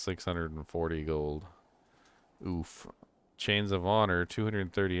 368,640 gold. Oof. Chains of Honor,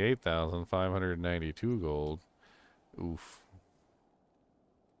 238,592 gold. Oof.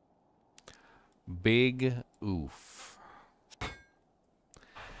 Big oof.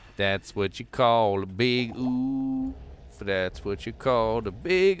 That's what you call a big oof. That's what you call the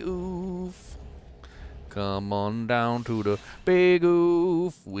big oof. Come on down to the big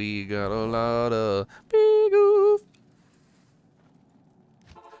oof. We got a lot of big oof.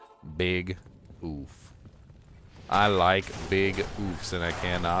 Big oof. I like big oofs, and I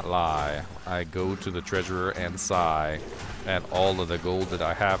cannot lie. I go to the treasurer and sigh at all of the gold that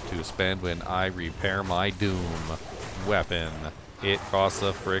I have to spend when I repair my Doom weapon. It costs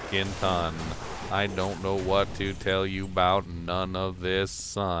a frickin' ton. I don't know what to tell you about none of this,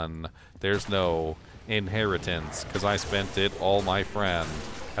 son. There's no inheritance, 'cause I spent it all, my friend,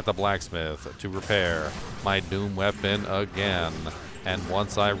 at the blacksmith to repair my Doom weapon again. And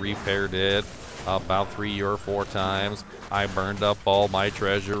once I repaired it about 3 or 4 times, I burned up all my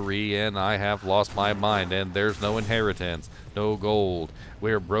treasury and I have lost my mind, and there's no inheritance, no gold.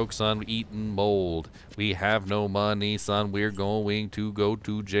 We're broke, son, eating mold. We have no money, son, we're going to go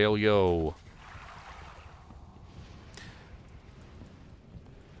to jail, yo.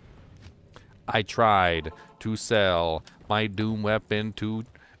 I tried to sell my Doom weapon to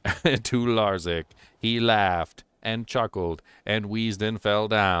to Larzik. He laughed and chuckled and wheezed and fell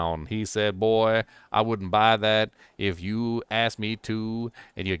down. He said, boy, I wouldn't buy that if you asked me to,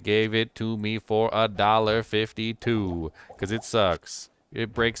 and you gave it to me for $1.52, 'cause it sucks.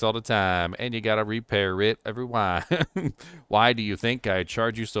 It breaks all the time, and you gotta repair it every while. Why do you think I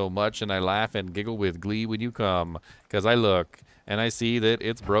charge you so much? And I laugh and giggle with glee when you come, 'cause I look and I see that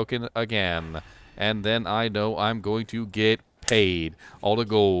it's broken again, and then I know I'm going to get paid all the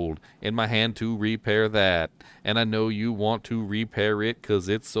gold in my hand to repair that. And I know you want to repair it 'cause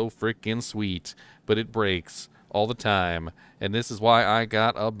it's so frickin' sweet, but it breaks all the time, and this is why I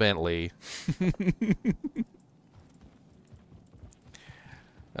got a Bentley.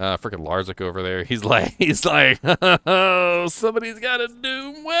 Frickin' Larzik over there, he's like, oh, somebody's got a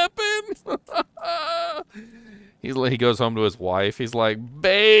Doom weapon. He goes home to his wife. He's like,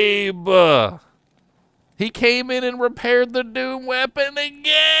 babe, he came in and repaired the Doom weapon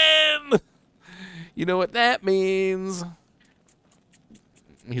again. You know what that means?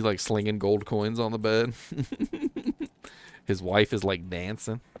 He's like slinging gold coins on the bed. His wife is like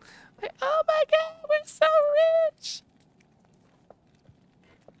dancing. Like, oh my God, we're so rich.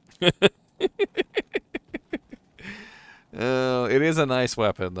 Oh, it is a nice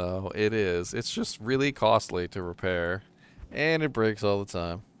weapon, though. It is. It's just really costly to repair, and it breaks all the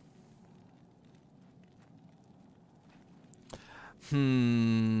time.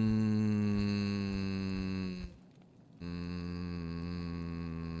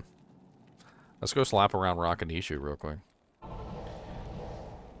 Let's go slap around Rakanishu real quick.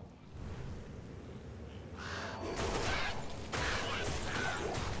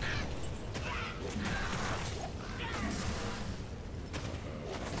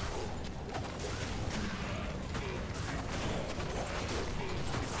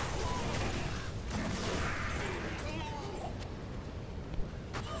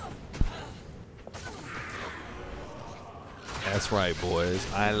 That's right, boys.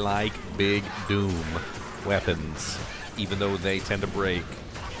 I like big Doom weapons, even though they tend to break.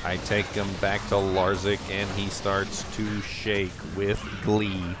 I take him back to Larzik, and he starts to shake with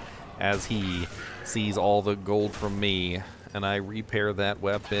glee as he sees all the gold from me. And I repair that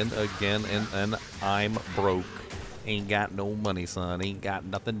weapon again, and I'm broke. Ain't got no money, son. Ain't got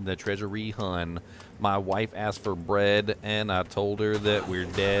nothing in the treasury, hun. My wife asked for bread, and I told her that we're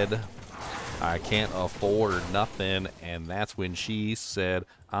dead. I can't afford nothing, and that's when she said,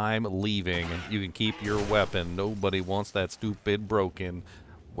 I'm leaving. You can keep your weapon. Nobody wants that stupid broken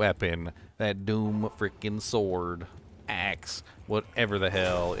weapon. That Doom frickin' sword, axe, whatever the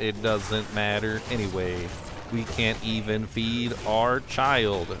hell. It doesn't matter anyway. We can't even feed our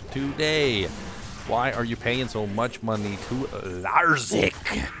child today. Why are you paying so much money to Larzik?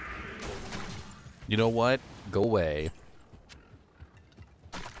 You know what? Go away.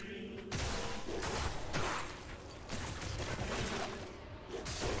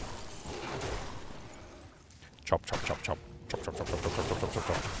 Chop, chop, chop, chop. Chop, chop, chop, chop, chop, chop, chop, chop,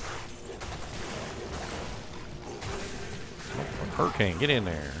 chop. Oh, Hurricane, get in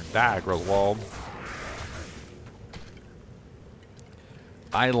there. Die, Griswold.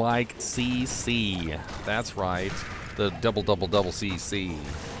 I like CC. That's right. The double, double, double CC.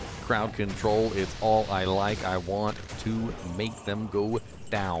 Crowd control, it's all I like. I want to make them go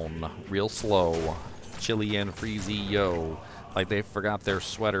down real slow. Chilly and freezy, yo. Like they forgot their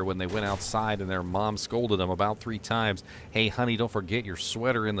sweater when they went outside and their mom scolded them about 3 times. Hey, honey, don't forget your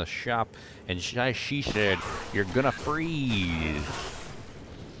sweater in the shop. And she said, you're gonna freeze.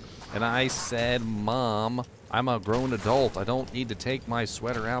 And I said, Mom, I'm a grown adult. I don't need to take my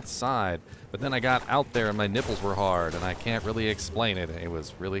sweater outside. But then I got out there and my nipples were hard and I can't really explain it. It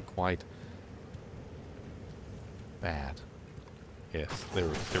was really quite bad. Yes, they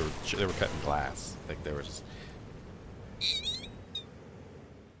were cutting glass. Like there was.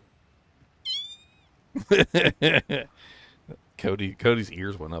 Cody's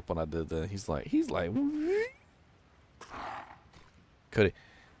ears went up when I did that. He's like, Cody,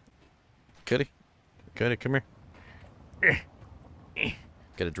 come here.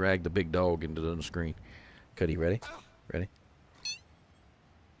 Gotta drag the big dog into the screen. Cody, ready? Ready?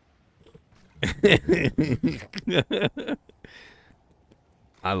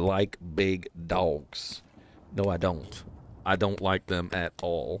 I like big dogs. No, I don't. I don't like them at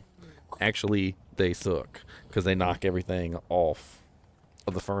all. Actually, they suck because they knock everything off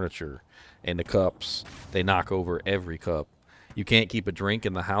of the furniture and the cups. They knock over every cup. You can't keep a drink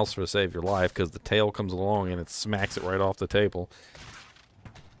in the house for to save your life because the tail comes along and it smacks it right off the table.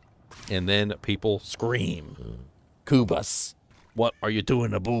 And then people scream, "Kubus, what are you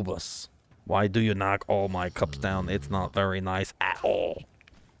doing to Boobus? Why do you knock all my cups down? It's not very nice at all."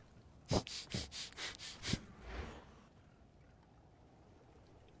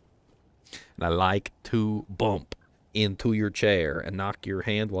 And I like to bump into your chair and knock your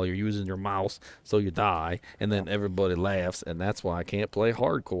hand while you're using your mouse so you die, and then everybody laughs, and that's why I can't play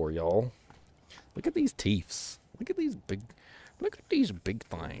hardcore, y'all. Look at these teeths. Look at these big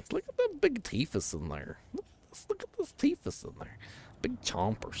things. Look at the big teethus in there. Look at this teethus in there. Big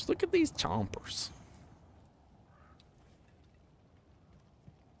chompers. Look at these chompers.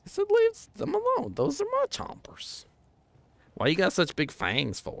 I said leave them alone. Those are my chompers. Why you got such big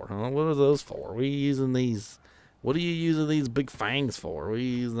fangs for, huh? What are those for? What are you using these big fangs for? What do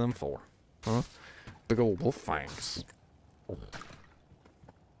you use them for? Huh? Big old wolf fangs.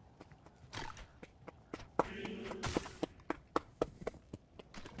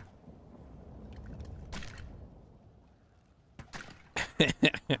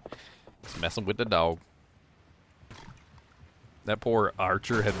 Just messing with the dog. That poor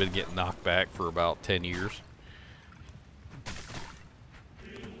archer had been getting knocked back for about 10 years.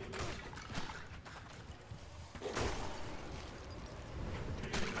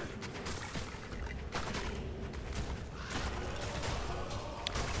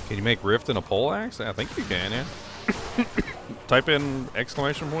 Can you make Rift in a pole axe? I think you can, yeah. Type in !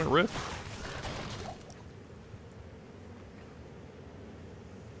 Rift.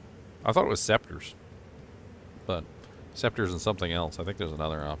 I thought it was scepters. But scepters and something else. I think there's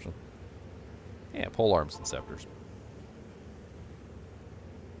another option. Yeah, pole arms and scepters.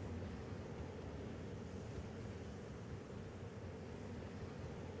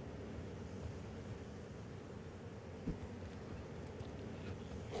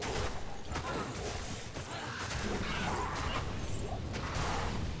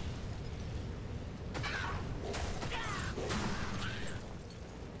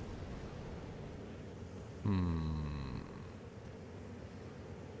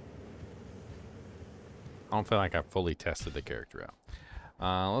 I don't feel like I've fully tested the character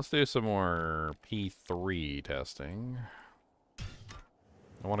out. Let's do some more P3 testing.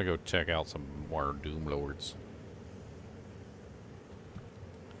 I want to go check out some more Doom Lords.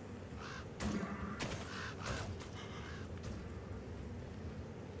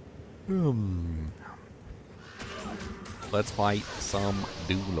 Let's fight some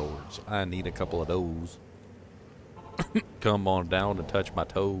Doom Lords. I need a couple of those. Come on down and touch my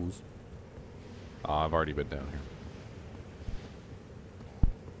toes. Oh, I've already been down here.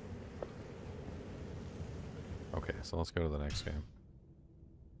 Okay, so let's go to the next game.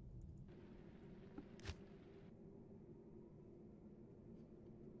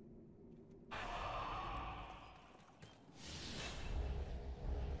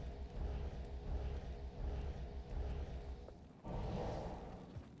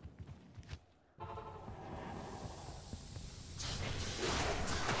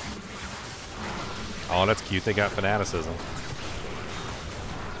 Oh, that's cute. They got fanaticism.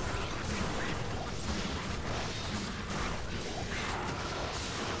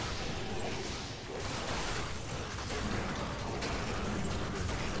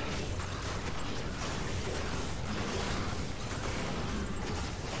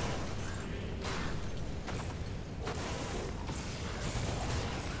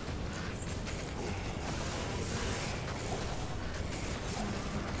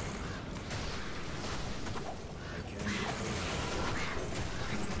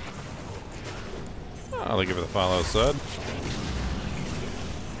 I'll give it a follow, Sud.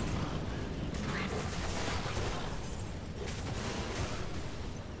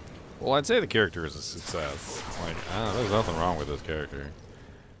 Well, I'd say the character is a success. Like, there's nothing wrong with this character.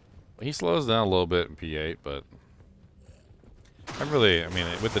 He slows down a little bit in P8, but I mean,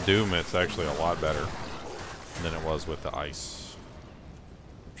 with the Doom, it's actually a lot better than it was with the Ice.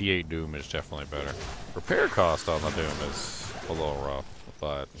 P8 Doom is definitely better. Repair cost on the Doom is a little rough,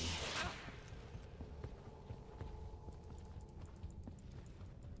 but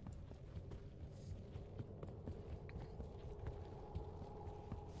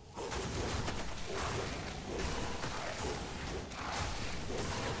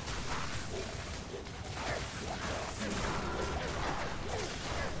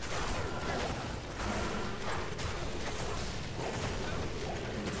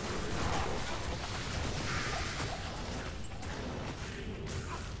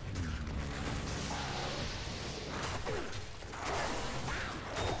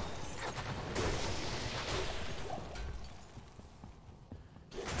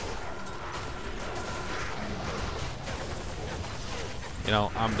You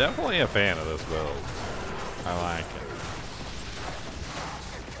know, I'm definitely a fan of this build. I like it.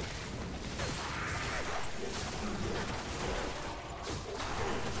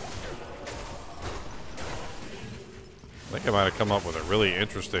 I think I might have come up with a really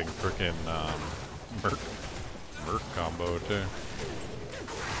interesting freaking Merc combo too.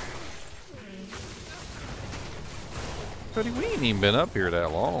 Buddy, we ain't even been up here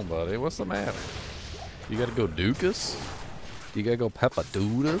that long, buddy. What's the matter? You gotta go Dukas? You gotta go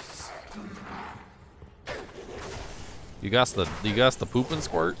Peppadoodles? You got the pooping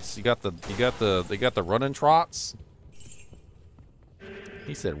squirts? You got the running trots?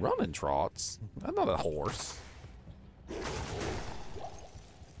 He said running trots? I'm not a horse.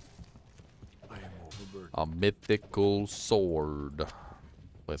 I am overburdened. A mythical sword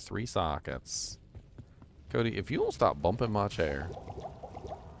with 3 sockets. Cody, if you don't stop bumping my chair,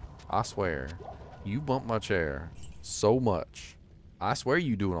 I swear, you bump my chair so much. I swear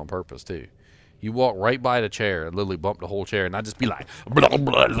you do it on purpose too. You walk right by the chair and literally bump the whole chair, and I just be like, blah,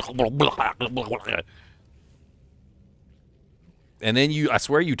 blah, blah, blah, blah, blah. And then I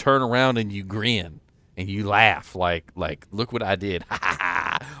swear you turn around and you grin and you laugh like look what I did. Ha ha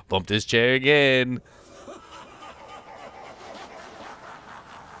ha! Bump this chair again.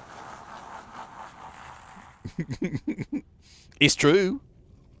 It's true.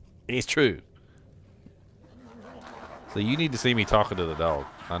 It's true. So you need to see me talking to the dog.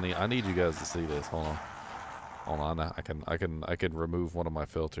 I need you guys to see this. Hold on. Hold on. I can remove one of my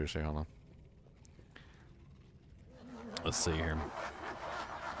filters here. Hold on. Let's see here.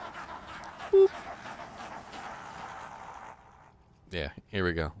 Boop. Yeah, here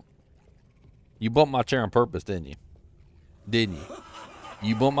we go. You bumped my chair on purpose, didn't you? Didn't you?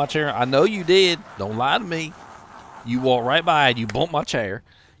 You bumped my chair. I know you did. Don't lie to me. You walked right by it. You bumped my chair.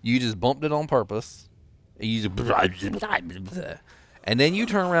 You just bumped it on purpose. And you just, and then you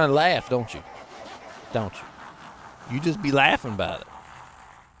turn around and laugh, don't you? Don't you? You just be laughing about it.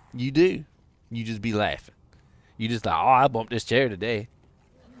 You do. You just be laughing. You just like, oh, I bumped this chair today.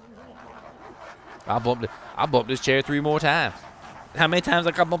 I bumped this chair 3 more times. How many times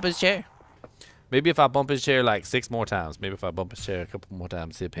I got bump his chair? Maybe if I bump his chair like 6 more times. Maybe if I bump his chair a couple more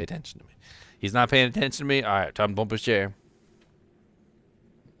times, he'll pay attention to me. He's not paying attention to me. All right, time to bump his chair.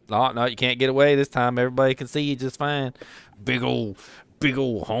 No, you can't get away this time. Everybody can see you just fine. Big old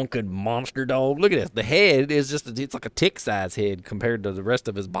honking monster dog. Look at this. The head is it's like a tick-size head compared to the rest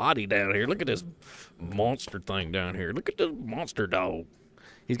of his body down here. Look at this monster thing down here. Look at this monster dog.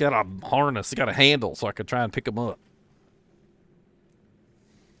 He's got a harness. He's got a handle so I can try and pick him up.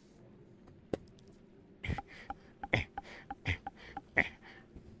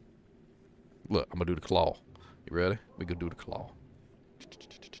 Look, I'm going to do the claw. You ready? We going to do the claw.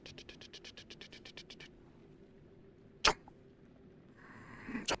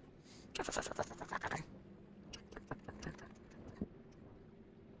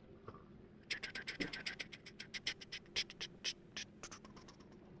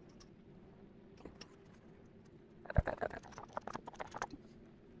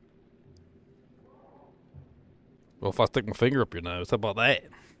 Well, if I stick my finger up your nose, how about that?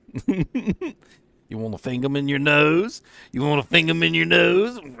 You want to finger him in your nose? You want to finger him in your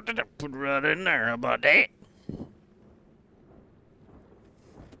nose? Put it right in there. How about that?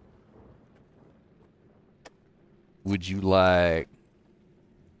 Would you like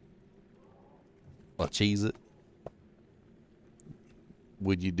a Cheez-It?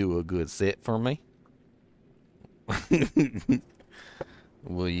 Would you do a good set for me?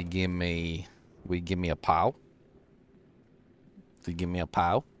 Will you give me a paw? You give me a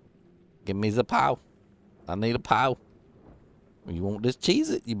paw? Give me the paw. I need a paw. You want this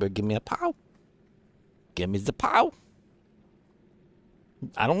Cheez-It? You better give me a paw. Give me the paw.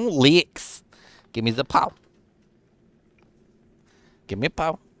 I don't want licks. Give me the paw. Give me a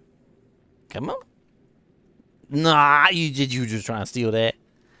paw. Come on. Nah, you just trying to steal that?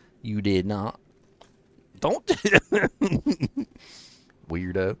 You did not. Don't.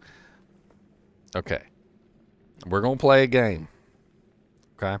 Weirdo. Okay. We're going to play a game.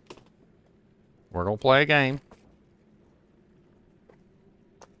 Okay? We're going to play a game.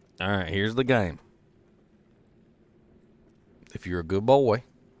 All right, here's the game. If you're a good boy,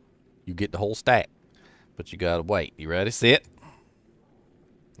 you get the whole stack. But you got to wait. You ready? Sit.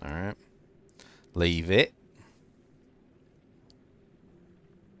 All right. Leave it.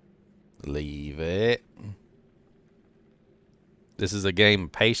 Leave it. This is a game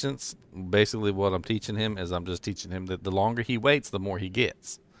of patience. Basically, what I'm teaching him is I'm just teaching him that the longer he waits, the more he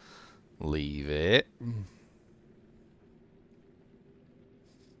gets. Leave it.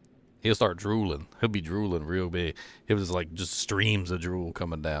 He'll start drooling. He'll be drooling real big. It was like just streams of drool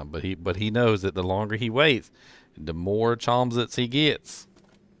coming down. But he knows that the longer he waits, the more chomsits he gets.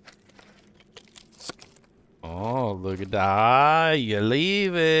 Oh, look at that. You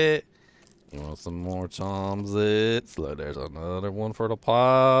leave it. You want some more chomsits? Look, there's another one for the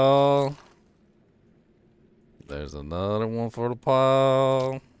pile. There's another one for the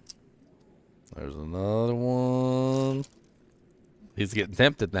pile. There's another one. He's getting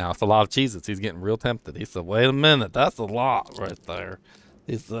tempted now. It's a lot of Cheez-Its. He's getting real tempted. He said, wait a minute. That's a lot right there.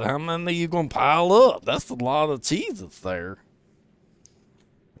 He said, how many are you going to pile up? That's a lot of Cheez-Its there.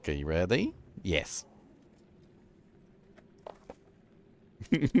 Okay, you ready? Yes.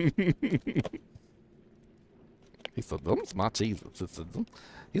 He said, them's my Cheez-Its.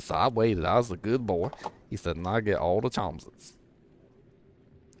 He said, I waited. I was a good boy. He said, and I get all the Chomsits.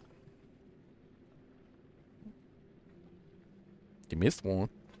 You missed one.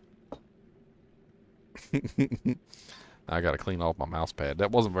 I gotta clean off my mouse pad.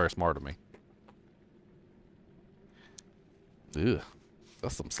 That wasn't very smart of me. Ugh.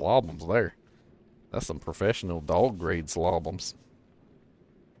 That's some slobums there. That's some professional dog grade slobums.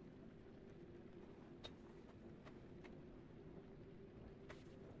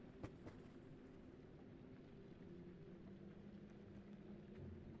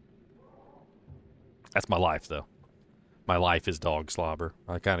 That's my life, though. My life is dog slobber.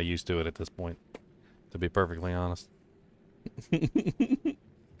 I'm kind of used to it at this point, to be perfectly honest.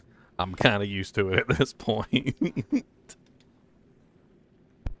 I'm kind of used to it at this point.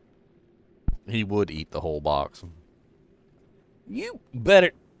 He would eat the whole box. You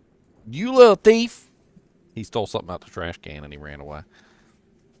better... You little thief! He stole something out the trash can and he ran away.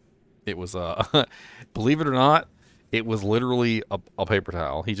 It was, believe it or not, it was literally a paper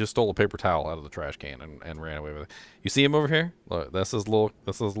towel. He just stole a paper towel out of the trash can and ran away with it. You see him over here? Look, that's his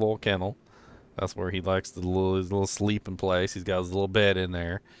little kennel. That's where he likes his little sleeping place. He's got his little bed in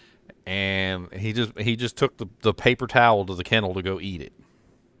there. And he just took the paper towel to the kennel to go eat it.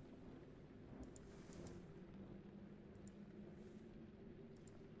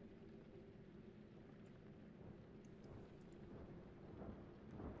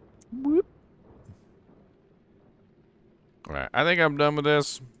 Whoop. Alright, I think I'm done with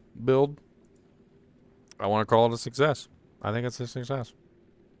this build. I want to call it a success. I think it's a success.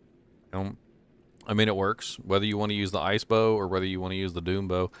 I mean, it works. Whether you want to use the ice bow or whether you want to use the doom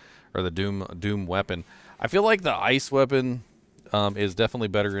bow or the doom weapon. I feel like the ice weapon is definitely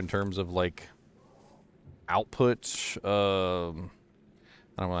better in terms of, like, output. I don't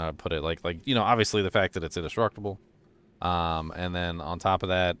know how to put it. Like, you know, obviously the fact that it's indestructible. And then on top of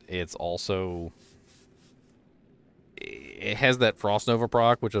that, it's also... It has that Frost Nova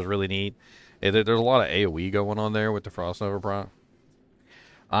proc, which is really neat. There's a lot of AoE going on there with the Frost Nova proc.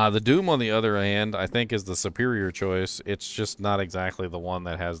 The Doom, on the other hand, I think is the superior choice. It's just not exactly the one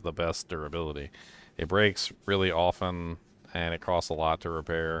that has the best durability. It breaks really often, and it costs a lot to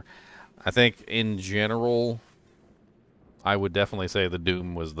repair. I think, in general, I would definitely say the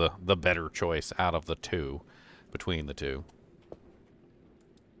Doom was the better choice out of the two, between the two.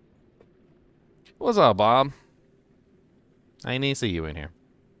 What's up, Bob? I need to see you in here.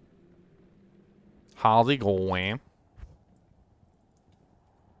 How's it going?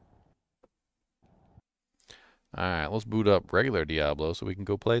 Alright, let's boot up regular Diablo so we can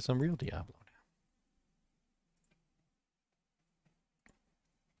go play some real Diablo.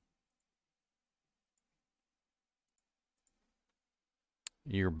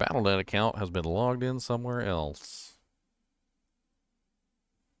 Your Battle.net account has been logged in somewhere else.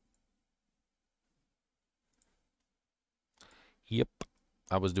 Yep.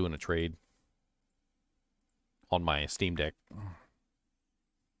 I was doing a trade on my Steam Deck.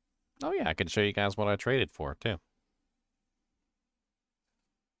 Oh yeah, I can show you guys what I traded for, too.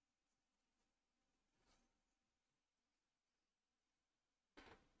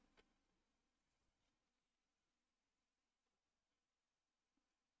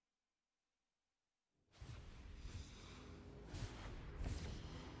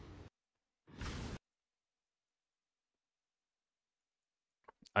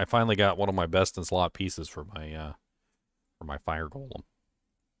 I finally got one of my best in slot pieces for my fire golem.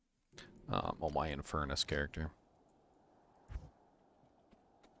 On my Infernus character.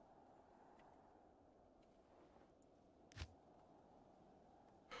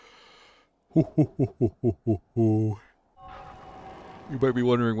 You might be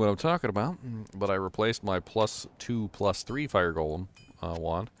wondering what I'm talking about, but I replaced my +2/+3 fire golem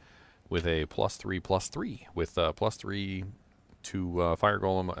wand with a +3/+3 with +3 to fire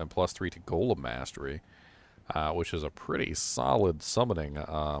golem and +3 to golem mastery. which is a pretty solid summoning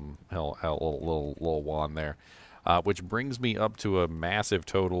little wand there. Which brings me up to a massive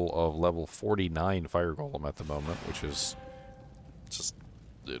total of level 49 Fire Golem at the moment, which is just,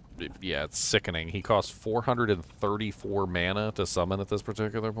 yeah, it's sickening. He costs 434 mana to summon at this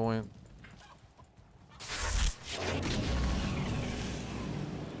particular point.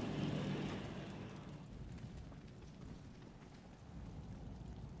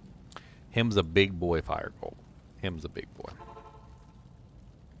 Him's a big boy Fire Golem. Him's a big boy.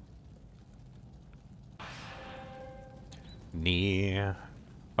 Near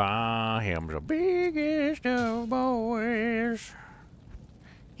by him's the biggest of boys.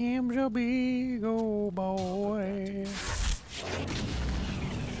 Him's a big old boy.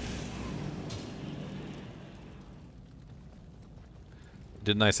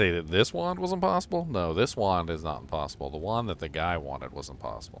 Didn't I say that this wand was impossible? No, this wand is not impossible. The wand that the guy wanted was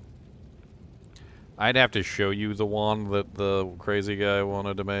impossible. I'd have to show you the wand that the crazy guy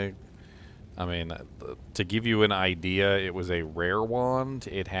wanted to make. I mean, to give you an idea, it was a rare wand.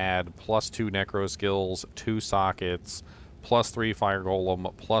 It had +2 necro skills, 2 sockets, +3 fire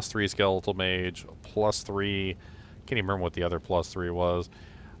golem, +3 skeletal mage, +3... Can't even remember what the other +3 was.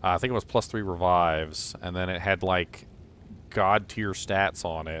 I think it was +3 revives, and then it had like god tier stats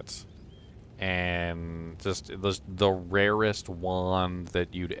on it, and just the rarest wand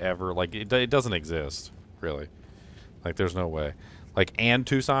that you'd ever like. It doesn't exist, really. Like, there's no way. Like, and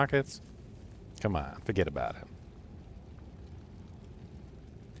 2 sockets. Come on, forget about it.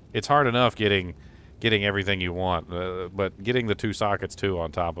 It's hard enough getting everything you want, but getting the 2 sockets too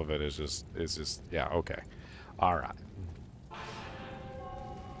on top of it is just yeah, okay. All right.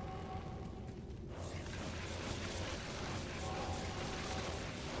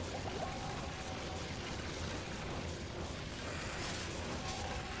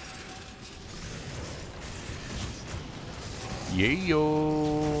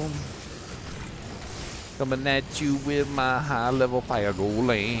 Yeah. Coming at you with my high-level fire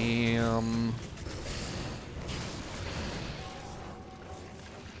golem.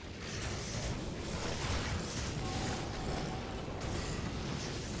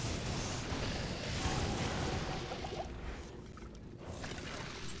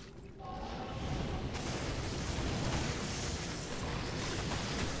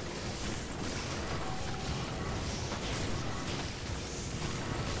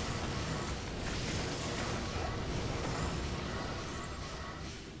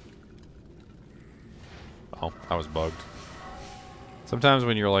 Oh, I was bugged. Sometimes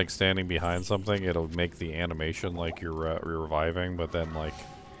when you're like standing behind something, it'll make the animation like you're reviving, but then like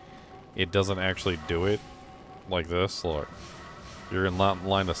it doesn't actually do it like this. Look, you're in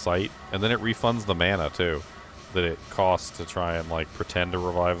line of sight, and then it refunds the mana too that it costs to try and like pretend to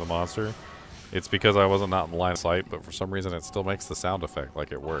revive the monster. It's because I wasn't not in line of sight, but for some reason it still makes the sound effect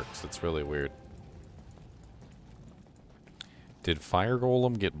like it works. It's really weird. Did Fire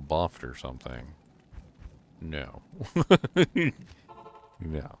Golem get buffed or something? No. No.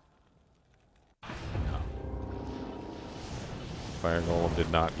 No. Fire Golem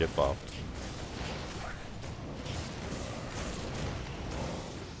did not get buffed.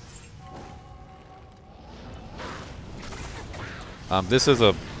 This is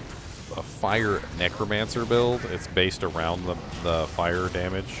a fire necromancer build. It's based around the fire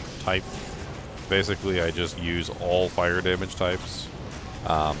damage type. Basically, I just use all fire damage types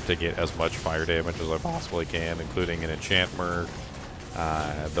to get as much fire damage as I possibly can, including an enchantment,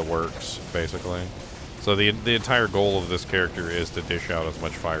 the works, basically. So the entire goal of this character is to dish out as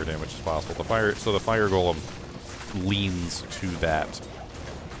much fire damage as possible. The fire golem leans to that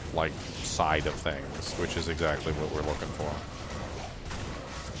like side of things, which is exactly what we're looking for.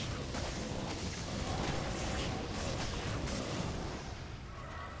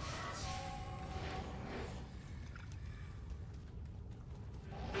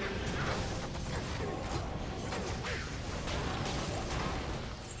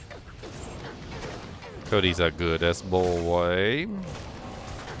 Cody's a good-ass boy.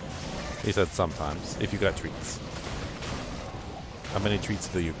 He said sometimes, if you got treats. How many treats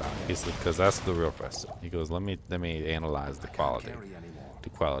do you got? He said, because that's the real question. He goes, let me analyze the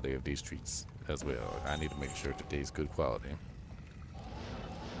quality of these treats as well. I need to make sure today's good quality.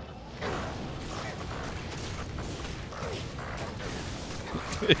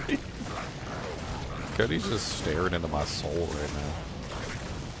 Cody's just staring into my soul right now.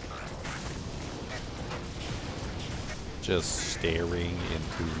 Just staring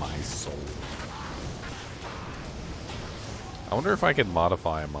into my soul. I wonder if I can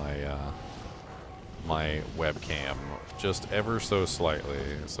modify my my webcam just ever so slightly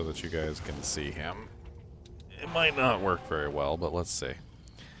so that you guys can see him It might not work very well, but let's see.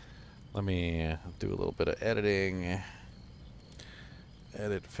 Let me do a little bit of editing.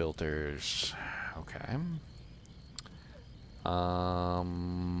 Edit filters. Okay.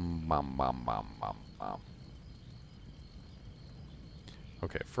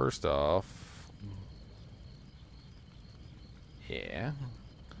 Okay, first off, yeah.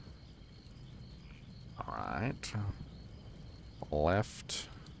 All right. Left.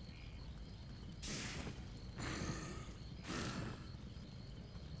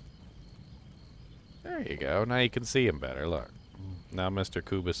 There you go. Now you can see him better. Look. Now Mr.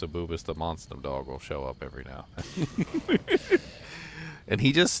 Kubus Abubus the Monster Dog will show up every now and then. And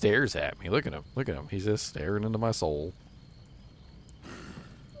he just stares at me. Look at him. Look at him. He's just staring into my soul.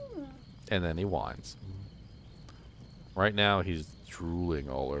 And then he whines. Right now he's drooling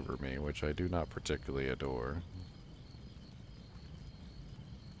all over me, which I do not particularly adore.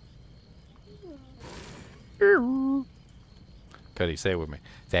 Cuddy, say it with me.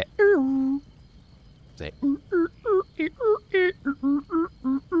 Say say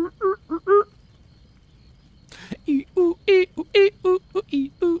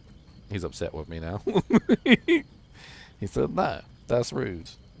He's upset with me now. He said, "No, that's rude.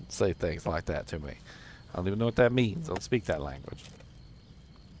 Say things like that to me. I don't even know what that means. I don't speak that language."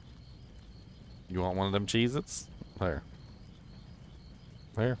 You want one of them Cheez-Its? Here.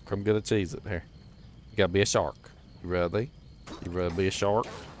 Here, come get a Cheez-It. Here. You gotta be a shark. You ready? You ready to be a shark?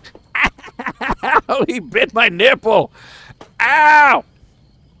 Ow! He bit my nipple! Ow!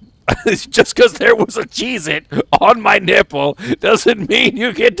 Just because there was a Cheez-It on my nipple doesn't mean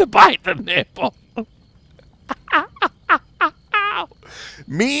you get to bite the nipple.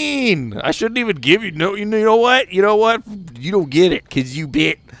 Mean! I shouldn't even give you... No, you know what? You know what? You don't get it because you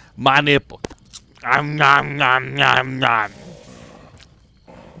bit my nipple. Nom, nom, nom, nom.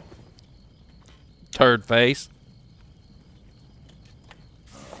 Turd face.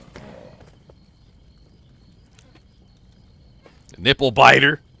 Nipple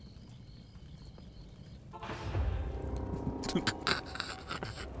biter.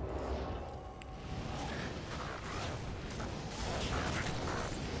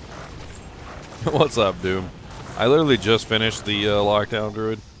 What's up, Doom? I literally just finished the Lockdown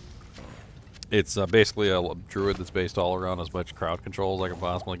Druid. It's basically a Druid that's based all around as much crowd control as I can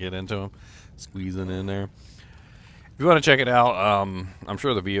possibly get into him. Squeezing in there. If you want to check it out, I'm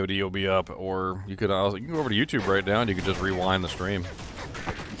sure the VOD will be up, or you can also, you can go over to YouTube right now and you can just rewind the stream.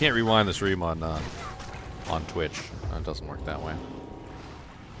 You can't rewind the stream on Twitch. It doesn't work that way.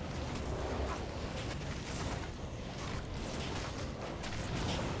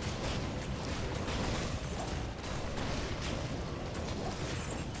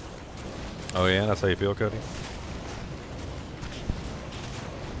 Oh yeah, that's how you feel, Cody?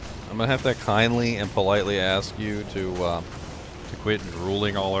 I'm gonna have to kindly and politely ask you to quit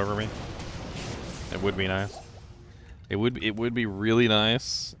drooling all over me. It would be nice. It would be really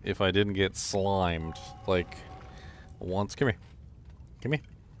nice if I didn't get slimed like once. Come here. Come here.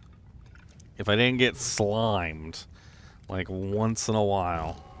 If I didn't get slimed like once in a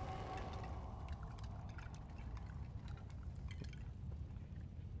while.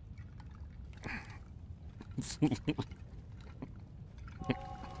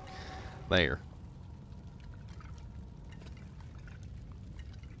 There.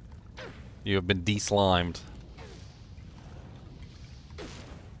 You have been de-slimed.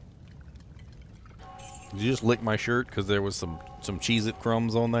 Did you just lick my shirt because there was some Cheez-It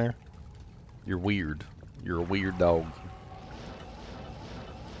crumbs on there? You're weird. You're a weird dog.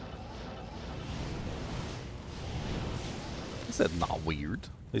 He said not weird.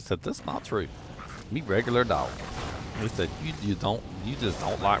 He said that's not true. Me regular dog. He said you just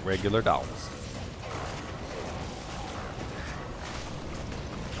don't like regular dogs.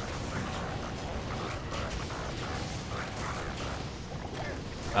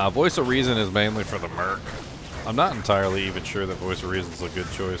 Voice of Reason is mainly for the Merc. I'm not entirely even sure that Voice of Reason is a good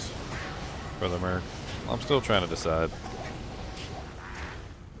choice for the Merc. I'm still trying to decide.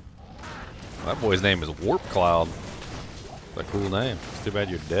 That boy's name is Warp Cloud. That's a cool name. It's too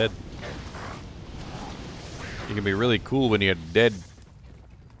bad you're dead. You can be really cool when you're dead.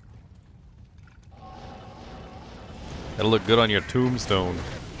 That'll look good on your tombstone.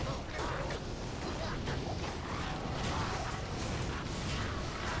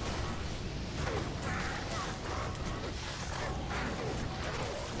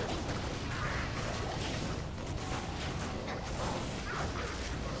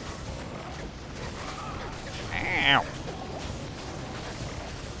 Ow.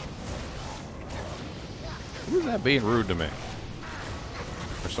 Who's that being rude to me?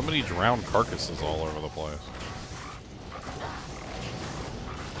 There's so many drowned carcasses all over the place.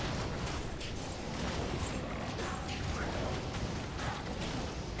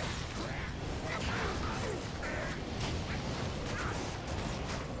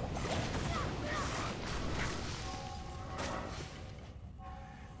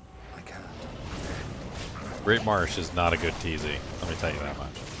 Great Marsh is not a good TZ. Let me tell you that much.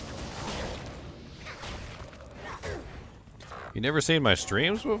 You never seen my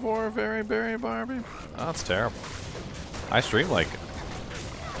streams before, Very Berry Barbie? Oh, that's terrible. I stream like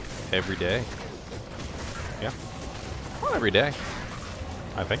every day. Yeah. Not every day.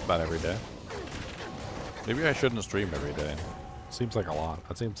 I think about every day. Maybe I shouldn't stream every day. Seems like a lot.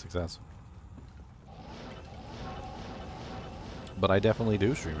 That seems excessive. But I definitely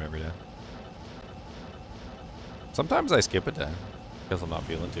do stream every day. Sometimes I skip a day because I'm not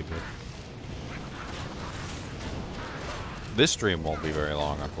feeling too good. This stream won't be very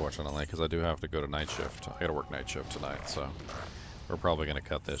long, unfortunately, because I do have to go to night shift. I gotta work night shift tonight, so we're probably gonna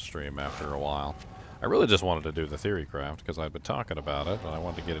cut this stream after a while. I really just wanted to do the theory craft because I've been talking about it, and I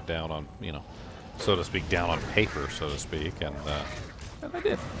wanted to get it down on, you know, so to speak, down on paper, so to speak, and I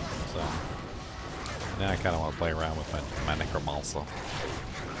did. So now I kind of want to play around with my necromancer.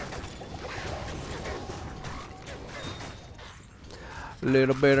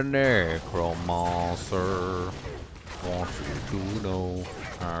 Little bit of necromancer. Want you to know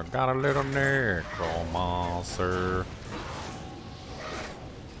I got a little necromancer.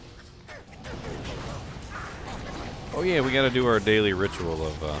 Oh yeah, we got to do our daily ritual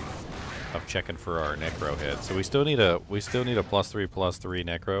of checking for our necro head. So we still need a +3/+3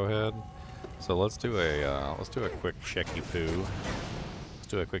 necro head. So let's do a quick checky poo. Let's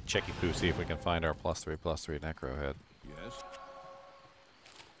do a quick checky poo. See if we can find our +3/+3 necro head. Yes?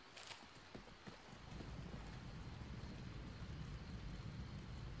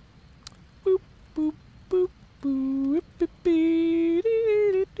 Boop boop boop boop boop dee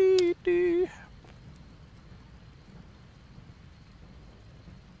dee dee dee.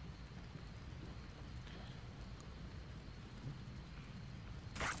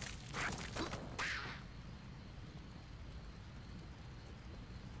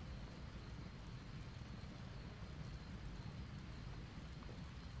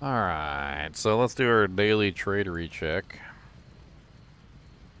 Alright, so let's do our daily tradery check.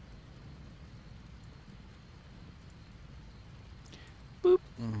 Boop.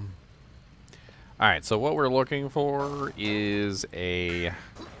 Alright, so what we're looking for is a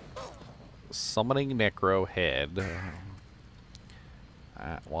summoning necro head.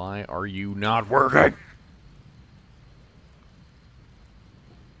 Why are you not working?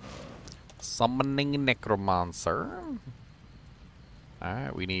 Summoning necromancer.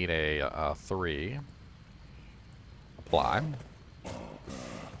 Alright, we need a 3. Apply.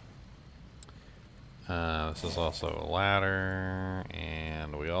 This is also a ladder,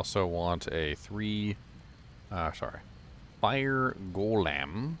 and we also want a 3, fire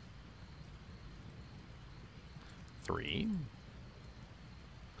golem. 3.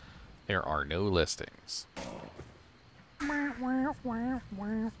 There are no listings.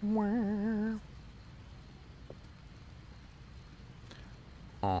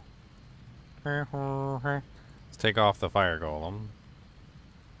 Oh. Let's take off the fire golem.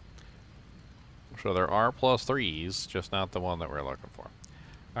 So there are +3s, just not the one that we're looking for.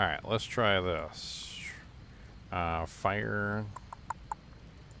 Alright, let's try this. Fire.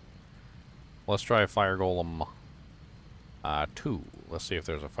 Let's try Fire Golem 2. Let's see if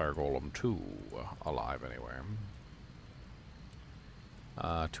there's a Fire Golem 2 alive anywhere.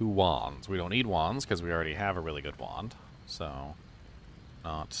 2 wands. We don't need wands because we already have a really good wand. So,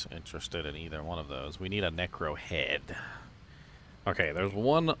 not interested in either one of those. We need a necro head. Okay, there's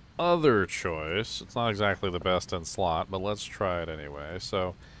one other choice. It's not exactly the best in slot, but let's try it anyway.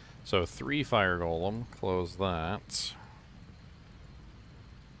 So 3 fire golem. Close that.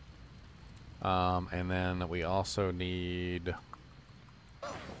 And then we also need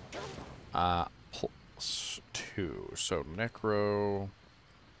 +2. So necro,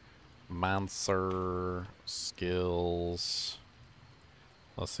 mancer, skills.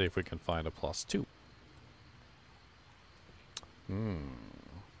 Let's see if we can find a +2.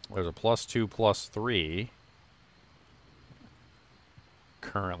 There's a +2, +3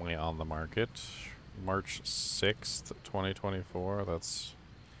 currently on the market. March 6th, 2024. That's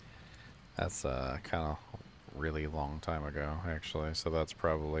kind of really long time ago, actually. So that's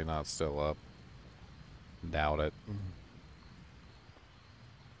probably not still up. Doubt it.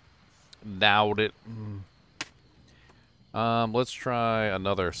 Doubt it. Let's try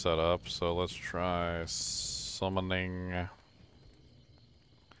another setup. So let's try summoning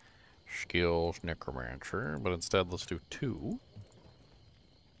skills necromancer, but instead let's do 2.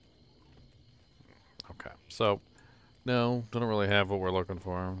 Okay, so no, don't really have what we're looking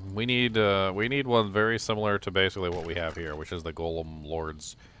for. We need one very similar to basically what we have here, which is the Golem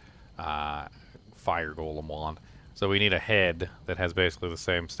Lord's fire golem wand. So we need a head that has basically the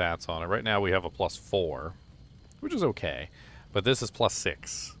same stats on it. Right now we have a +4. which is okay. But this is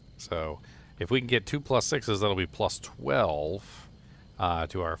 +6. So if we can get 2 +6s, that'll be +12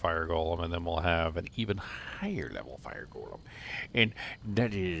 to our fire golem, and then we'll have an even higher level fire golem. And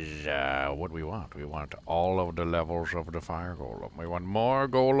that is what we want. We want all of the levels of the fire golem. We want more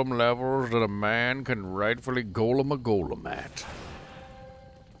golem levels that a man can rightfully golem a golem at.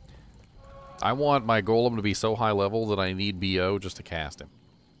 I want my golem to be so high level that I need BO just to cast him.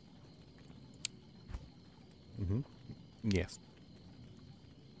 Yes.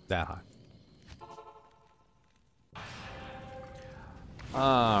 That high.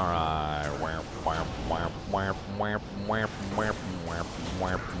 Alright.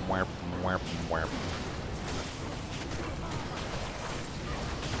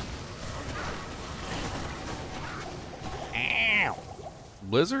 Ow!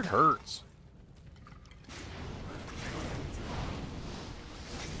 Blizzard hurts.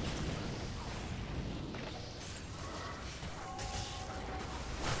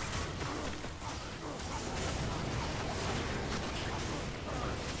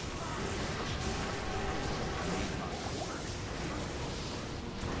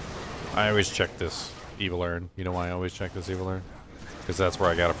 I always check this evil urn. You know why I always check this evil urn? Because that's where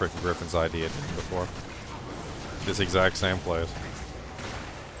I got a freaking Griffin's idea before. This exact same place.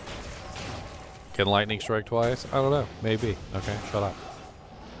 Can lightning strike twice? I don't know. Maybe. Okay, shut up.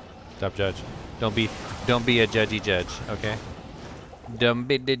 Stop judge. Don't be a judgy judge, okay? Don't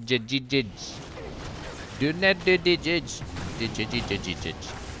be the judgy judge. Do not do the judge. The judgy judge.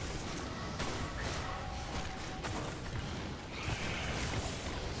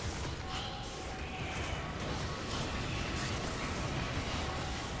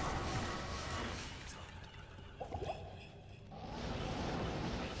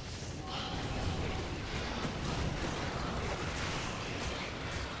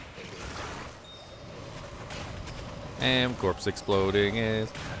 And corpse exploding is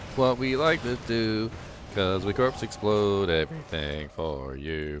what we like to do, cause we corpse explode everything for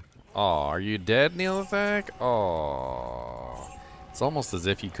you. Aw, are you dead, Neolithic? Aw. It's almost as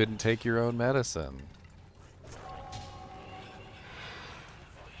if you couldn't take your own medicine. It's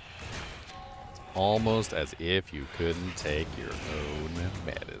almost as if you couldn't take your own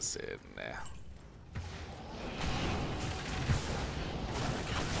medicine.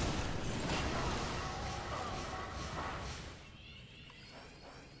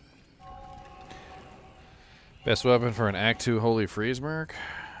 Best weapon for an Act 2 Holy Freeze Merc?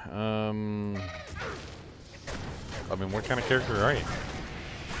 I mean, what kind of character are you?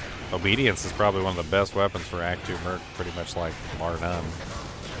 Obedience is probably one of the best weapons for Act 2 Merc, pretty much like bar none.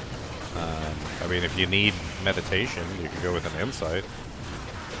 I mean, if you need meditation, you can go with an Insight.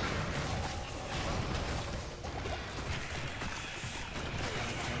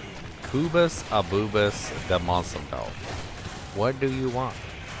 Cubus Abubus de Monsanto. What do you want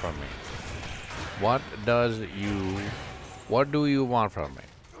from me? What do you want from me?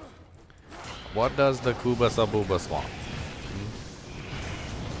 What does the Cubus Abubus want?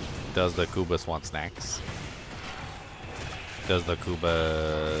 Does the Cubus want snacks? Does the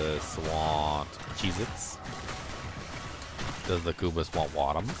Cubus want Cheez-Its? Does the Cubus want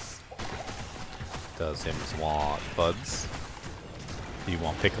Wadums? Does him want Buds? Do you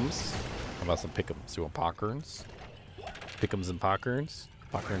want Pick'ems? How about some Pick'ems? Do you want Pockerns? Pick'ems and Pockerns?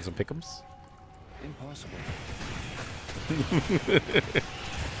 Pockerns and Pick'ems? Impossible.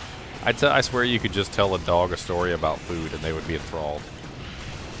 I swear you could just tell a dog a story about food and they would be enthralled.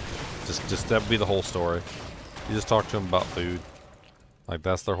 Just that would be the whole story. You just talk to them about food. Like,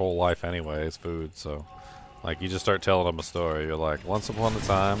 that's their whole life anyway, is food. So, like, you just start telling them a story. You're like, once upon a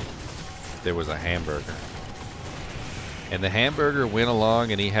time, there was a hamburger. And the hamburger went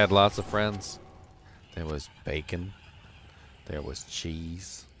along and he had lots of friends. There was bacon. There was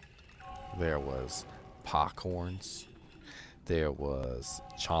cheese. There was popcorns. There was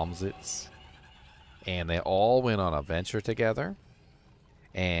Chomsits. And they all went on a venture together.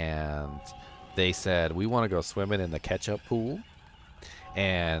 And they said, we want to go swimming in the ketchup pool.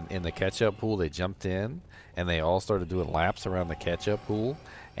 And in the ketchup pool, they jumped in. And they all started doing laps around the ketchup pool.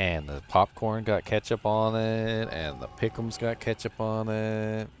 And the popcorn got ketchup on it. And the pick'ems got ketchup on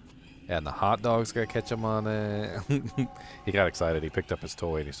it. And the hot dogs got ketchup on it. He got excited. He picked up his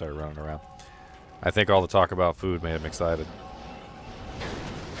toy and he started running around. I think all the talk about food made him excited.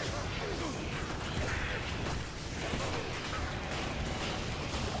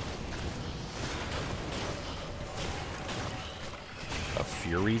 A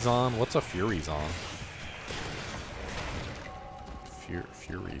Furyzon? What's a Furyzon?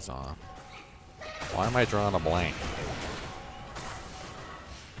 Furyzon. Why am I drawing a blank?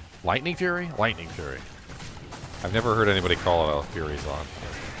 Lightning Fury? Lightning Fury. I've never heard anybody call it a Fury's on.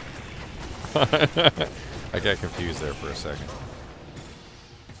 I got confused there for a second.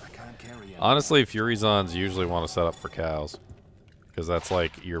 I can't carry any. Honestly, Furyzons usually want to set up for cows. Because that's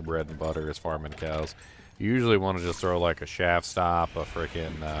like your bread and butter is farming cows. You usually want to just throw like a shaft stop, a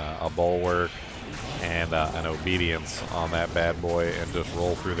freaking a bulwark, and an obedience on that bad boy and just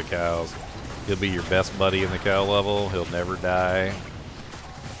roll through the cows. He'll be your best buddy in the cow level. He'll never die.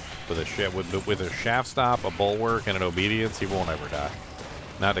 With a shaft stop, a bulwark, and an obedience, he won't ever die.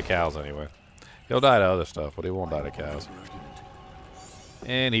 Not to cows anyway. He'll die to other stuff, but he won't die to cows.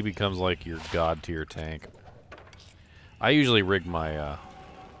 And he becomes like your god tier tank. I usually rig my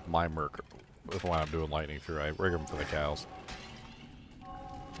my merc when I'm doing lightning through. I rig them for the cows.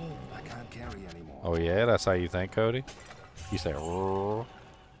 I can't carry anymore. Oh yeah, that's how you think, Cody? You say roar.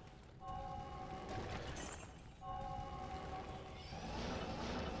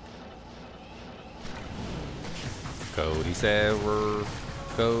 Cody said roar.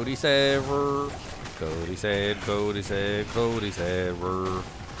 Cody said roar. Cody said, Cody said, Cody said roar.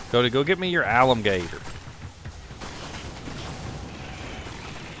 Cody, go get me your alligator.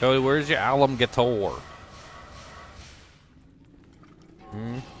 Cody, where's your alligator?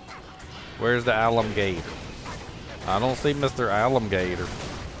 Where's the alligator? I don't see Mr. Alligator.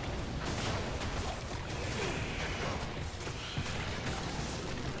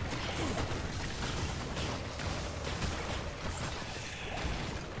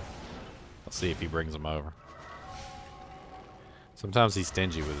 Let's see if he brings him over. Sometimes he's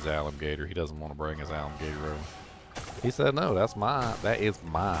stingy with his alligator. He doesn't want to bring his alligator over. He said, no, that is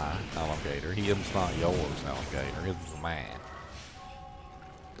my alligator. He is not yours, alligator. It's mine.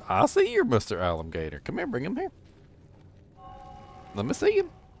 I see you, Mr. Alligator. Come here, bring him here. Let me see him.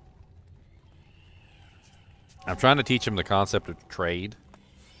 I'm trying to teach him the concept of trade.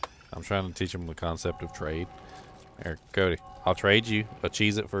 Here, Cody, I'll trade you a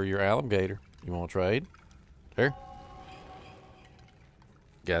Cheez-It for your alligator. You want to trade? Here.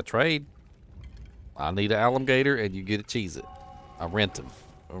 Got to trade. I need an alligator and you get a Cheez-It. I rent him.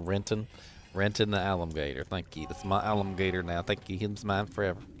 Renting the alligator. Thank you. That's my alligator now. Thank you. Him's mine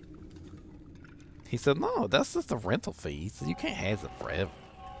forever. He said, no, that's just a rental fee. He said, you can't have it forever.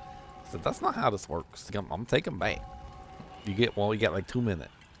 I said, that's not how this works. I'm going to take him back. You get like 2 minutes.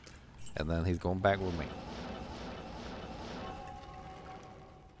 And then he's going back with me.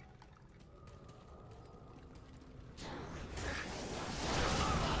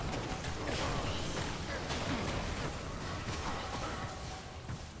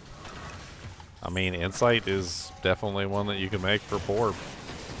 I mean, insight is definitely one that you can make for poor.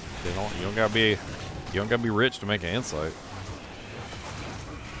 You don't gotta be rich to make an insight.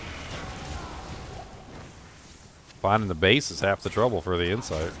 Finding the base is half the trouble for the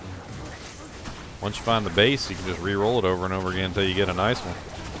insight. Once you find the base, you can just re-roll it over and over again until you get a nice one.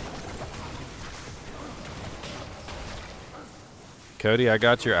 Cody, I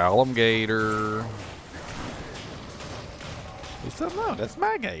got your alligator. He said, no, that's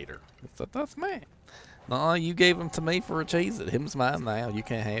my gator. I said, that's mine. No, you gave him to me for a Cheez-It. Him's mine now. You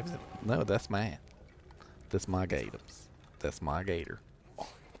can't have it. No, that's mine. That's my gators. That's my gator.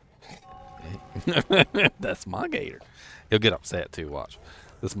 That's my gator. He'll get upset too, watch.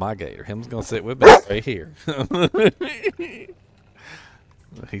 This is my gator. Him's gonna sit with me right here.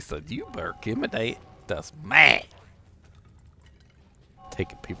 He said, you better give me that. That's mine.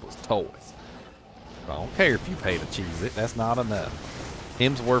 Taking people's toys. I don't care if you pay to Cheez-It. That's not enough.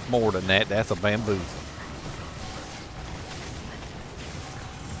 Him's worth more than that. That's a bamboozle.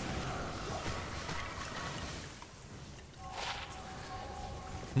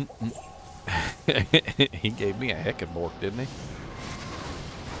 He gave me a heckin' bork, didn't he?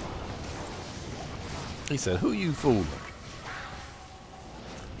 He said, who you fooling?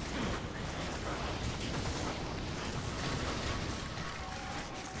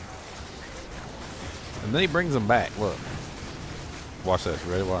 And then he brings them back. Look. Watch this.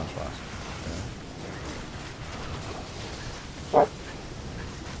 You ready? Watch.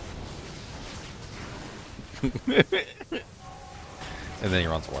 And then he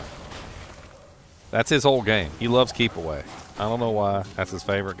runs away. That's his whole game. He loves keep away. I don't know why. That's his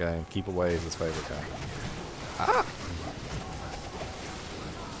favorite game. Keep away is his favorite game. Ah!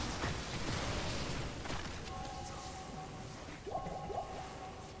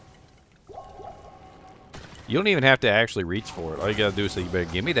 You don't even have to actually reach for it. All you gotta do is say, you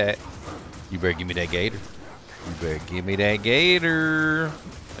better give me that. You better give me that gator. You better give me that gator.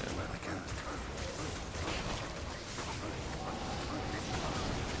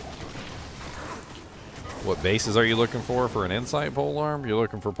 What bases are you looking for an insight polearm? You're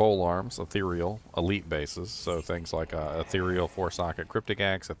looking for polearms, ethereal, elite bases. So things like ethereal 4-socket cryptic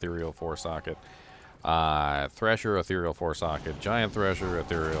axe, ethereal 4-socket thresher, ethereal 4-socket giant thresher,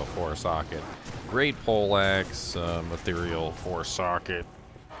 ethereal 4-socket great pole axe, ethereal 4-socket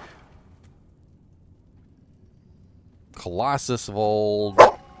colossus of old.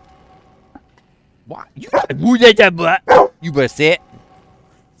 What? You better sit.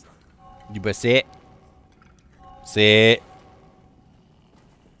 You better sit. Sit.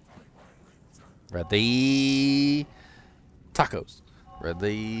 Ready. Tacos.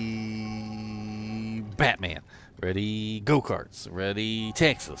 Ready. Batman. Ready. Go-karts. Ready.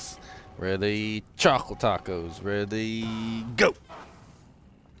 Texas. Ready. Chocolate tacos. Ready. Go.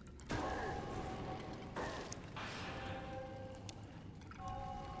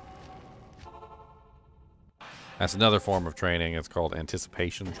 That's another form of training. It's called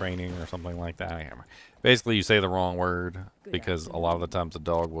anticipation training or something like that. I can't remember. Basically, you say the wrong word because a lot of the times the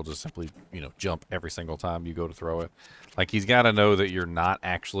dog will just simply, jump every single time you go to throw it. Like, he's got to know that you're not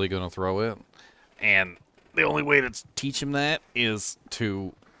actually going to throw it. And the only way to teach him that is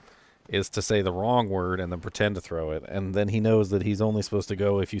to say the wrong word and then pretend to throw it. And then he knows that he's only supposed to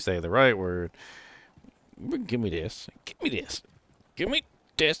go if you say the right word. Give me this. Give me this. Give me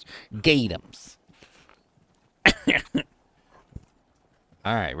this. Gatums.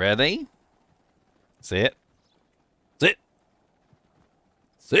 All right, ready? Sit. Sit.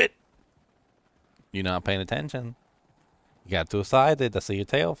 Sit. You're not paying attention. You got too excited to see your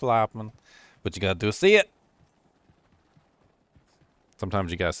tail flopping, but you got to see it.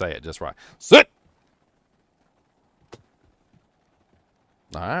 Sometimes you got to say it just right. Sit.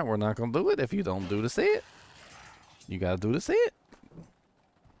 All right, we're not going to do it if you don't do the sit. You got to do the sit.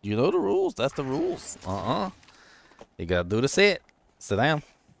 You know the rules. That's the rules. You got to do the sit. Sit down.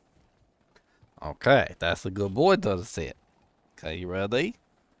 Okay, that's a good boy does the sit. Okay, you ready?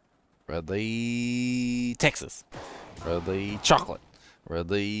 Ready, Texas. Ready, chocolate.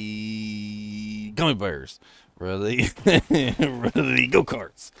 Ready, gummy bears. Ready, ready,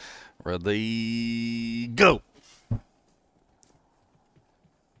 go-karts. Ready, go.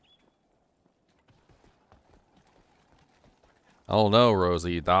 Oh no,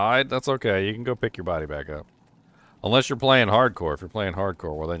 Rosie, you died? That's okay. You can go pick your body back up. Unless you're playing hardcore. If you're playing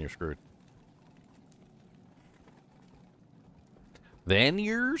hardcore, well, then you're screwed. Then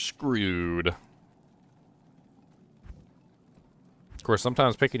you're screwed. Of course,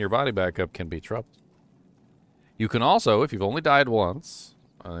 sometimes picking your body back up can be trouble. You can also, if you've only died once,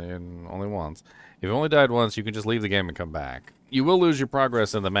 and only once, if you've only died once, you can just leave the game and come back. You will lose your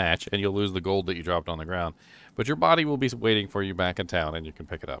progress in the match, and you'll lose the gold that you dropped on the ground. But your body will be waiting for you back in town, and you can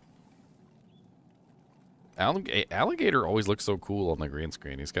pick it up. Alligator always looks so cool on the green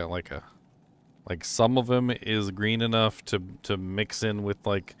screen. He's got like some of him is green enough to mix in with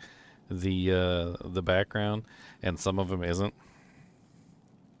like the background, and some of them isn't.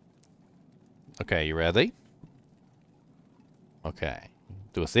 Okay, you ready? Okay,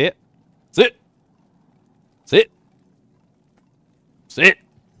 do a sit, sit, sit, sit.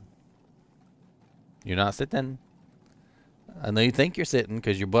 You're not sitting. I know you think you're sitting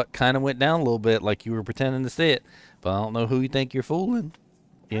because your butt kind of went down a little bit like you were pretending to sit, but I don't know who you think you're fooling.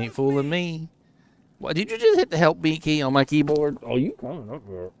 You ain't fooling me. What, did you just hit the help me key on my keyboard? Oh, you coming up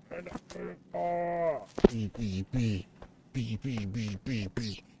here.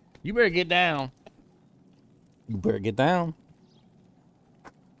 You better get down. You better get down.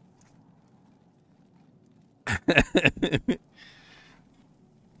 Dang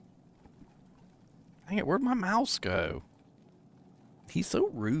it, where'd my mouse go? He's so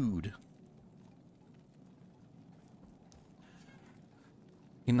rude.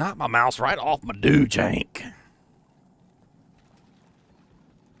 He knocked my mouse right off my dude, Jank.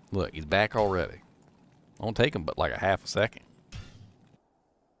 Look, he's back already. Won't take him but like a half a second.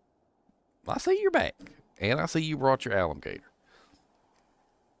 I see you're back. And I see you brought your alligator.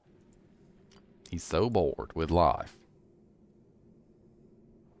 He's so bored with life.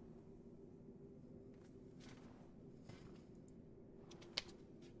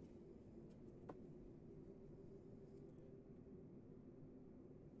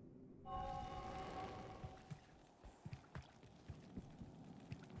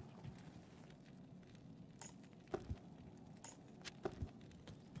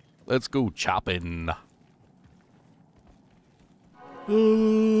 Let's go chopping.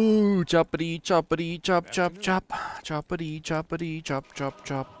 Ooh, choppity, choppity, chop, chop, chop. Choppity, choppity, chop, chop,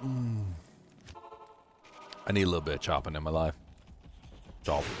 chop. I need a little bit of chopping in my life.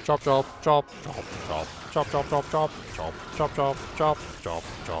 Chop, chop, chop, chop, chop, chop, chop, chop, chop, chop, chop, chop, chop, chop, chop,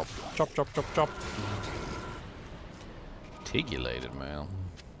 chop, chop, chop, chop, chop. Reticulated, man.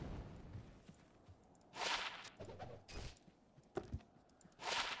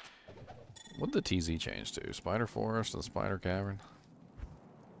 What'd the TZ change to? Spider Forest and Spider Cavern?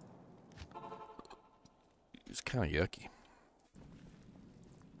 It's kind of yucky.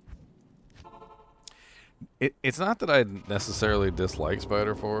 It's not that I necessarily dislike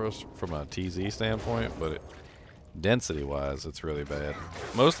Spider Forest from a TZ standpoint, but density-wise, it's really bad.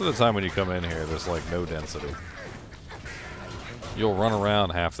 Most of the time when you come in here, there's like no density. You'll run around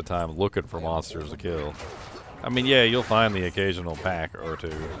half the time looking for monsters to kill. I mean, yeah, you'll find the occasional pack or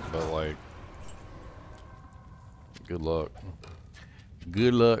two, but like, good luck.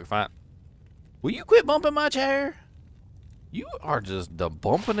 Good luck. Fine. Will you quit bumping my chair? You are just the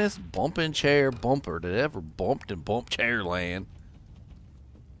bumpinest bumping chair bumper that ever bumped in bump chair land.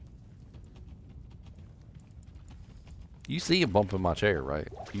 You see him bumping my chair, right?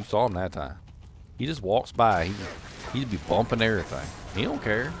 You saw him that time. He just walks by. He'd be bumping everything. He don't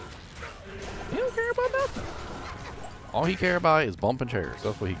care. He don't care about nothing. All he care about is bumping chairs.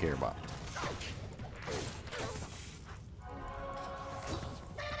 That's what he care about.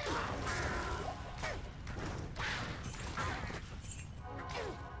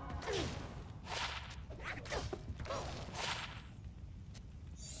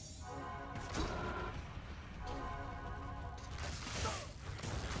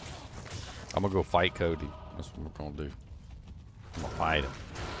 I'm gonna go fight Cody. That's what we're gonna do. I'm gonna fight him.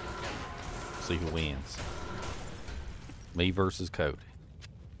 See who wins. Me versus Cody.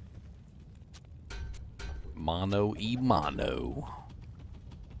 Mano y mano.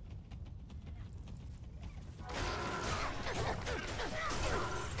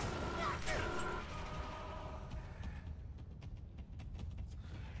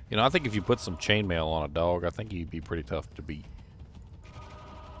 You know, I think if you put some chainmail on a dog, I think he'd be pretty tough to beat.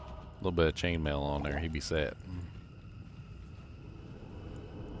 A little bit of chainmail on there, he'd be set.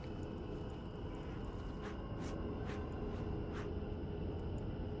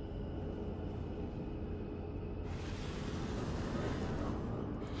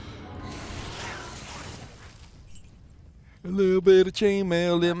 A little bit of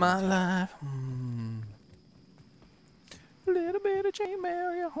chainmail in my life. A little bit of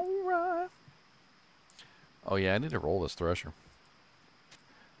chainmail your whole life. Oh yeah, I need to roll this thresher.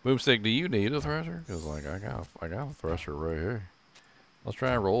 Boomstick, do you need a thresher? Because like I got a thresher right here. Let's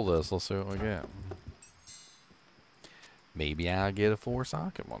try and roll this. Let's see what we get. Maybe I'll get a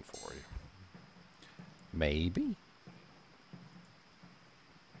 4-socket one for you. Maybe.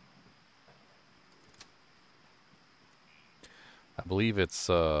 I believe it's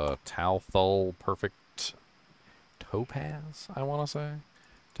Talthol Perfect Topaz, I want to say.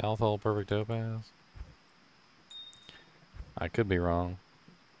 Talthol Perfect Topaz. I could be wrong.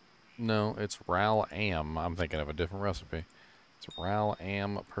 No, it's Ral Am. I'm thinking of a different recipe. It's Ral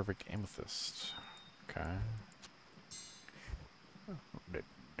Am Perfect Amethyst. Okay.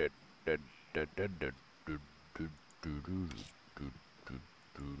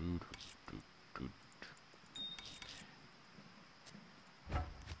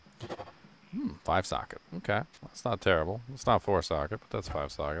 Hmm, 5-socket. Okay, that's not terrible. It's not 4-socket, but that's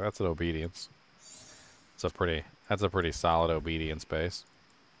 5-socket. That's an obedience. That's a pretty solid obedience base.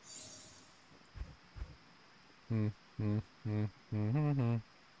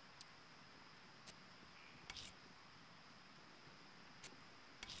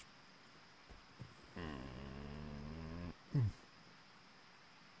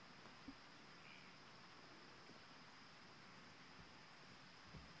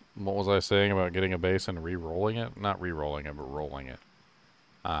 What was I saying about getting a base and re-rolling it? Not re-rolling it, but rolling it.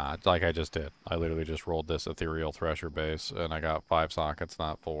 Like I just did. I literally just rolled this ethereal thresher base, and I got 5 sockets,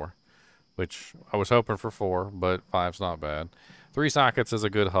 not 4. Which I was hoping for 4, but 5's not bad. 3 sockets is a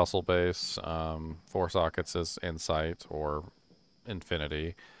good hustle base. 4 sockets is insight or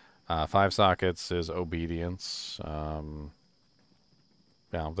infinity. 5 sockets is obedience. Yeah,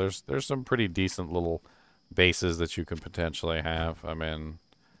 there's some pretty decent little bases that you can potentially have. I mean,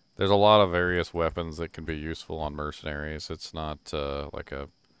 there's a lot of various weapons that can be useful on mercenaries. It's not like a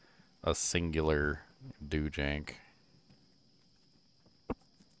singular do-jank.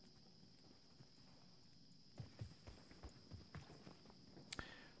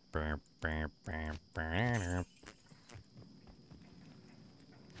 What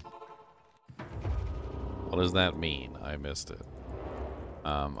does that mean? I missed it.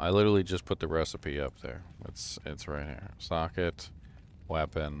 I literally just put the recipe up there. It's right here. Socket,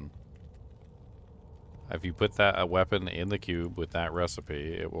 weapon. If you put a weapon in the cube with that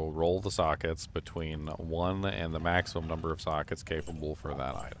recipe, it will roll the sockets between 1 and the maximum number of sockets capable for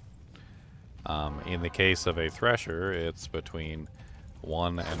that item. In the case of a thresher, it's between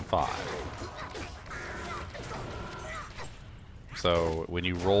 1 and 5. So when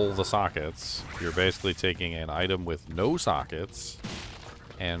you roll the sockets, you're basically taking an item with no sockets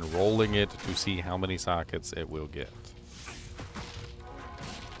and rolling it to see how many sockets it will get.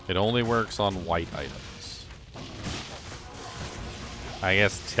 It only works on white items. I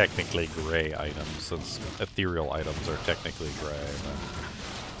guess technically gray items, since ethereal items are technically gray,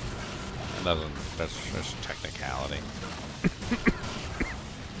 but that's just technicality.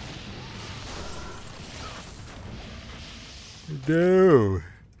 No.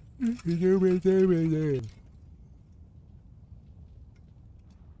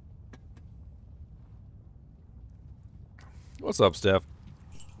 What's up, Steph?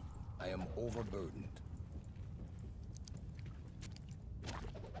 I am overburdened.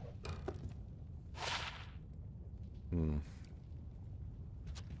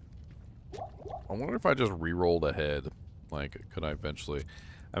 I wonder if I just re-rolled ahead. Like, could I eventually...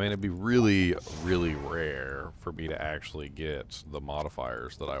 I mean, it'd be really, really rare for me to actually get the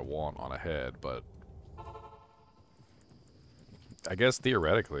modifiers that I want on a head, but... I guess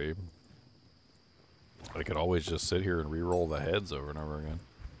theoretically, I could always just sit here and re-roll the heads over and over again.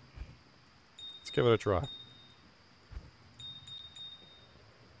 Let's give it a try.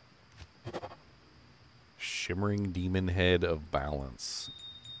 Shimmering Demon Head of Balance.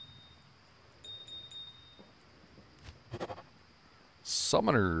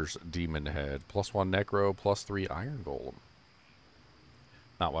 Summoner's Demon Head. +1 Necro, +3 Iron Golem.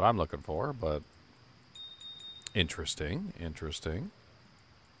 Not what I'm looking for, but interesting. Interesting.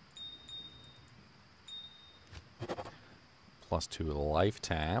 +2 Life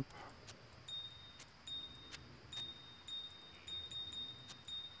Tap.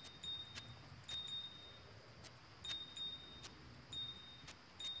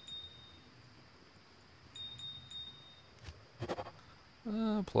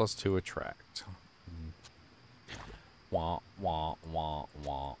 +2 Attract. Wah, wah, wah,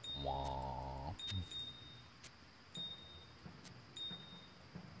 wah, wah.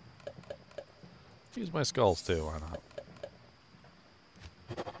 Use my skulls too, why not?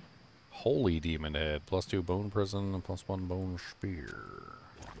 Holy Demon Head. +2 Bone Prison and +1 Bone Spear.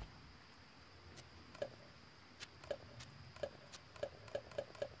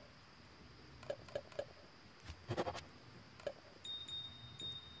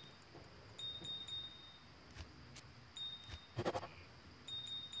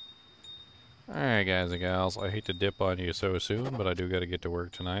 Alright, guys and gals, I hate to dip on you so soon, but I do got to get to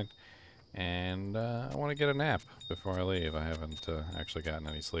work tonight. And I want to get a nap before I leave. I haven't actually gotten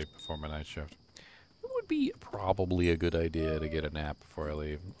any sleep before my night shift. It would be probably a good idea to get a nap before I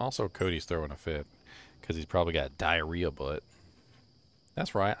leave. Also, Cody's throwing a fit, because he's probably got diarrhea butt.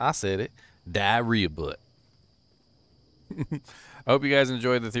 That's right, I said it. Diarrhea butt. I hope you guys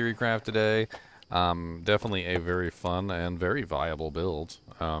enjoyed the theory craft today. Definitely a very fun and very viable build.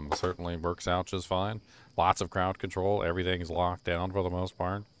 Certainly works out just fine. Lots of crowd control. Everything's locked down for the most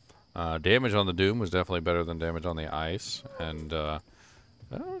part. Damage on the Doom was definitely better than damage on the Ice. And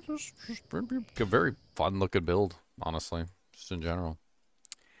just a very fun looking build, honestly, just in general.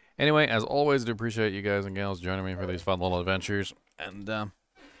 Anyway, as always, I do appreciate you guys and gals joining me for these fun little adventures. And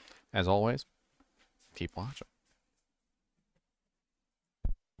as always, keep watching.